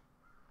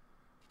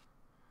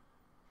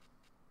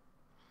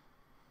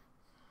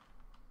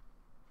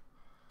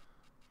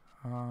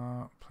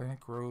 Plant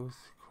growth,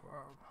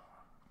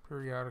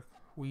 periodic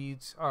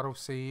weeds,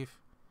 autosave.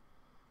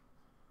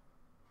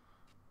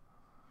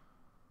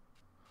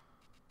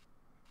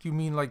 Do you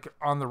mean like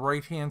on the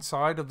right hand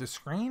side of the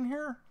screen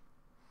here?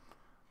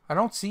 I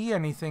don't see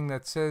anything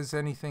that says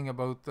anything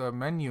about the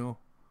menu.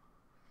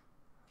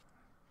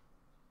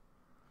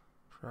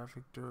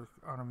 Traffic, dirt,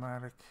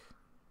 automatic.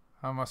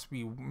 I must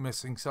be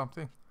missing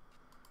something.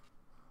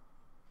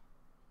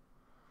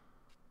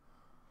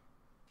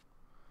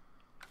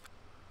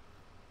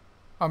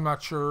 I'm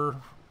not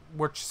sure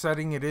which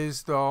setting it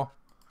is though.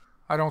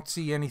 I don't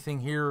see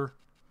anything here.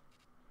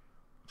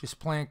 Just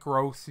plant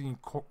growth and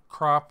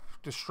crop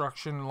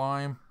destruction,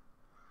 lime,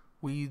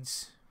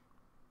 weeds.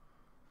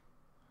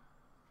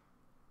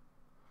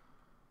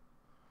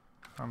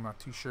 I'm not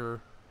too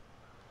sure.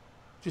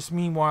 Just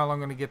meanwhile, I'm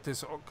going to get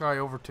this guy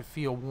over to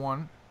field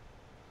 1.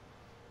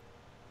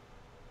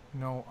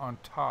 No, on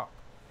top.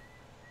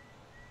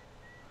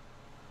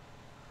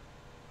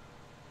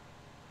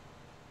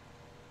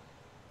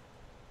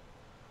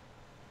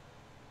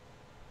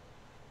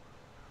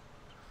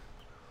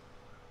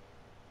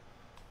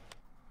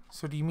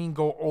 So do you mean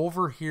go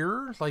over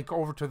here? Like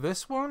over to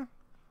this one?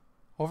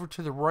 Over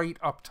to the right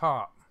up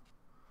top.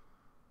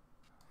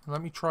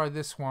 Let me try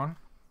this one.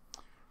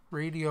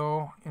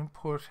 Radio,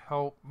 input,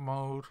 help,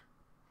 mode.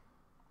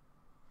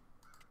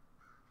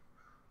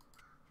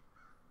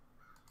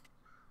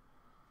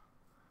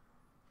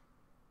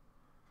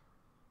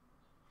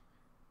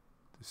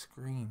 The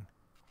screen.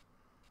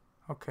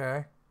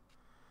 Okay.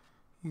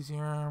 Easy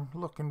arm,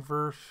 look,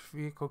 invert,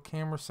 vehicle,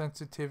 camera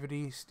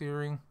sensitivity,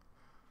 steering.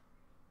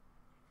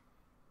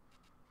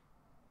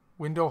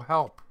 Window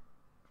help.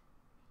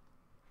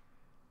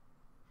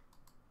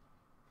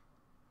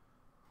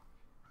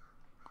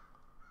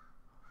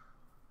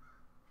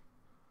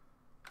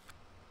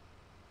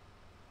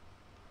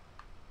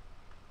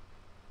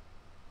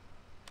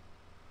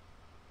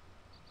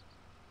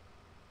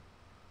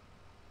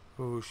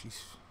 Oh,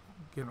 she's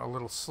getting a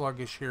little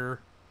sluggish here.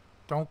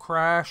 Don't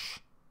crash.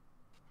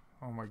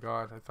 Oh my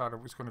god, I thought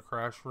it was going to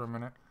crash for a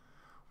minute.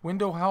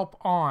 Window help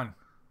on.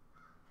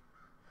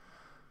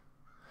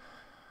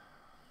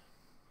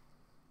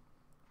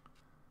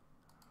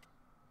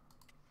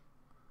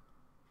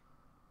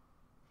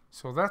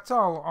 So that's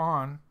all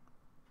on.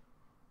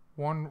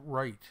 One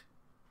right.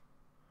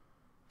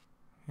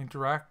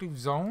 Interactive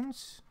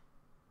zones.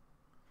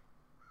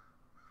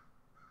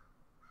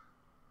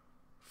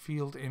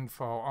 Field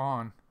info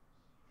on.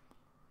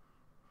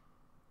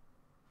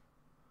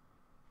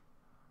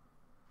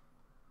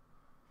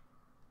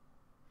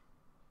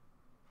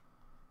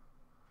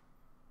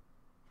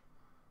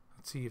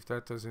 Let's see if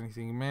that does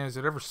anything. Man, is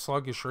it ever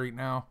sluggish right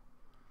now?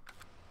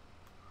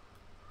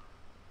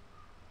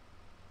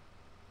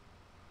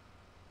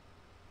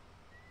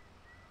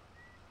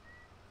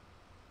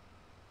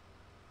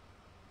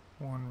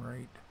 One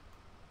right.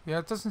 Yeah,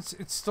 it doesn't.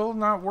 It's still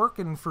not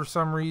working for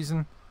some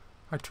reason.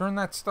 I turned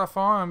that stuff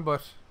on,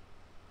 but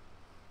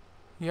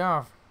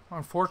yeah,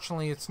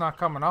 unfortunately, it's not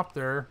coming up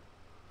there.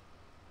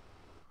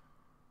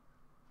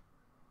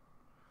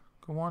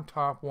 Go on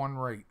top, one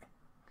right.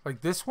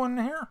 Like this one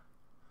here?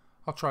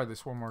 I'll try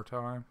this one more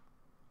time.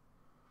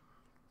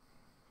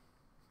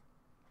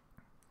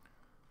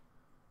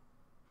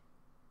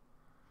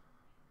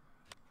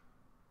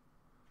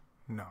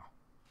 No.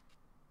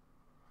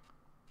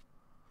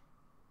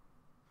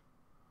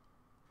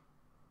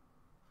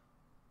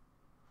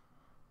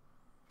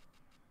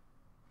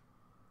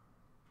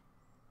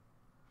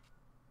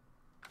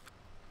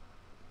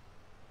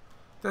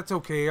 That's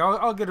okay.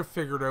 I'll get it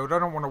figured out. I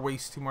don't want to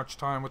waste too much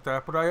time with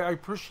that, but I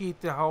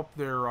appreciate the help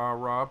there,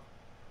 Rob.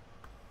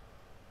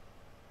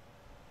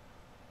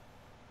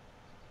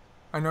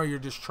 I know you're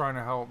just trying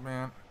to help,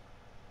 man.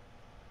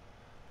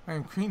 I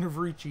am Queen of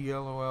Ricci,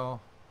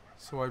 LOL.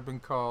 So I've been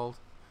called.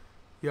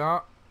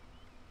 Yeah.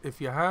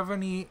 If you have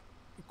any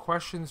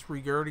questions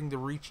regarding the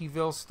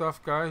Riccieville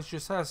stuff, guys,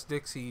 just ask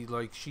Dixie.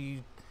 Like,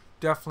 she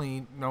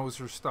definitely knows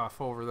her stuff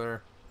over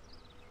there.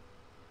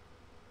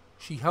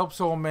 She helps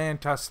old man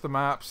test the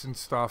maps and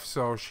stuff,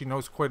 so she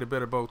knows quite a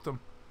bit about them.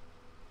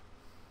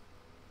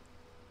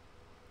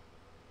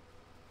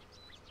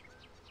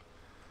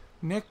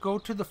 Nick, go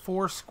to the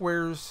 4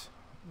 squares.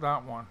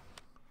 That one.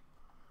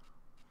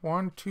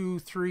 1, 2,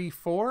 3,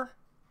 4.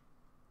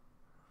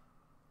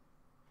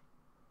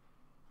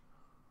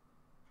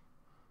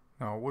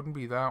 No, it wouldn't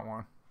be that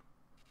one.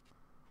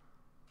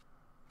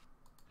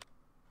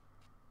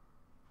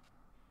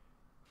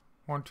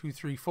 One, two,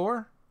 three,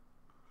 four.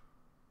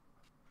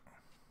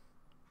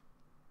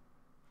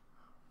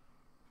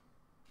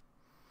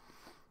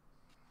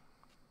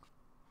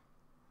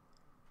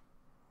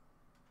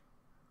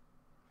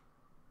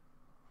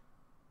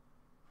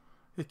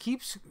 It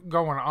keeps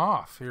going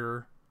off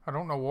here. I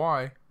don't know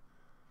why.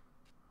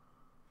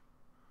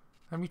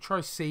 Let me try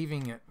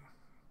saving it.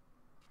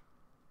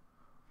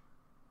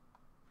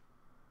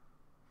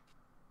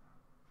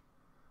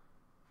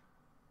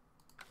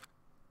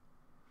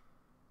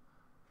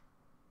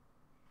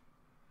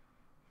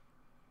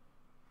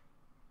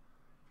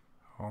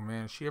 Oh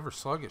man, is she ever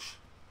sluggish?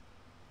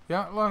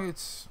 Yeah, look,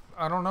 it's...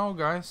 I don't know,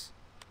 guys.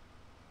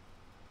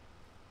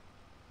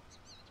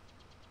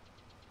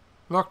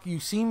 Look, you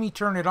see me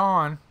turn it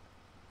on,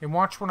 and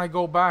watch when I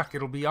go back,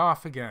 it'll be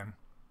off again.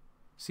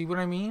 See what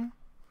I mean?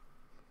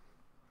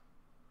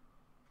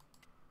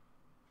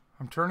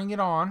 I'm turning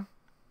it on.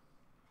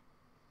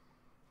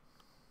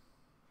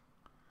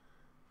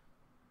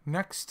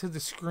 Next to the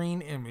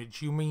screen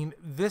image. You mean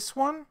this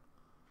one?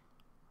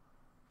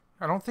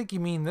 I don't think you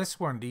mean this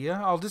one, do you?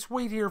 I'll just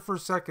wait here for a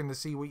second to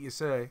see what you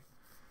say.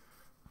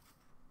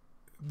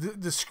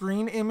 The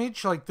screen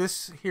image, like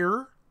this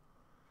here?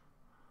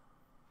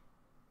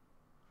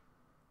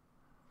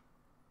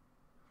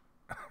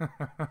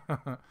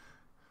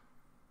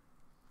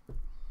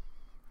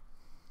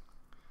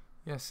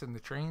 Yes, and the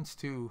trains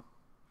too.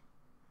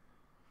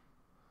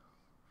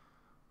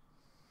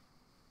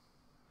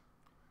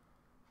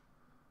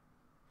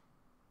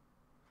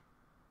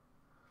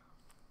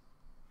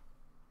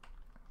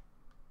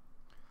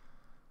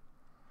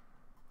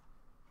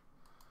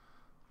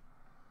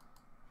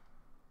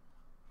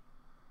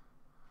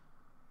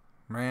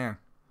 Man.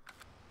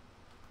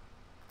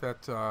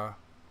 That,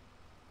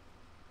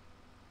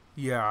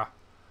 yeah.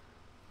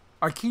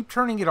 I keep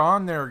turning it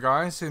on there,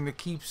 guys, and it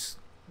keeps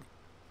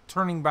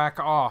turning back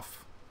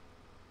off.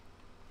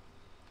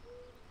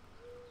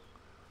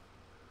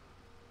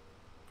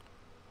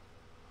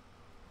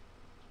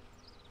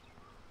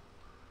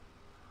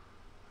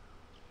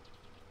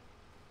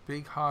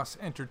 Big Hoss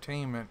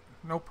Entertainment.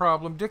 No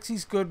problem.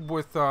 Dixie's good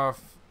with all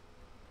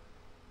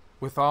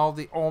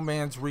the old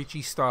man's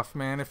Reachy stuff,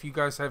 man. If you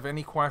guys have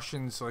any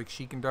questions, like,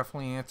 she can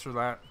definitely answer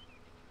that.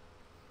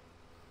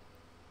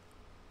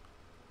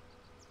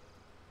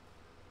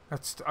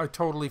 I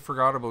totally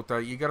forgot about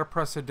that. You gotta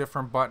press a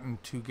different button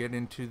to get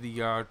into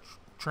the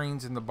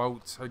trains and the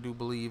boats, I do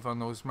believe, on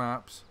those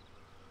maps.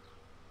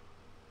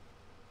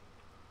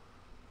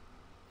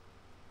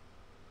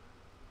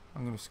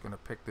 I'm just gonna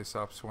pick this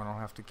up so I don't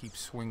have to keep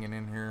swinging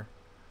in here.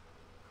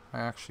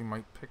 I actually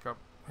might pick up...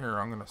 Here,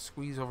 I'm gonna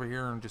squeeze over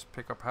here and just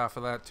pick up half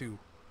of that too.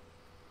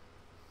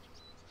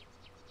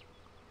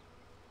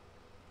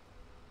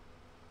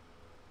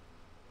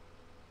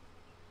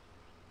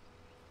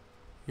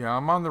 Yeah,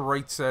 I'm on the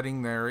right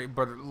setting there,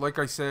 but like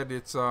I said,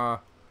 it's it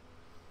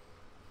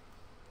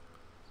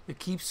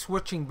keeps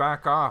switching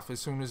back off as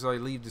soon as I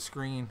leave the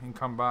screen and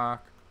come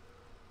back.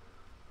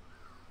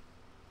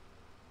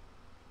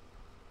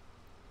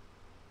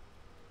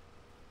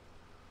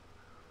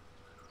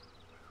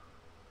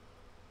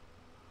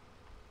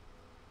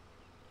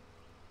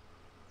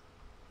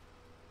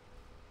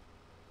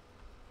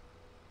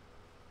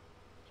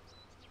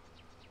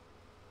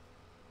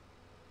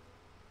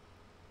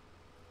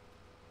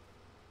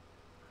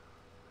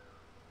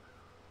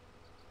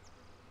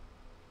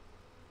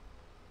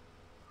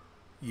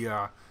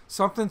 Yeah,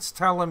 something's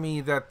telling me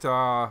that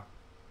the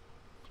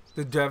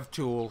dev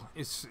tool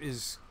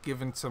is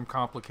giving some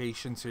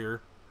complications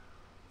here.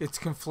 It's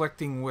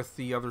conflicting with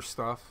the other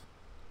stuff.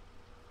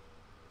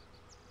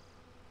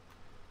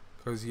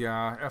 Because,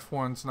 yeah,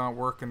 F1's not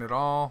working at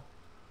all.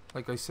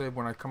 Like I said,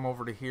 when I come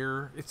over to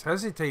here, it's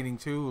hesitating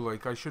too.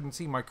 Like, I shouldn't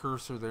see my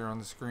cursor there on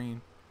the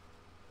screen.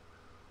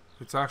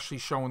 It's actually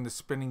showing the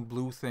spinning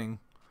blue thing.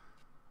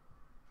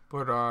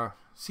 But,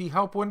 see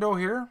help window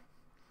here?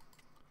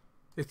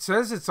 It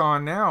says it's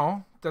on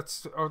now.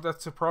 That's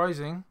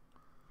surprising.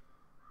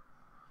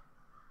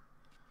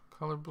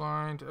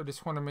 Colorblind. I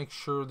just want to make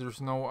sure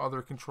there's no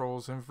other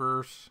controls.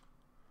 Inverse.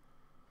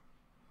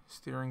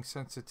 Steering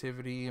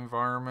sensitivity.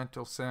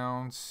 Environmental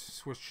sounds.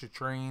 Switch to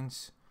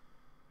trains.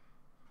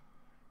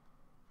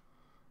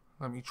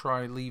 Let me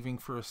try leaving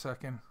for a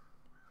second.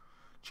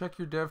 Check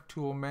your dev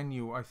tool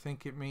menu. I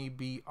think it may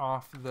be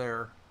off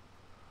there.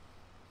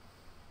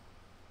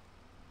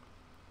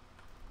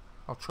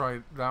 I'll try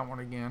that one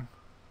again.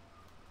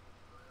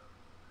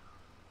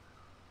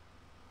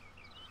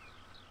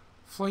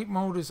 Flight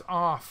mode is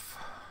off.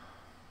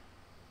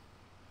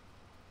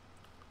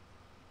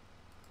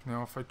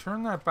 Now, if I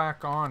turn that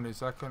back on, is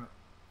that gonna...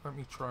 Let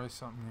me try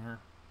something here.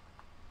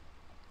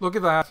 Look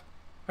at that.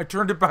 I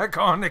turned it back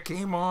on. It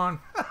came on.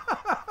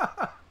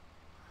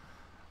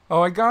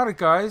 Oh, I got it,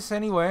 guys.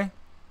 Anyway.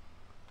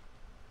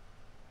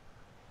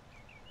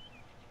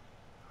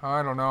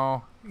 I don't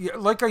know. Yeah,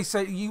 like I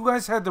said, you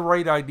guys had the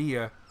right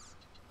idea.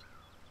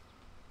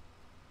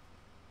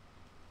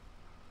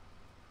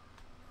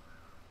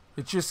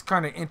 It's just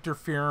kind of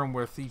interfering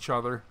with each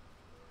other.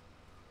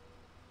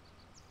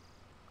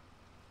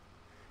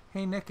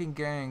 Hey Nick and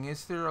gang,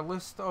 is there a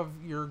list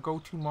of your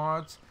go-to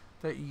mods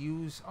that you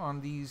use on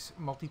these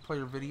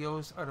multiplayer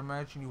videos? I'd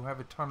imagine you have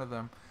a ton of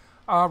them.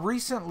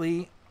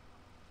 Recently,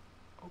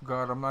 oh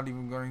god, I'm not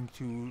even going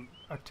to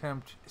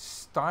attempt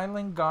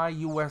Styling Guy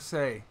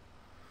USA.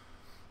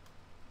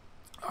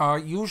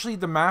 Usually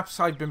the maps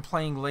I've been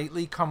playing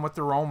lately come with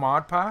their own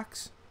mod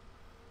packs,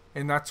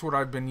 and that's what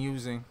I've been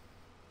using.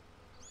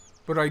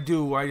 But I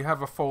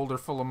have a folder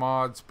full of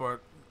mods,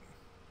 but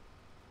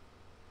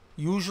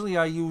usually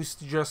I use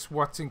just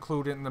what's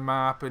included in the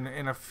map and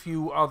a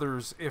few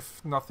others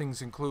if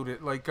nothing's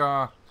included. Like,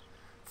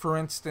 for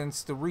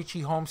instance, the Ricci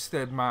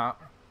Homestead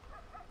map.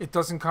 It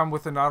doesn't come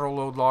with an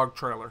auto-load log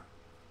trailer,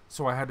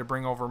 so I had to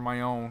bring over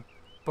my own.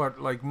 But,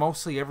 like,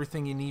 mostly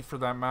everything you need for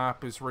that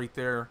map is right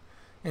there.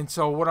 And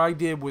so what I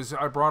did was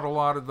I brought a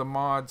lot of the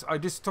mods. I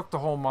just took the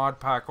whole mod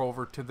pack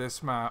over to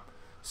this map.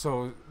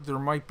 So there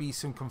might be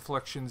some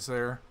conflictions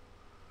there.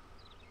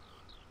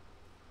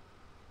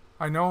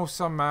 I know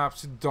some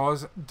maps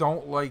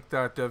don't like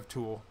that dev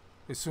tool.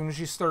 As soon as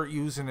you start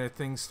using it,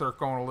 things start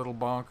going a little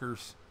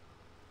bonkers.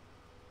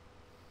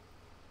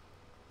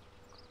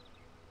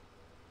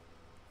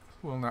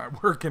 Will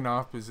not work in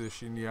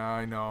opposition. Yeah,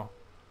 I know.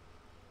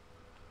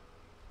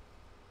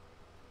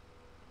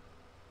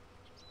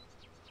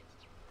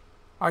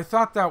 I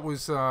thought that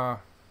was, I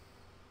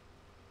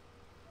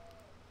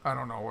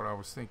don't know what I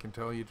was thinking,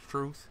 tell you the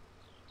truth.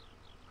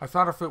 I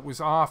thought if it was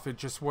off, it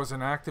just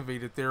wasn't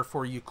activated,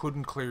 therefore you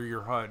couldn't clear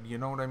your HUD. You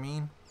know what I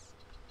mean?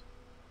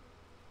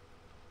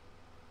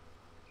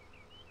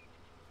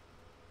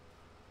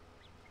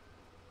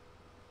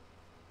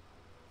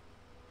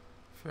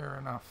 Fair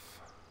enough.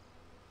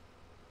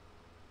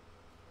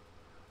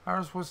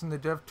 Ours wasn't the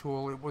dev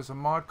tool, it was a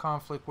mod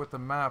conflict with the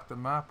map. The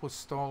map was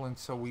stolen,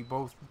 so we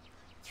both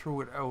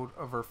threw it out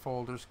of our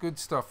folders. Good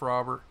stuff,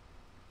 Robert.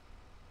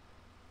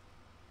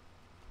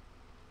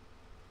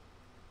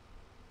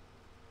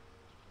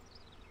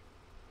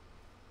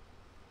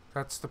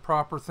 That's the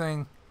proper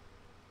thing.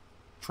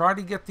 Try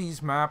to get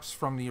these maps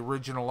from the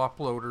original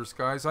uploaders,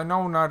 guys. I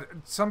know not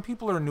some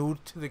people are new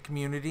to the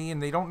community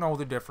and they don't know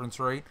the difference,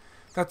 right?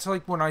 That's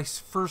like when I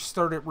first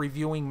started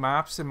reviewing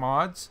maps and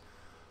mods.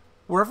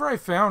 Wherever I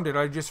found it,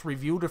 I just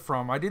reviewed it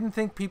from. I didn't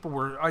think people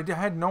were... I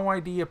had no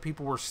idea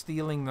people were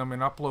stealing them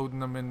and uploading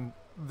them in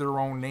their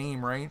own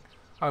name, right?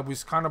 I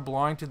was kind of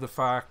blind to the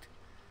fact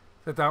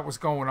that that was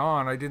going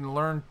on. I didn't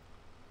learn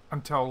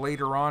until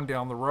later on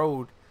down the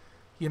road.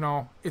 You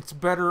know, it's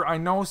better... I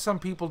know some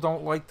people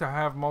don't like to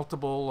have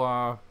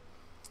multiple...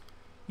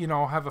 you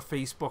know, have a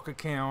Facebook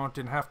account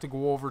and have to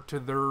go over to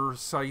their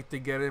site to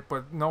get it.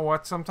 But you know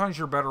what? Sometimes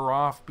you're better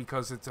off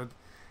because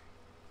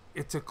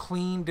it's a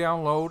clean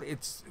download.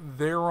 It's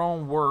their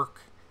own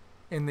work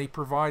and they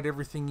provide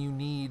everything you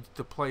need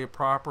to play it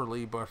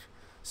properly. But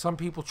some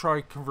people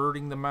try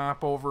converting the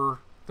map over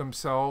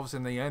themselves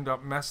and they end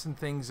up messing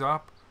things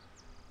up.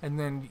 And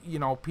then, you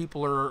know,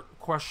 people are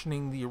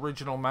questioning the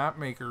original map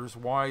makers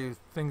why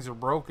things are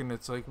broken.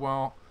 It's like,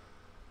 well,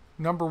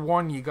 number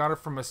one, you got it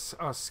from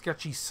a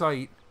sketchy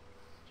site.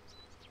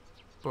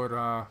 But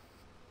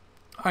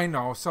I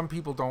know some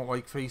people don't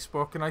like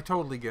Facebook and I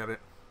totally get it.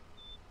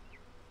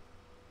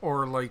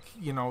 Or like,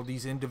 you know,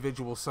 these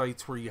individual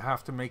sites where you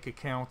have to make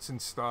accounts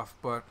and stuff.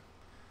 But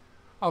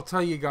I'll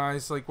tell you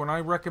guys, like when I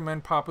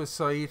recommend Papa's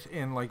site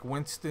and like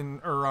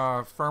Winston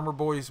or Farmer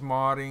Boys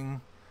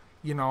Modding,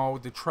 you know,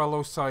 the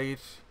Trello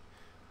site,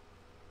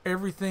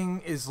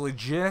 everything is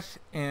legit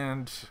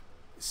and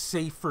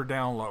safe for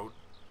download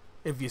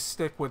if you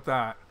stick with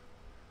that.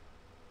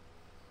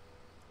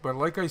 But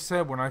like I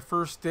said, when I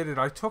first did it,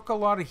 I took a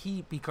lot of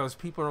heat because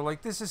people are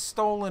like, this is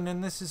stolen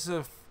and this is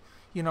a,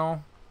 you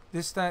know,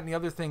 this, that, and the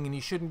other thing, and you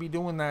shouldn't be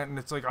doing that. And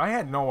it's like, I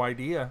had no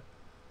idea.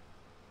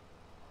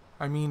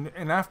 I mean,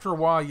 and after a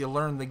while, you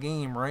learn the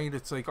game, right?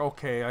 It's like,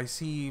 okay, I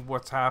see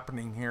what's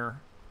happening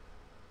here.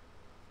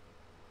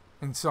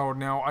 And so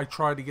now I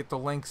try to get the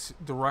links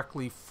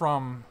directly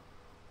from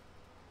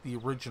the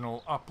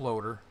original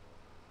uploader,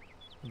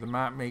 the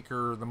map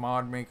maker, the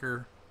mod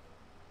maker,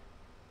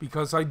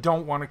 because I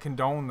don't want to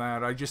condone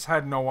that. I just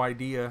had no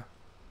idea.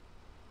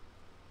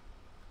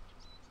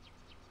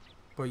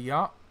 But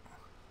yeah.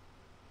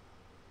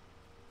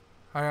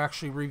 I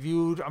actually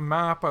reviewed a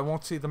map. I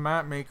won't say the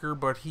map maker,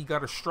 but he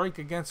got a strike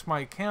against my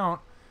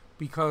account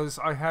because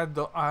I had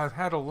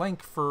a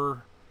link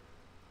for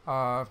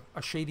a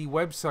shady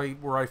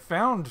website where I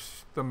found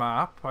the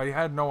map. I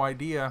had no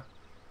idea,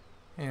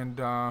 and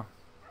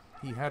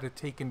he had it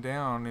taken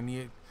down.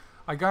 And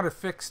I got it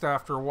fixed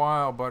after a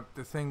while. But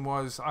the thing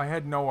was, I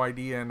had no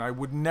idea, and I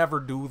would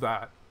never do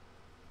that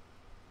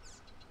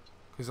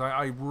because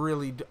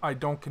I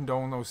don't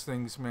condone those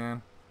things,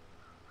 man.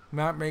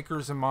 Map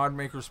makers and mod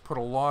makers put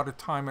a lot of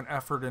time and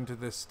effort into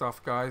this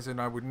stuff, guys, and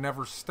I would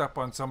never step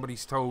on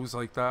somebody's toes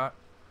like that.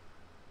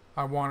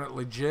 I want it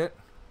legit.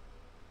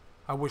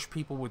 I wish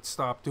people would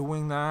stop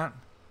doing that.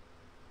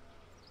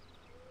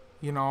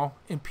 You know,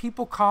 and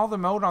people call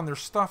them out on their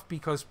stuff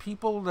because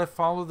people that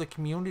follow the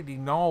community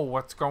know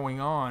what's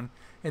going on,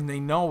 and they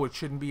know it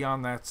shouldn't be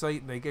on that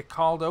site, and they get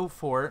called out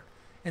for it.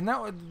 And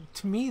that would,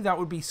 to me, that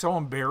would be so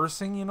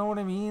embarrassing, you know what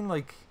I mean?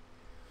 Like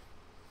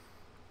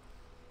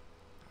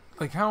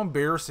how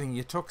embarrassing.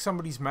 You took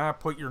somebody's map,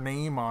 put your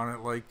name on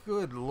it, like,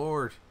 good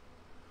lord.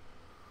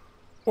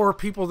 Or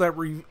people that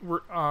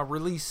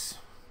release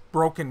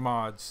broken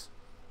mods,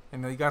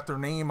 and they got their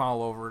name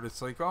all over it.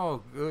 It's like,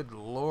 oh, good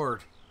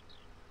lord.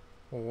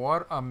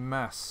 What a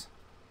mess.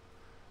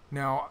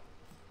 Now,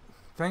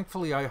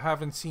 thankfully, I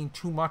haven't seen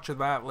too much of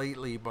that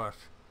lately, but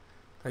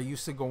that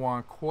used to go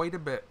on quite a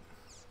bit.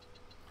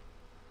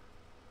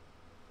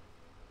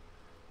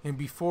 And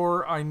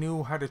before I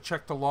knew how to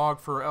check the log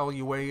for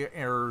LUA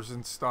errors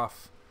and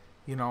stuff,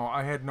 you know,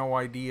 I had no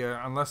idea,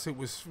 unless it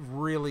was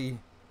really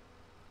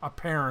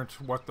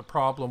apparent what the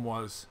problem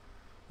was.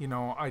 You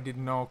know, I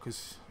didn't know,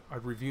 because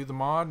I'd review the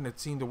mod and it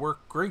seemed to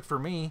work great for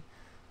me,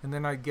 and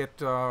then I'd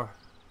get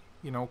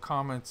you know,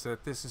 comments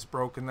that this is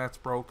broken, that's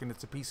broken,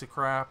 it's a piece of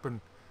crap,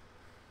 and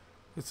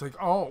it's like,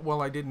 oh,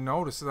 well, I didn't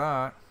notice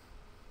that.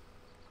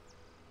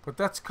 But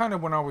that's kind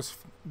of when I was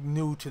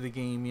new to the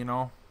game, you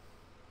know.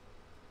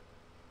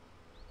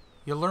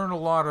 You learn a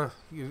lot of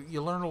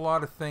you learn a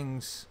lot of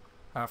things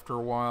after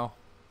a while.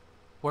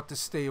 What to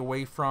stay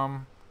away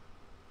from,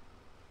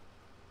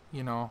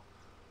 you know.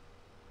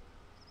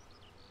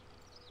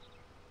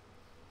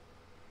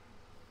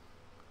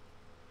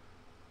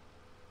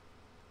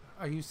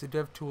 I use the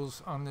dev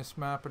tools on this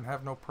map and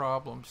have no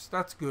problems.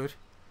 That's good.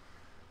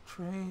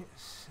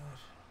 Trace.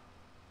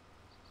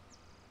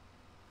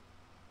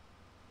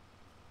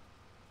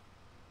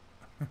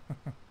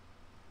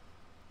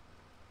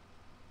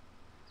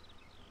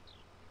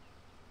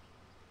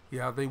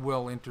 Yeah, they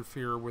will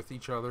interfere with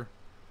each other.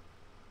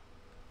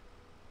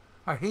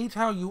 I hate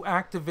how you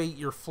activate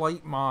your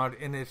flight mod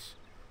and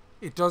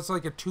it does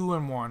like a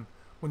 2-in-1.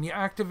 When you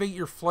activate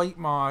your flight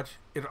mod,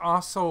 it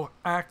also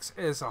acts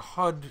as a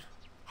HUD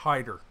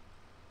hider.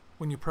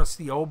 When you press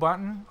the O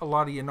button, a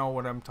lot of you know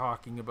what I'm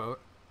talking about.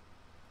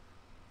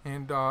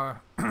 And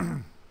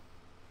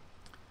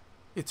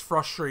it's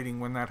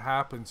frustrating when that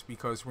happens,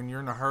 because when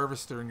you're in a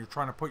harvester and you're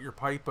trying to put your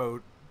pipe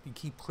out, you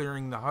keep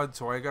clearing the HUD,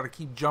 so I got to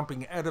keep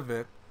jumping out of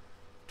it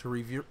to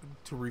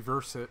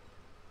reverse it.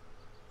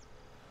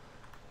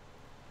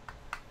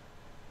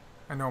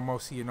 I know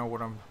most of you know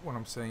what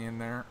I'm saying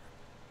there.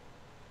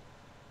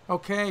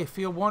 Okay,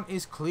 field 1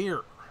 is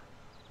clear.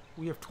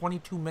 We have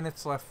 22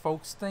 minutes left,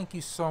 folks. Thank you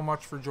so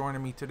much for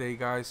joining me today,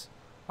 guys.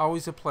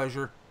 Always a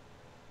pleasure.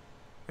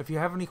 If you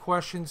have any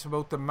questions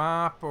about the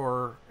map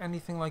or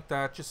anything like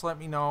that, just let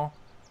me know.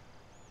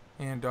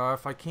 And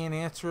if I can't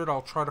answer it,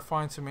 I'll try to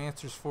find some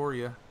answers for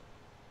you.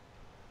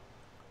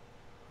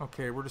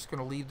 Okay, we're just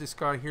going to leave this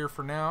guy here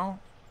for now,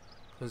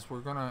 because we're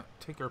going to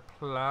take our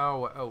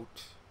plow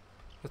out.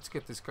 Let's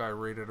get this guy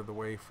right out of the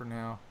way for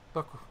now.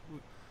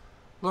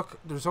 Look,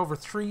 there's over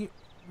 3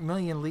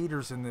 million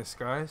liters in this,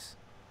 guys.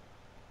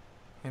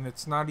 And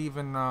it's not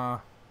even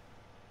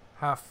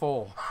half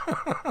full.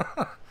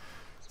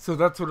 So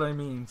that's what I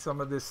mean. Some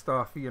of this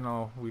stuff, you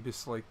know, we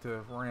just like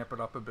to ramp it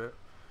up a bit.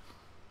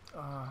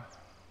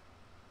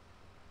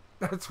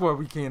 That's why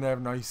we can't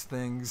have nice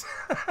things.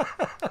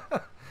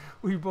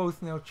 We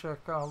both now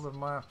check all the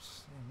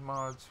maps and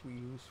mods we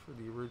use for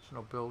the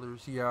original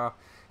builders. Yeah,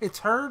 it's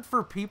hard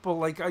for people.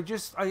 Like,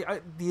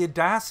 the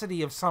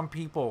audacity of some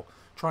people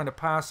trying to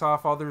pass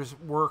off others'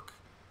 work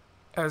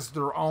as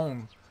their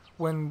own,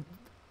 when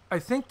I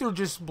think they're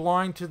just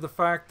blind to the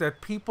fact that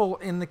people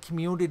in the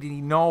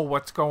community know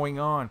what's going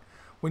on.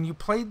 When you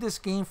played this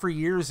game for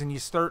years and you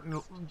start,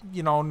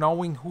 you know,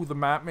 knowing who the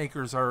map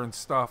makers are and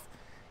stuff,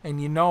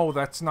 and you know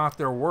that's not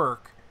their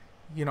work.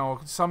 You know,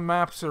 some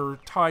maps are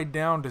tied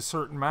down to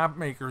certain map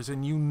makers,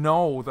 and you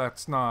know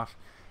that's not.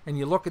 And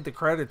you look at the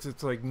credits,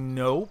 it's like,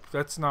 nope,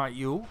 that's not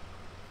you.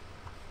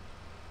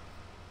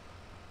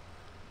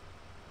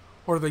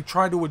 Or they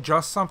try to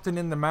adjust something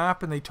in the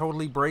map and they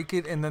totally break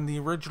it, and then the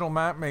original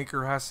map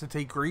maker has to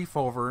take grief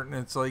over it, and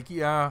it's like,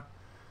 yeah,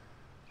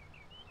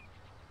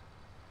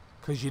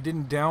 because you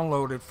didn't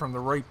download it from the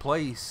right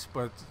place.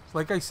 But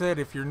like I said,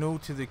 if you're new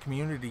to the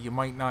community, you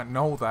might not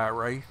know that,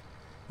 right?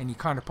 And you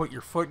kind of put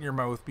your foot in your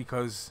mouth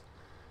because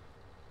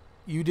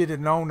you did a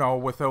no-no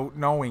without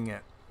knowing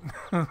it.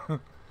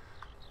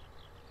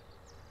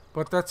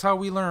 But that's how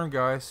we learn,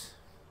 guys.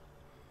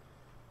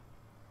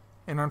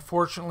 And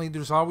unfortunately,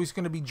 there's always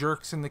going to be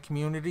jerks in the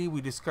community.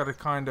 We just got to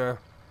kind of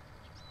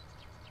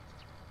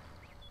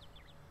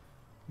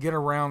get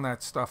around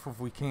that stuff if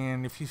we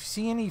can. If you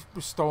see any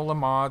stolen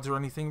mods or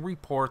anything,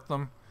 report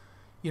them.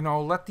 You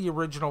know, let the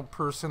original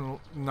person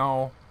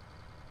know.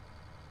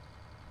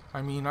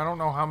 I mean, I don't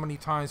know how many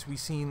times we've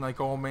seen, like,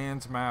 old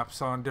man's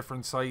maps on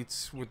different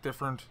sites with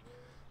different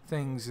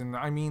things. And,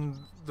 I mean,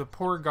 the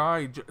poor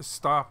guy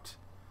stopped.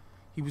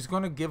 He was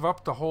going to give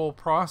up the whole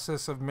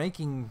process of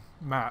making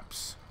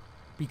maps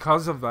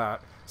because of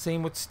that.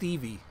 Same with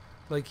Stevie.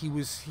 Like, he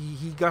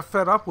got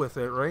fed up with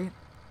it, right?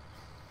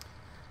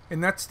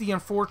 And that's the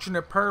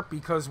unfortunate part,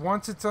 because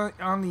once it's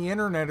on the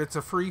internet, it's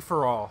a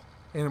free-for-all.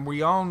 And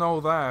we all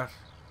know that.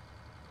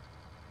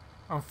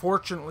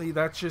 Unfortunately,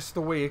 that's just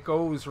the way it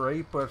goes,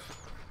 right? But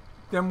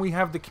then we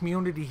have the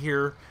community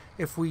here.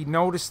 If we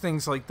notice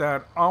things like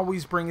that,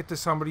 always bring it to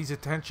somebody's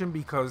attention,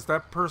 because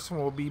that person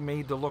will be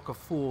made to look a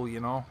fool,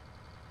 you know?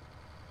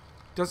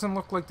 Doesn't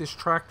look like this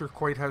tractor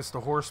quite has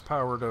the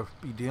horsepower to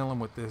be dealing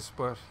with this,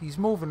 but he's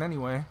moving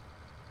anyway.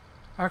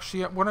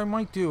 Actually, what I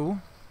might do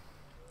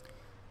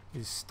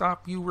is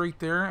stop you right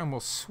there, and we'll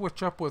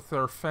switch up with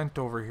our Fent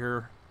over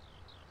here.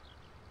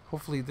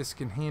 Hopefully this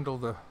can handle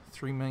the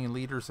 3 million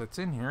liters that's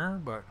in here,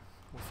 but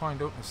we'll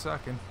find out in a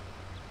second.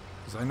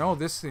 Because I know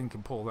this thing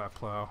can pull that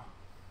plow.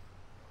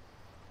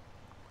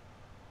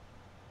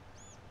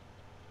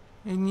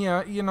 And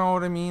yeah, you know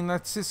what I mean?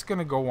 That's just going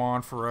to go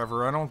on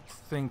forever. I don't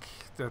think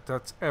that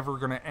that's ever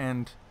going to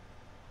end.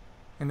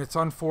 And it's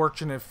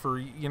unfortunate for,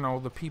 you know,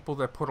 the people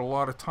that put a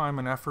lot of time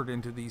and effort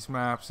into these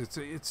maps.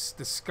 It's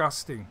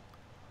disgusting.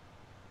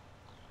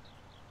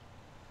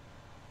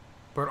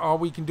 But all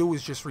we can do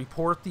is just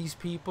report these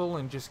people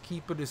and just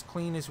keep it as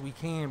clean as we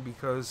can,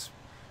 because,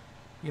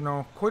 you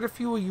know, quite a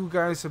few of you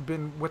guys have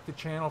been with the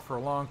channel for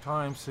a long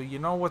time, so you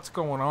know what's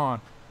going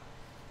on.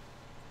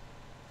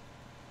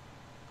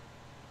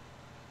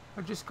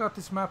 I just got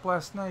this map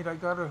last night. I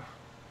got a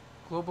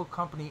global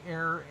company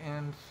error,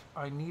 and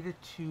I needed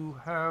to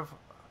have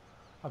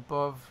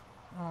above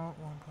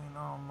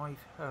 1.0 might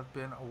have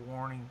been a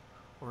warning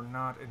or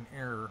not an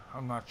error.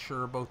 I'm not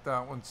sure about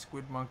that one,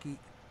 Squid Monkey.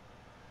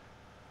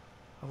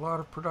 A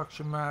lot of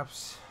production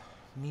maps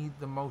need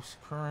the most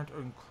current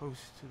and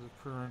close to the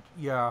current.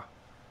 Yeah.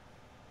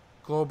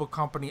 Global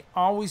company.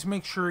 Always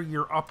make sure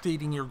you're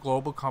updating your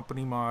global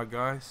company mod,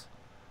 guys.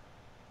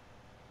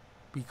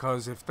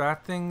 Because if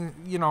that thing,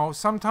 you know,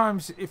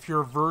 sometimes if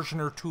you're a version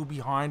or two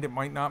behind, it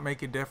might not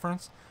make a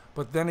difference.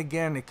 But then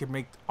again, it can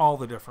make all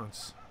the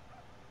difference.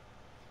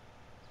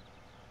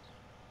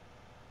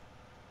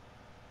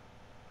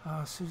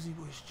 Susie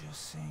was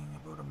just saying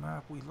about a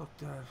map we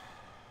looked at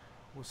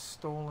was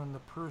stolen. The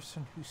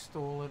person who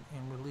stole it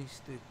and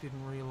released it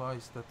didn't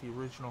realize that the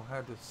original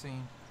had the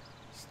same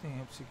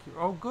stamp secure.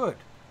 Oh, good.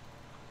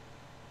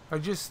 I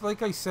just,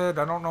 like I said,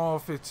 I don't know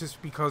if it's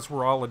just because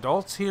we're all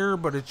adults here,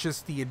 but it's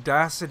just the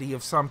audacity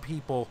of some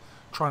people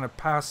trying to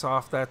pass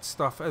off that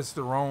stuff as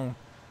their own,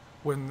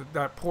 when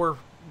that poor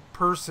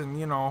person,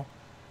 you know,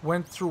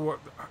 went through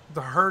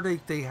the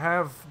heartache they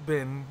have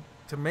been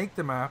to make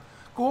the map.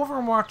 Go over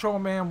and watch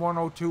Old Man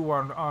 102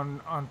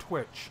 on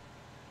Twitch,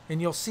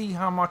 and you'll see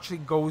how much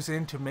it goes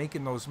into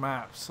making those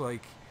maps.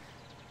 Like,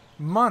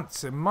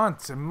 months and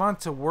months and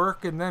months of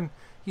work, and then,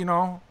 you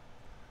know,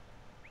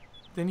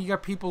 then you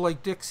got people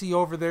like Dixie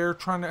over there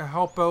trying to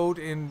help out,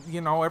 and,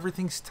 you know,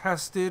 everything's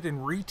tested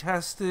and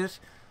retested,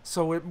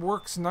 so it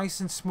works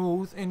nice and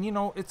smooth, and, you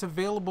know, it's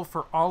available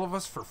for all of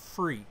us for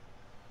free.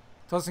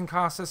 Doesn't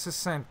cost us a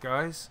cent,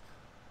 guys.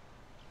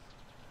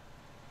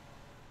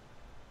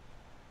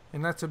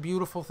 And that's a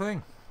beautiful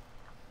thing.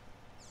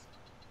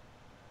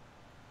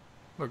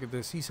 Look at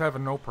this. He's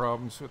having no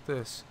problems with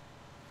this.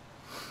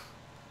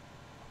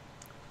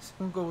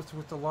 Same goes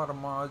with a lot of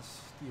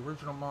mods. The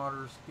original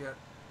modders get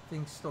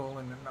things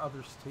stolen and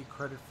others take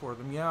credit for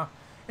them. Yeah,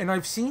 and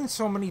I've seen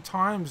so many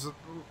times,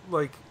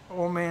 like,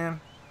 oh man,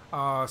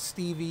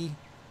 Stevie,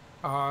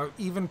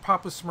 even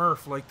Papa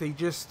Smurf, like, they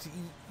just,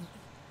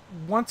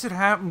 once it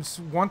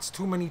happens once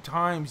too many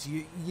times,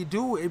 you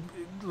do it,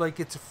 like,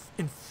 it's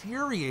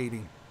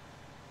infuriating.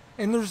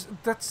 And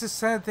that's the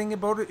sad thing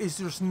about it, is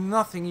there's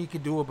nothing you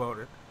can do about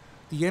it.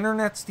 The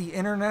internet's the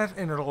internet,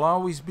 and it'll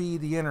always be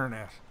the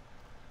internet.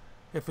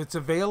 If it's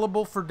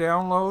available for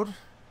download,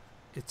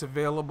 it's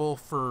available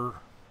for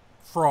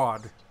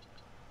fraud.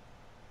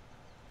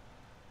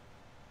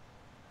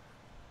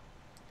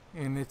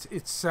 And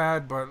it's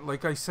sad, but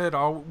like I said,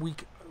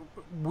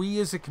 we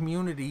as a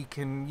community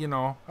can, you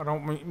know, I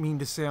don't mean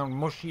to sound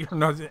mushy or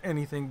not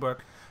anything, but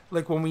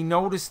like when we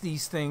notice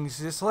these things,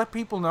 just let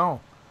people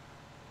know.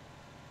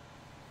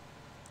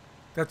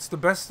 That's the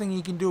best thing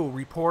you can do.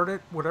 Report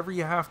it, whatever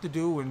you have to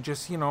do, and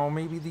just, you know,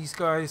 maybe these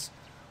guys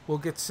will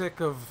get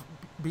sick of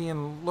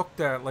being looked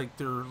at like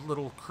they're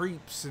little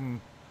creeps,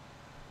 and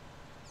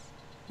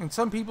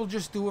some people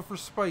just do it for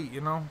spite, you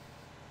know.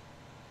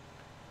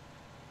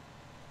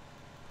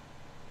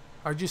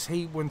 I just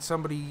hate when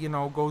somebody, you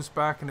know, goes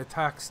back and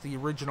attacks the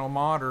original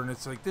modder, and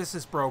it's like, this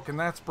is broken,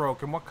 that's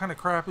broken, what kind of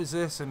crap is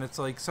this? And it's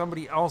like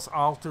somebody else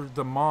altered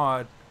the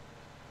mod,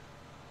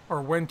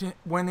 or went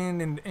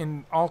in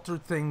and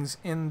altered things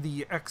in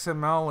the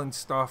XML and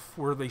stuff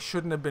where they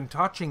shouldn't have been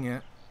touching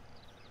it,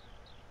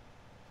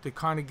 to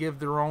kind of give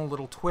their own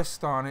little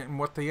twist on it, and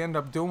what they end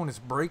up doing is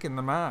breaking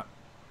the map.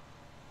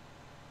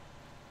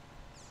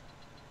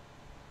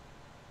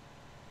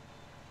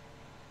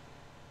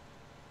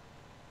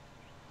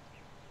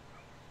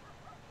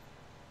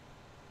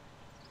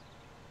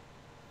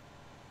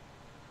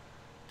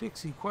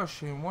 Dixie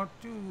question, what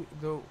do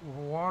the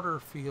water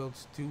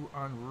fields do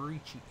on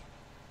Ricci?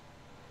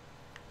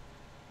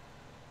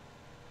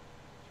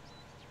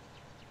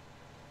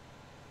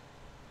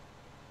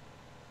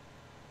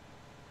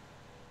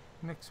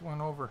 Nick's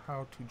went over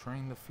how to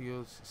drain the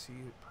fields to see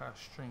it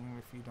past stream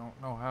if you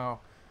don't know how.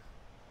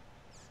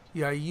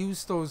 Yeah, I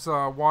used those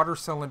water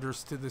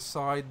cylinders to the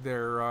side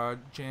there,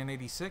 Jan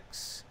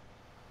 86.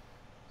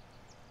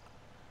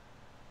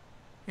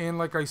 And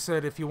like I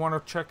said, if you want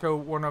to check out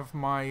one of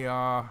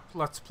my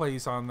Let's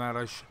Plays on that,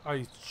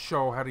 I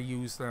show how to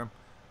use them.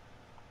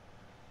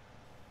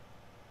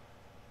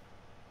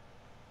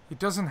 It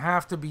doesn't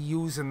have to be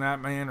used in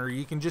that manner.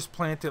 You can just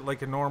plant it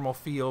like a normal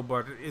field,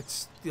 but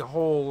it's the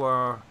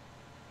whole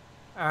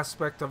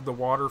aspect of the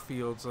water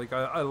fields. Like,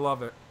 I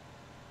love it.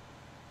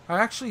 I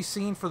actually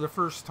seen for the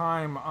first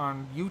time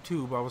on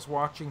YouTube, I was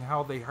watching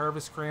how they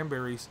harvest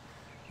cranberries,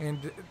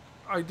 and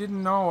I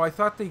didn't know. I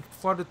thought they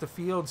flooded the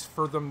fields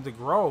for them to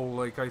grow.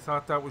 Like, I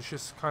thought that was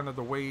just kind of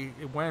the way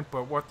it went,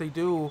 but what they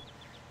do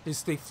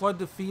is they flood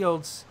the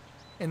fields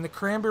and the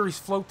cranberries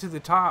float to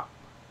the top,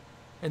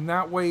 and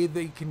that way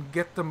they can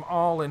get them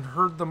all and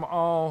herd them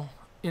all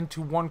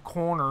into one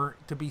corner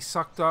to be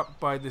sucked up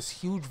by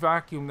this huge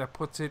vacuum that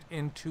puts it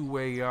into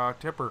a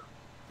tipper.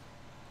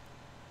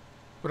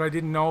 But I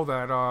didn't know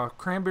that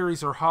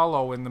cranberries are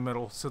hollow in the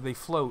middle, so they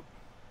float.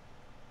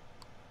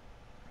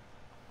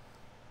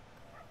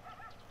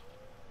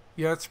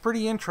 Yeah, it's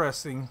pretty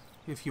interesting.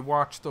 If you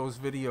watch those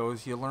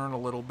videos, you learn a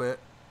little bit.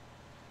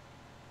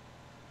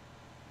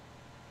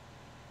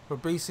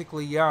 But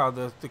basically, yeah,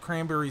 the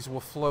cranberries will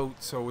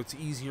float, so it's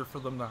easier for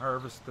them to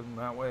harvest them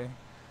that way.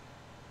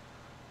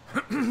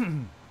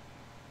 So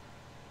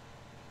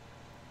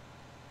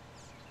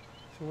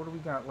what do we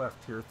got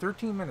left here?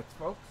 13 minutes,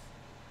 folks.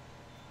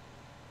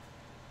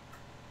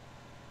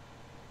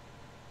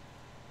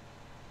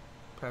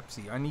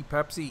 Pepsi. I need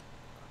Pepsi.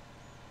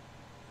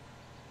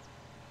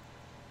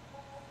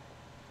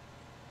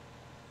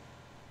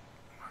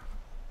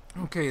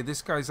 Okay,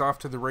 this guy's off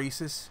to the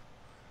races.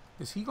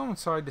 Is he going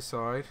side to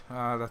side?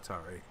 That's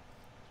alright.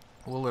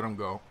 We'll let him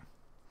go.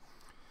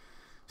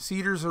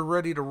 Seeders are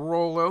ready to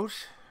roll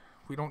out.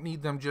 We don't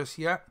need them just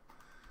yet.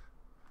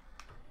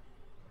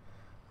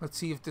 Let's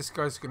see if this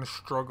guy's going to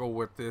struggle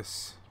with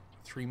this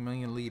 3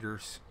 million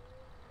liters.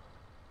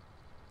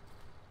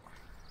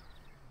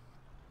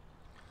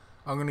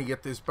 I'm going to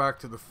get this back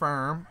to the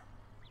farm.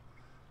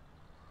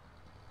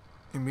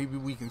 And maybe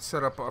we can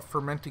set up a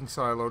fermenting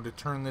silo to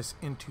turn this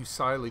into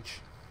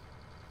silage.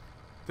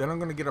 Then I'm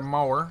going to get a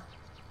mower.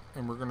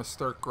 And we're going to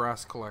start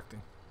grass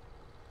collecting.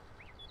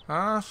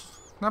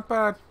 Not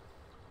bad.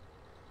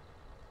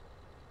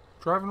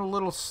 Driving a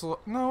little slow.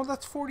 No,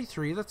 that's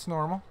 43. That's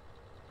normal.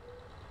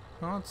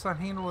 No, it's not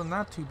handling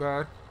that too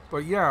bad.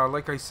 But yeah,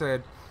 like I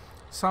said,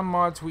 some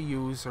mods we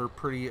use are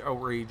pretty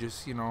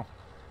outrageous, you know.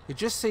 It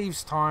just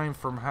saves time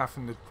from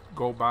having to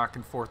go back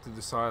and forth to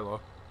the silo.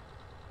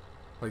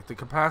 Like, the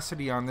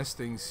capacity on this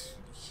thing's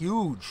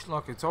huge.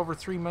 Look, it's over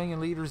 3 million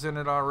liters in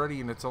it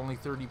already, and it's only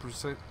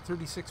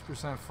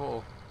 36%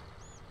 full.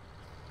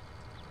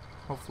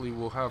 Hopefully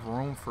we'll have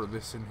room for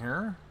this in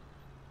here.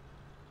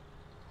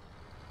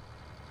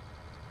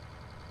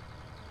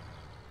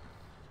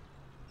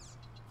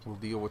 We'll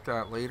deal with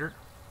that later.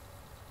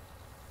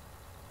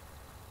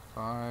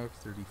 5,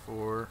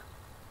 34,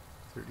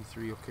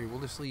 33. Okay,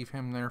 we'll just leave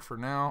him there for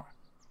now.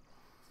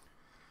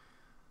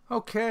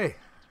 Okay.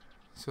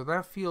 So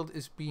that field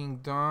is being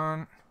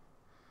done.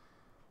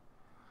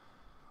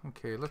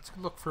 Okay, let's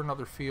look for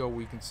another field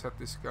we can set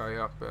this guy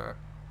up at.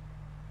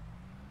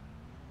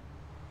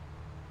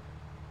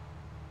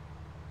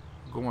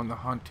 Go on the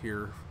hunt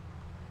here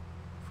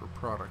for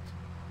product.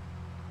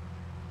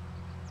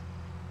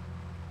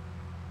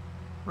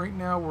 Right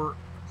now we're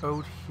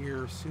out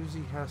here.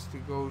 Susie has to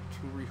go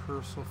to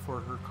rehearsal for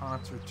her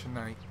concert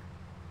tonight.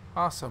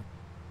 Awesome.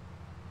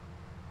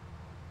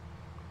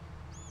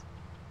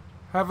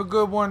 Have a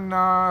good one,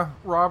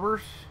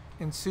 Robert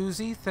and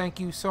Susie. Thank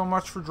you so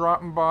much for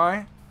dropping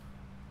by.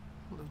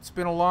 It's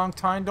been a long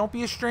time. Don't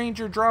be a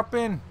stranger. Drop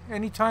in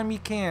anytime you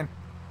can.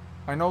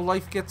 I know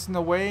life gets in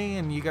the way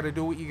and you got to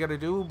do what you got to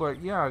do,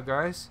 but yeah,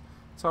 guys,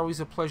 it's always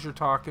a pleasure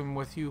talking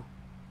with you.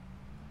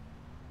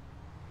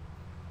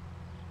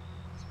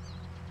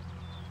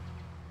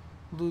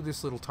 We'll do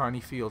this little tiny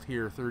field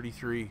here,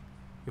 33,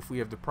 if we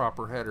have the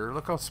proper header.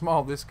 Look how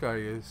small this guy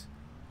is.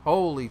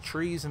 Holy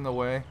trees in the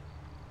way.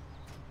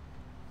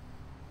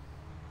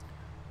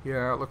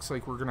 Yeah, it looks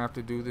like we're going to have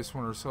to do this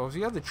one ourselves.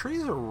 Yeah, the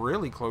trees are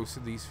really close to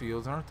these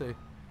fields, aren't they?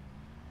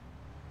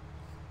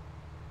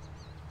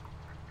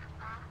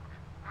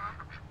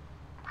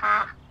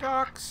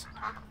 Ducks!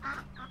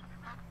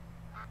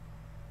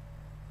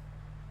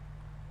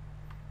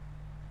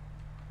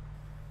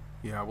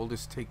 Yeah, we'll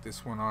just take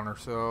this one on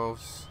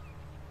ourselves.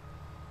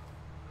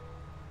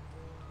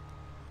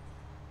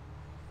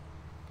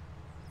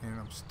 And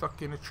I'm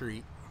stuck in a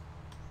tree.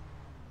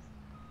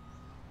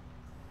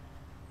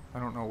 I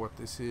don't know what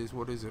this is.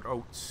 What is it?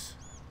 Oats.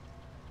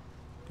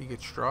 Do you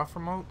get straw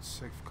from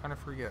oats? I kind of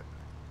forget.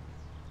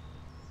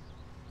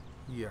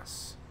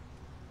 Yes.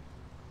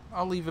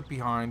 I'll leave it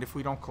behind. If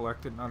we don't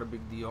collect it, not a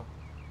big deal.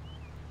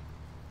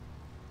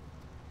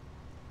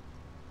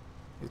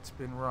 It's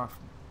been rough.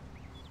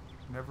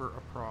 Never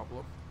a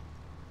problem.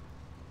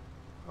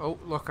 Oh,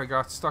 look, I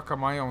got stuck on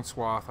my own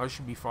swath. I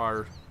should be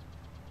fired.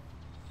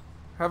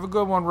 Have a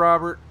good one,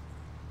 Robert.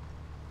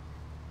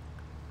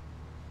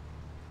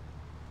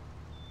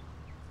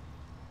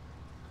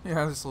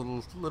 Yeah, this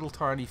little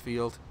tiny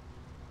field.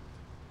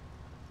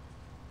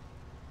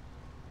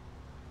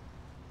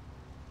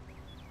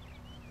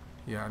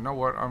 Yeah, you know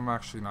what? I'm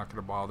actually not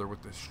going to bother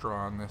with the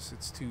straw on this.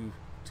 It's too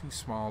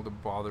small to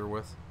bother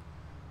with.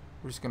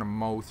 We're just going to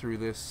mow through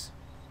this.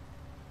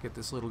 Get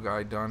this little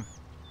guy done.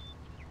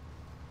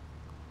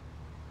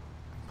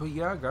 But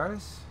yeah,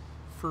 guys.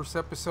 First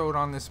episode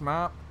on this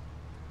map.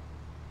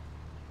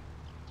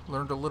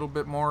 Learned a little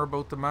bit more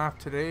about the map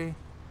today.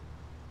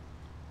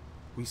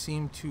 We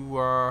seem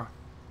to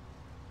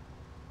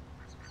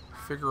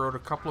figure out a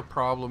couple of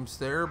problems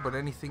there, but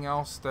anything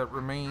else that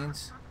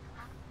remains,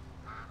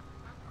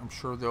 I'm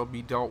sure they'll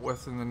be dealt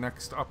with in the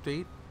next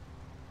update.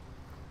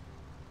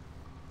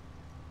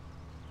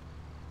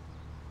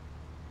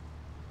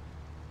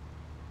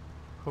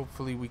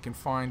 Hopefully we can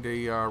find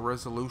a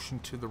resolution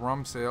to the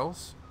rum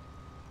sales.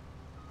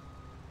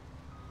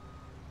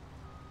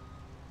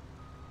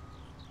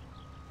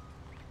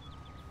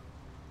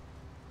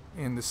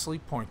 And the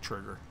sleep point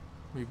trigger.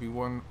 Maybe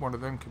one of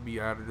them could be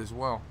added as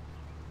well.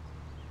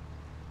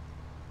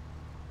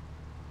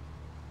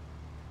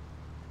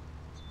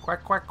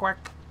 Quack, quack,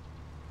 quack.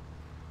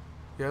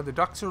 Yeah, the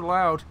ducks are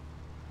loud.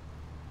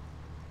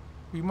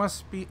 We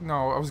must be...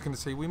 No, I was going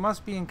to say, we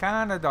must be in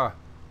Canada.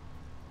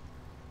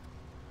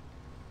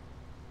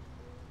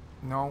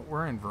 No,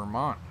 we're in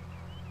Vermont.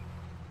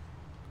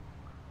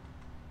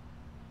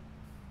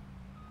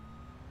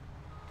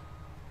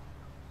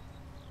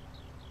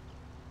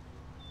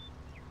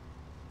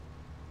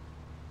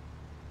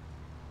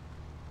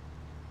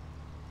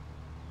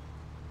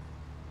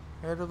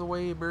 Out of the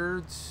way,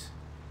 birds.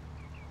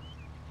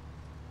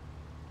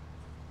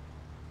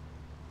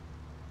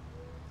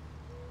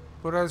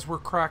 But as we're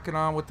cracking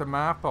on with the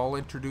map, I'll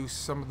introduce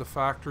some of the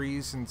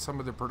factories and some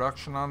of the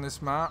production on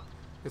this map.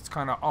 It's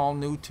kind of all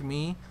new to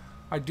me.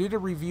 I did a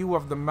review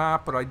of the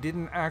map, but I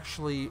didn't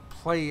actually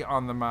play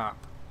on the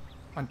map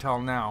until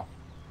now.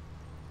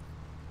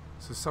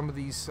 So some of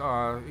these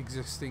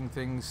existing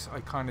things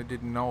I kind of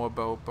didn't know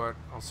about, but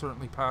I'll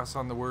certainly pass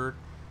on the word.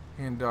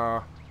 And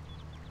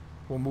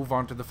we'll move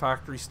on to the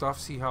factory stuff,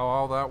 see how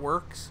all that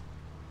works.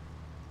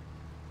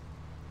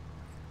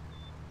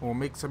 We'll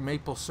make some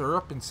maple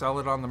syrup and sell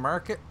it on the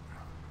market.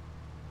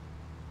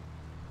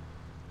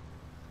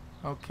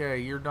 Okay,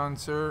 you're done,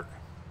 sir.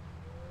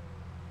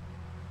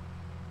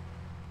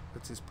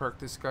 Let's just park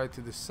this guy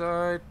to the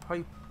side.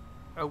 Pipe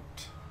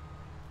out.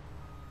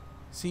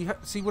 See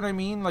what I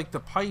mean? Like the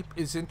pipe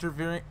is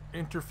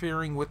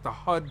interfering with the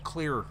HUD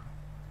clear.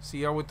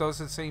 See how it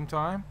does at the same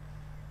time?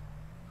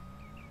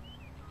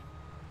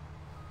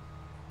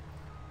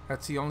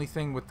 That's the only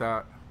thing with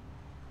that.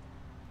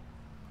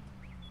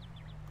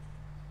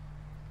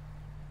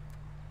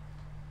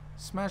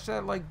 Smash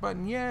that like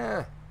button,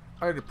 yeah!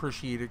 I'd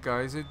appreciate it,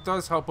 guys. It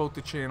does help out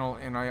the channel,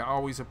 and I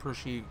always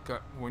appreciate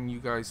when you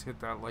guys hit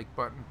that like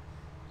button.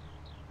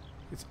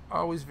 It's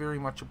always very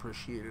much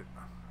appreciated.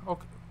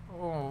 Okay.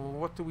 Oh,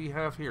 what do we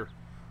have here?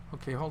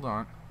 Okay, hold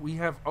on. We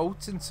have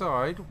oats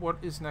inside. What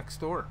is next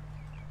door?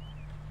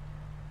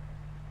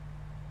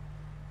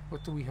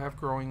 What do we have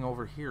growing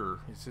over here?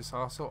 Is this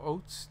also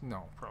oats?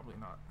 No, probably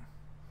not.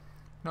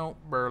 No,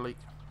 barley.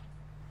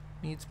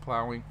 Needs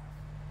plowing.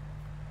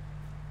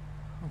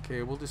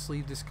 Okay, we'll just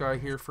leave this guy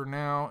here for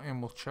now,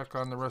 and we'll check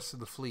on the rest of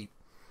the fleet.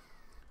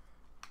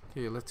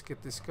 Okay, let's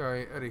get this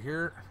guy out of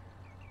here.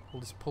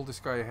 We'll just pull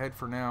this guy ahead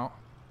for now.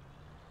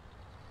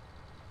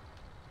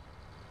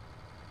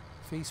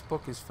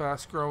 Facebook is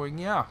fast growing,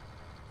 yeah.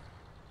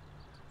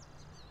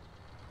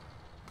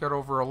 Got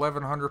over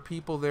 1,100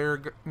 people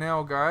there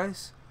now,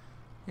 guys.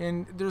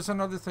 And there's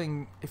another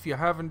thing, if you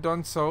haven't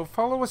done so,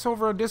 follow us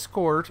over on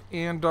Discord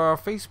and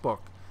Facebook.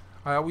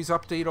 I always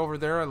update over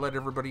there. I let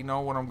everybody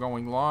know when I'm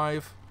going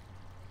live.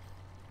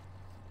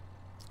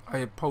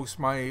 I post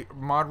my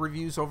mod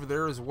reviews over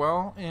there as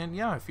well. And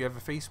yeah, if you have a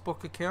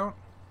Facebook account,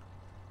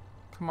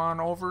 come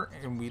on over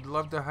and we'd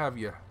love to have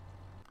you.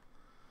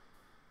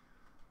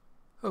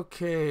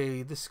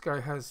 Okay, this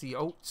guy has the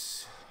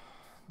oats.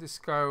 This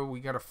guy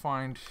we gotta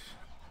find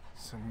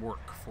some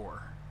work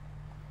for.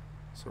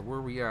 So where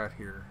are we at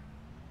here?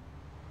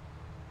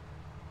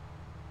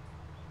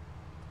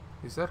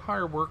 Is that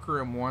hire worker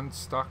M1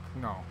 stuck?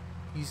 No.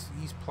 He's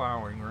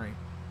plowing, right?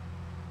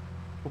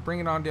 We'll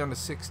bring it on down to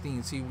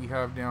 16, see what we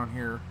have down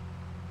here.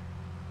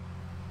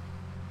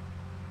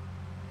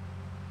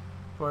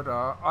 But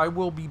I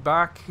will be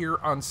back here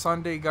on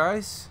Sunday,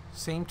 guys.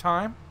 Same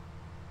time.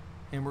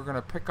 And we're going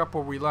to pick up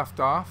where we left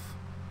off.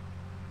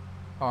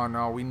 Oh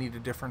no, we need a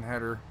different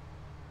header.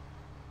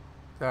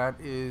 That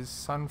is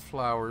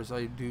sunflowers,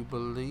 I do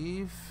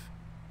believe.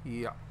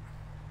 Yeah.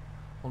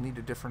 We'll need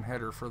a different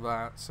header for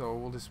that, so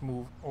we'll just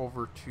move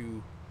over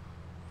to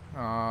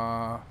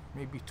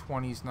maybe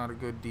 20 is not a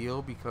good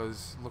deal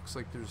because it looks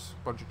like there's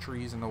a bunch of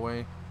trees in the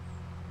way.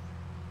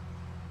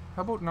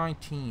 How about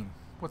 19?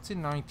 What's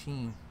in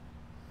 19?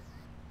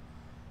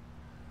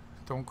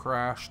 Don't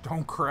crash.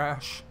 Don't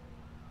crash.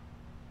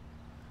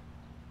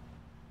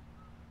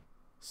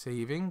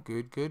 Saving.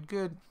 Good, good,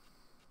 good.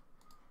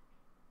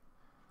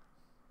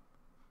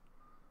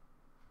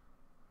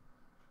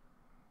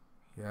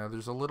 Yeah,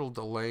 there's a little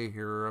delay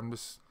here.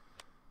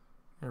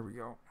 There we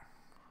go.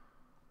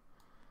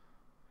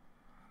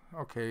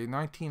 Okay,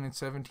 19 and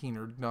 17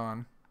 are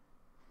done.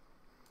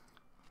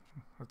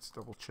 Let's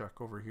double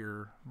check over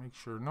here. Make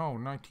sure. No,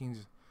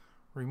 19's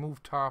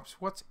remove tops.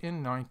 What's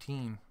in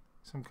 19?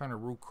 Some kind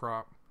of root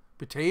crop.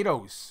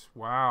 Potatoes.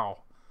 Wow.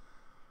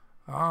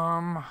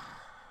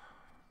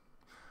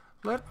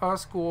 Let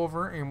us go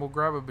over and we'll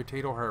grab a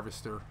potato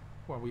harvester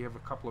while we have a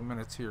couple of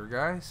minutes here,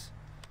 guys.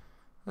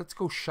 Let's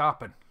go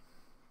shopping.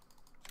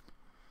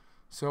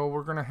 So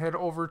we're going to head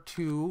over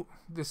to,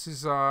 this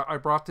is, I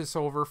brought this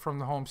over from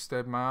the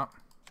homestead map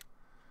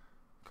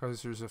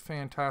because there's a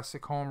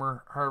fantastic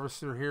homer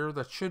harvester here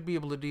that should be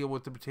able to deal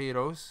with the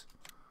potatoes.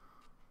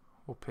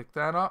 We'll pick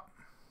that up.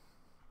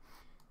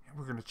 And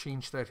we're going to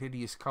change that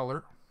hideous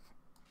color.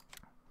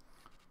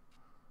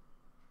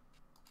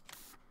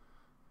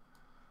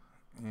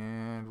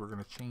 And we're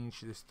going to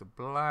change this to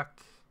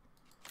black.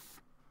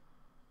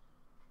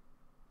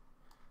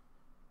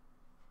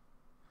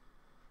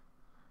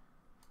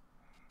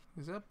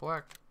 Is that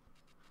black?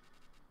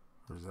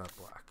 Or is that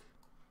black?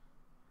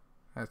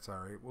 That's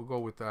alright. We'll go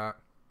with that.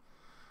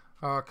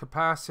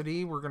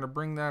 Capacity, we're going to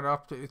bring that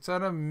up to, it's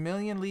at 1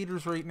 million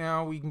liters right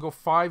now. We can go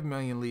 5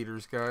 million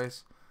liters,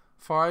 guys.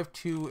 5,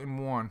 2,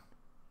 and 1.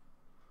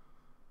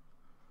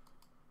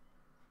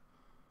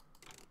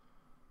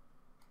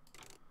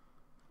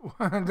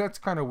 That's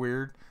kind of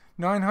weird.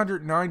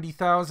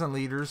 990,000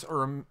 liters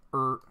or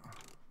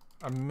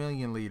 1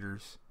 million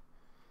liters.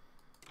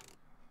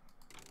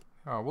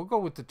 Oh, we'll go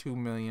with the 2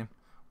 million.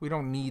 We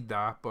don't need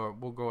that, but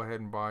we'll go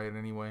ahead and buy it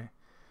anyway.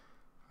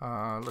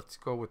 Let's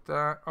go with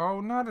that.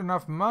 Oh, not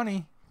enough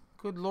money.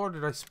 Good Lord,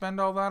 did I spend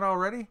all that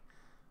already?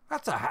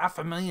 That's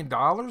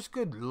 $500,000.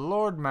 Good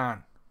Lord,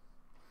 man.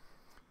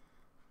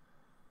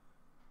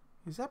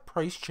 Is that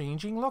price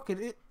changing? Look at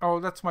it. Oh,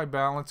 that's my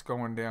balance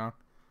going down.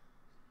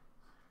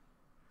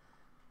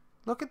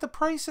 Look at the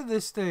price of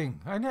this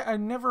thing. I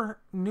never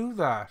knew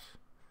that.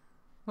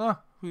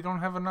 Well, we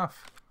don't have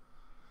enough.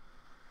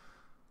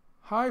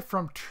 Hi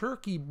from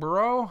Turkey,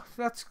 bro.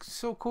 That's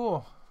so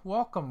cool.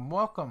 Welcome,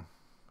 welcome.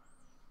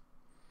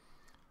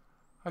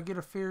 I get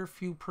a fair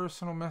few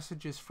personal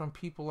messages from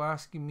people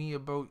asking me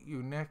about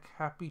you, Nick.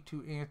 Happy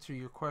to answer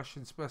your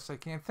questions best I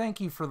can. Thank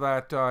you for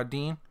that,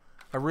 Dean.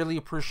 I really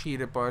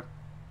appreciate it, bud.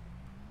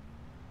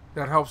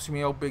 That helps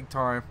me out big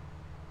time.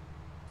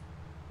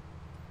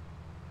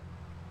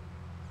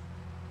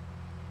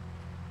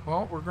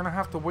 Well, we're going to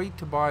have to wait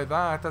to buy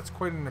that. That's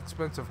quite an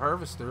expensive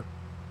harvester.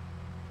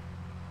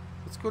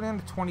 Let's go down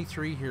to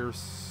 23 here,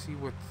 see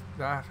what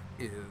that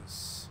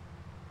is.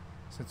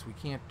 Since we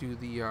can't do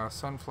the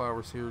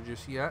sunflowers here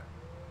just yet.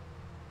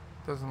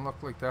 Doesn't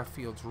look like that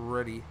field's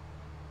ready.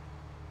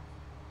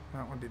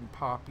 That one didn't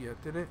pop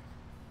yet, did it?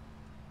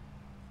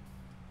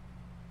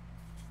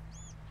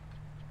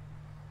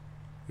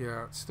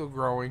 Yeah, it's still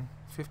growing.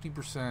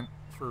 50%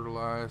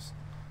 fertilized.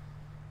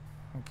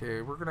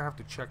 Okay, we're going to have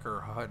to check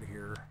our HUD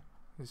here.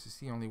 This is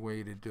the only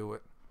way to do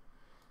it.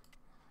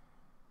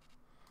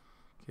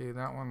 Okay,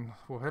 that one,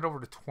 we'll head over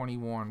to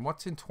 21.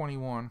 What's in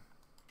 21?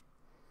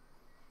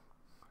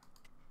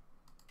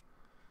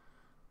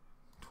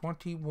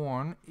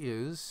 21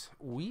 is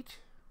wheat.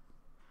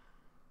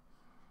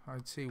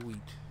 I'd say wheat.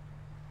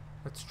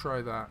 Let's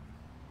try that.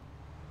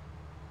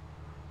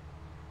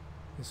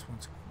 This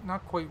one's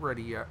not quite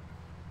ready yet.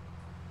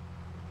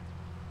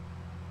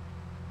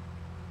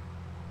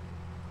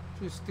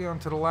 Just down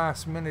to the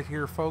last minute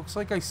here, folks.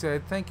 Like I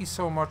said, thank you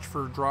so much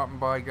for dropping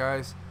by,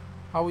 guys.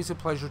 Always a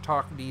pleasure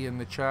talking to you in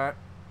the chat.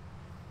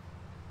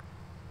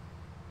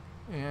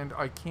 And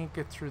I can't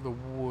get through the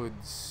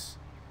woods.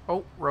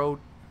 Oh, road.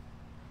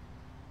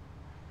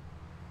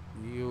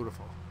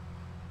 Beautiful.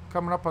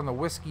 Coming up on the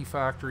whiskey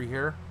factory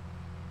here.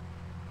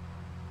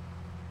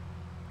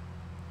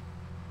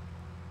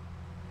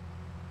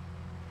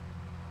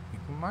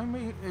 Am I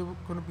going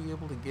to be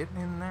able to get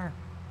in there?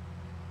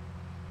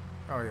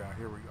 Oh yeah,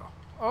 here we go.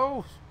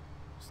 Oh,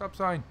 stop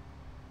sign.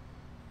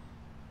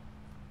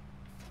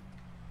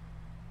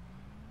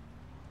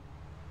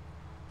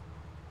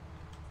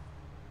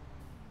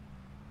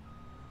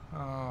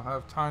 I'll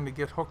have time to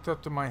get hooked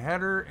up to my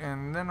header,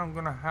 and then I'm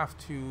gonna have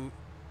to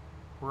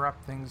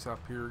wrap things up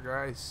here,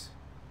 guys,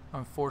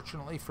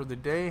 unfortunately, for the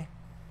day.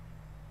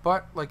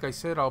 But like I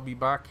said, I'll be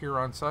back here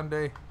on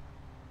Sunday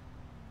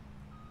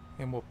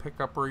and we'll pick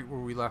up right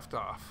where we left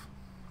off.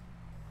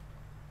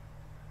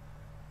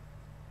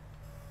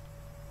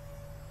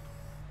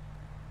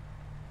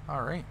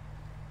 Alright,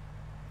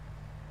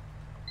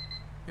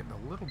 getting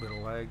a little bit of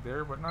lag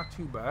there, but not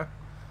too bad.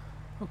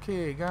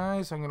 Okay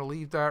guys, I'm going to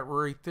leave that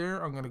right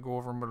there. I'm going to go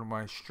over to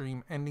my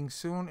stream ending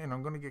soon, and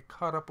I'm going to get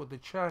caught up with the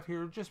chat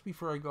here just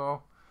before I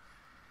go.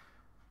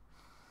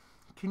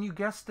 Can you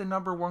guess the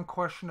 #1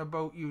 question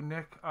about you,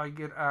 Nick? I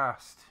get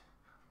asked.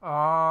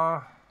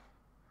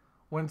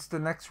 When's the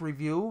next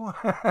review?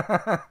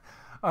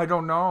 I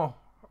don't know.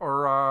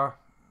 Or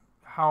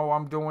how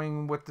I'm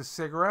doing with the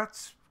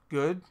cigarettes.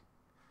 Good.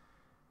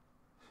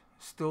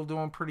 Still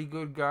doing pretty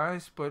good,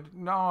 guys. But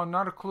no,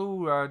 not a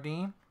clue,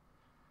 Dean.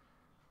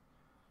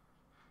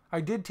 I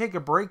did take a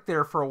break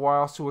there for a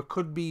while, so it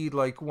could be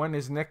like, when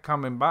is Nick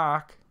coming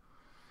back?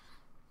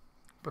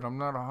 But I'm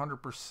not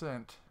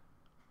 100%.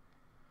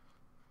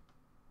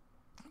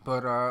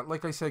 But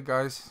like I said,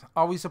 guys,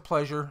 always a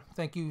pleasure.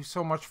 Thank you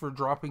so much for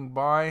dropping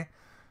by.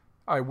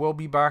 I will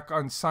be back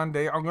on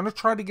Sunday. I'm going to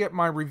try to get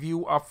my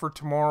review up for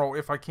tomorrow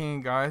if I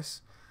can,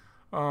 guys.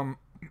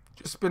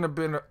 Just been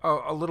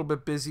a little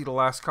bit busy the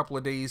last couple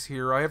of days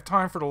here. I have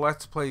time for the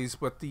Let's Plays,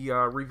 but the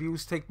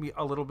reviews take me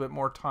a little bit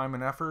more time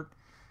and effort.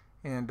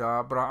 And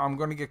but I'm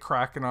going to get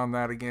cracking on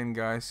that again,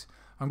 guys.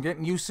 I'm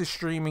getting used to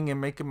streaming and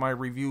making my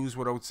reviews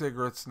without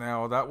cigarettes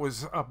now. That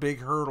was a big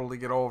hurdle to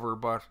get over,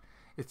 but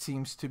it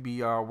seems to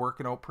be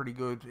working out pretty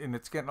good, and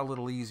it's getting a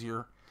little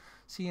easier.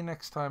 See you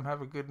next time.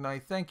 Have a good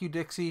night. Thank you,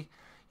 Dixie.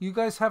 You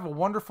guys have a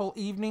wonderful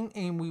evening,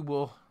 and we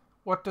will...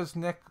 What does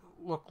Nick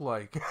look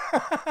like?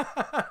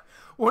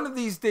 One of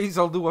these days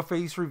I'll do a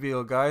face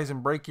reveal, guys,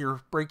 and break your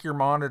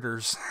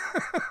monitors.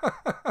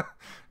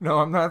 No,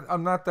 I'm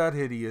not that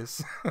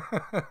hideous.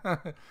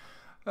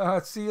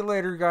 See you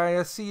later,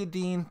 guys. See you,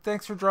 Dean.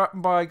 Thanks for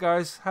dropping by,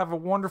 guys. Have a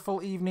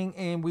wonderful evening,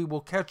 and we will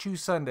catch you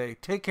Sunday.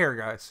 Take care,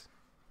 guys.